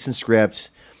halfway decent script,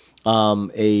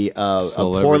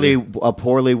 a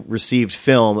poorly received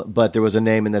film, but there was a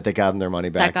name in that they got them their money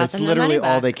back. That got That's them their literally money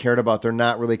all back. they cared about. They're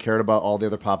not really cared about all the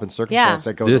other pop and circumstance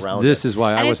that goes around This it. is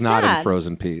why I And was it's not in sad.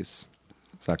 Frozen Peas.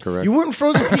 Is that correct? You weren't in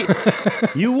Frozen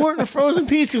Peas. You weren't in Frozen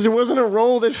Peas because there wasn't a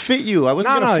role that fit you. I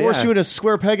wasn't No, going to no, force yeah. you in a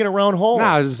square peg in a round hole.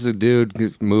 Nah, this is a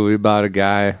dude movie about a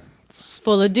guy.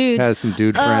 full of dudes. Has some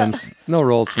dude friends. No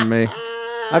roles for me.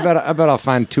 I bet I'll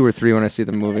find 2 or 3 when I see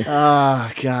the movie.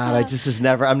 Oh God,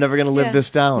 I'm never going to live Yeah.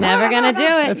 this down. Never gonna do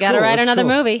it. That's Gotta cool. write That's another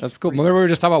cool. movie. That's cool. Remember we were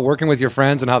just talking about working with your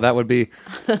friends and how that would be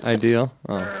ideal?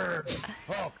 Oh.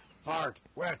 Hulk, heart,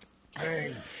 wet,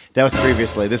 change. That was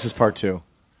previously. This is part 2.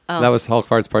 That was Hulk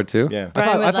Farts Part 2? Yeah. I Brian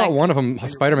thought, would I thought like- one of them,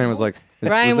 Spider-Man, was like,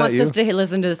 Brian was that wants you? us to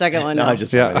listen to the second one. No, now. I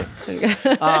just Yeah. funny.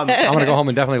 I'm going to go home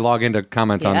and definitely log in to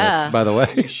comment on Yeah. this, by the way.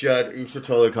 You should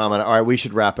totally comment. All right, we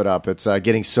should wrap it up. It's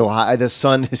getting so high. The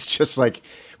sun is just like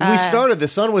when we started. The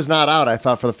sun was not out. I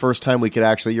thought for the first time we could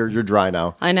actually. You're dry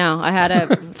now. I know. I had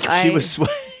a. She was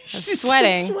sweating.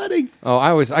 sweating. Sweating. Oh,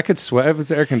 I could sweat. It was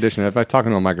the air conditioner. If I talk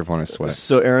into a microphone, I sweat.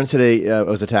 So Aaron today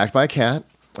was attacked by a cat.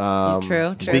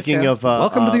 True. Speaking of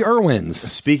Welcome to the Irwins.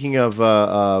 Speaking of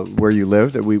where you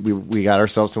live, that we got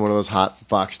ourselves in one of those hot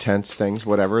box tents things,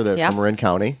 whatever, that Yep. from Marin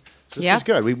County. So this Yep. is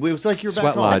good. It was like you're Sweat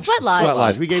back home. lodge. Sweat lodge. Sweat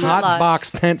lodge. We gave you hot Sweat lodge.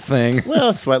 box tent thing.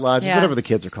 Well, sweat lodges, Yeah. whatever the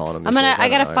kids are calling them. I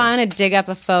gotta find and dig up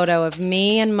a photo of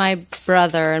me and my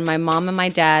brother and my mom and my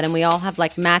dad, and we all have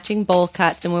like matching bowl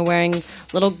cuts, and we're wearing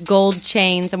little gold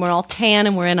chains, and we're all tan,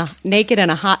 and we're naked in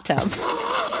a hot tub.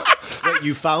 Wait,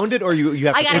 you found it, or you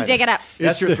have? I to gotta find dig it up.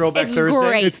 That's your throwback It's Thursday.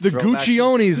 great. It's the Throwback-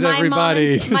 Gucciones,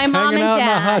 everybody. My mom Hanging and out in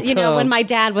the hot dad, you know, tub. when my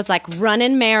dad was like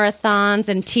running marathons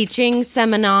and teaching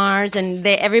seminars, and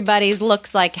everybody's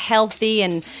looks like healthy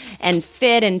and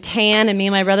fit and tan, and me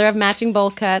and my brother have matching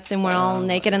bowl cuts, and we're all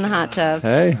naked in the hot tub.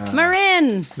 Hey,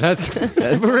 Marin, that's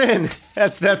Marin.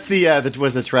 That's that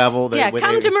was a travel. That yeah,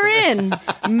 come to Marin.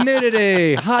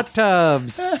 nudity, hot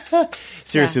tubs.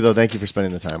 Seriously though, thank you for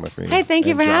spending the time with me. Hey, thank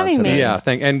you and for John having today. me. Yeah,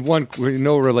 and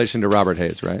no relation to Robert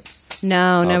Hayes, right?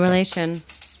 No relation.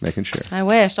 Making sure. I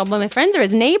wish. All my friends are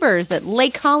his neighbors at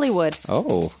Lake Hollywood.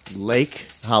 Oh, Lake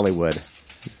Hollywood.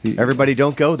 Everybody,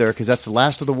 don't go there because that's the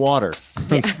last of the water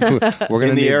we're gonna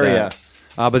in the need area.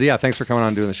 that. But yeah, thanks for coming on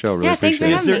and doing the show. Really Yeah, thanks for appreciate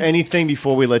it. Is having there me. anything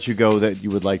before we let you go that you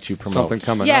would like to promote? Something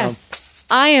coming Yes,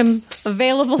 I am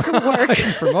available for work. up.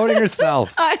 Promoting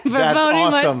yourself. I'm That's promoting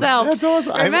awesome. myself. That's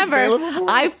awesome. I'm Remember, available for work.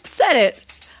 I said it.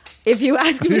 If you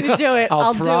ask me to do it,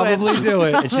 I'll do probably it. do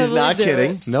it. And she's not do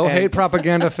kidding. it. No And hate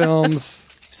propaganda films.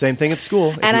 Same thing at school.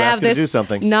 If And you I ask have me this to do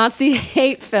something. Nazi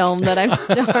hate film that I'm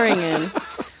starring in.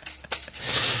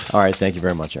 All right. Thank you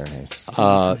very much, Aaron Hayes.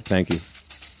 Thank you.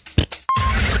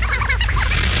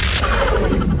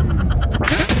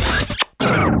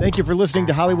 Thank you for listening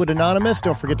to Hollywood Anonymous.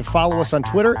 Don't forget to follow us on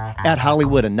Twitter at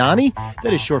Hollywood Anani.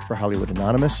 That is short for Hollywood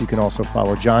Anonymous. You can also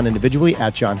follow John individually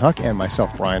at John Huck and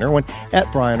myself, Brian Irwin,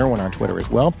 at Brian Irwin on Twitter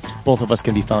as well. Both of us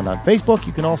can be found on Facebook.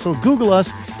 You can also Google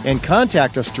us and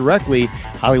contact us directly,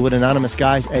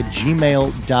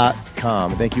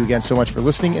 HollywoodAnonymousGuys@gmail.com. Thank you again so much for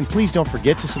listening, and please don't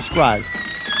forget to subscribe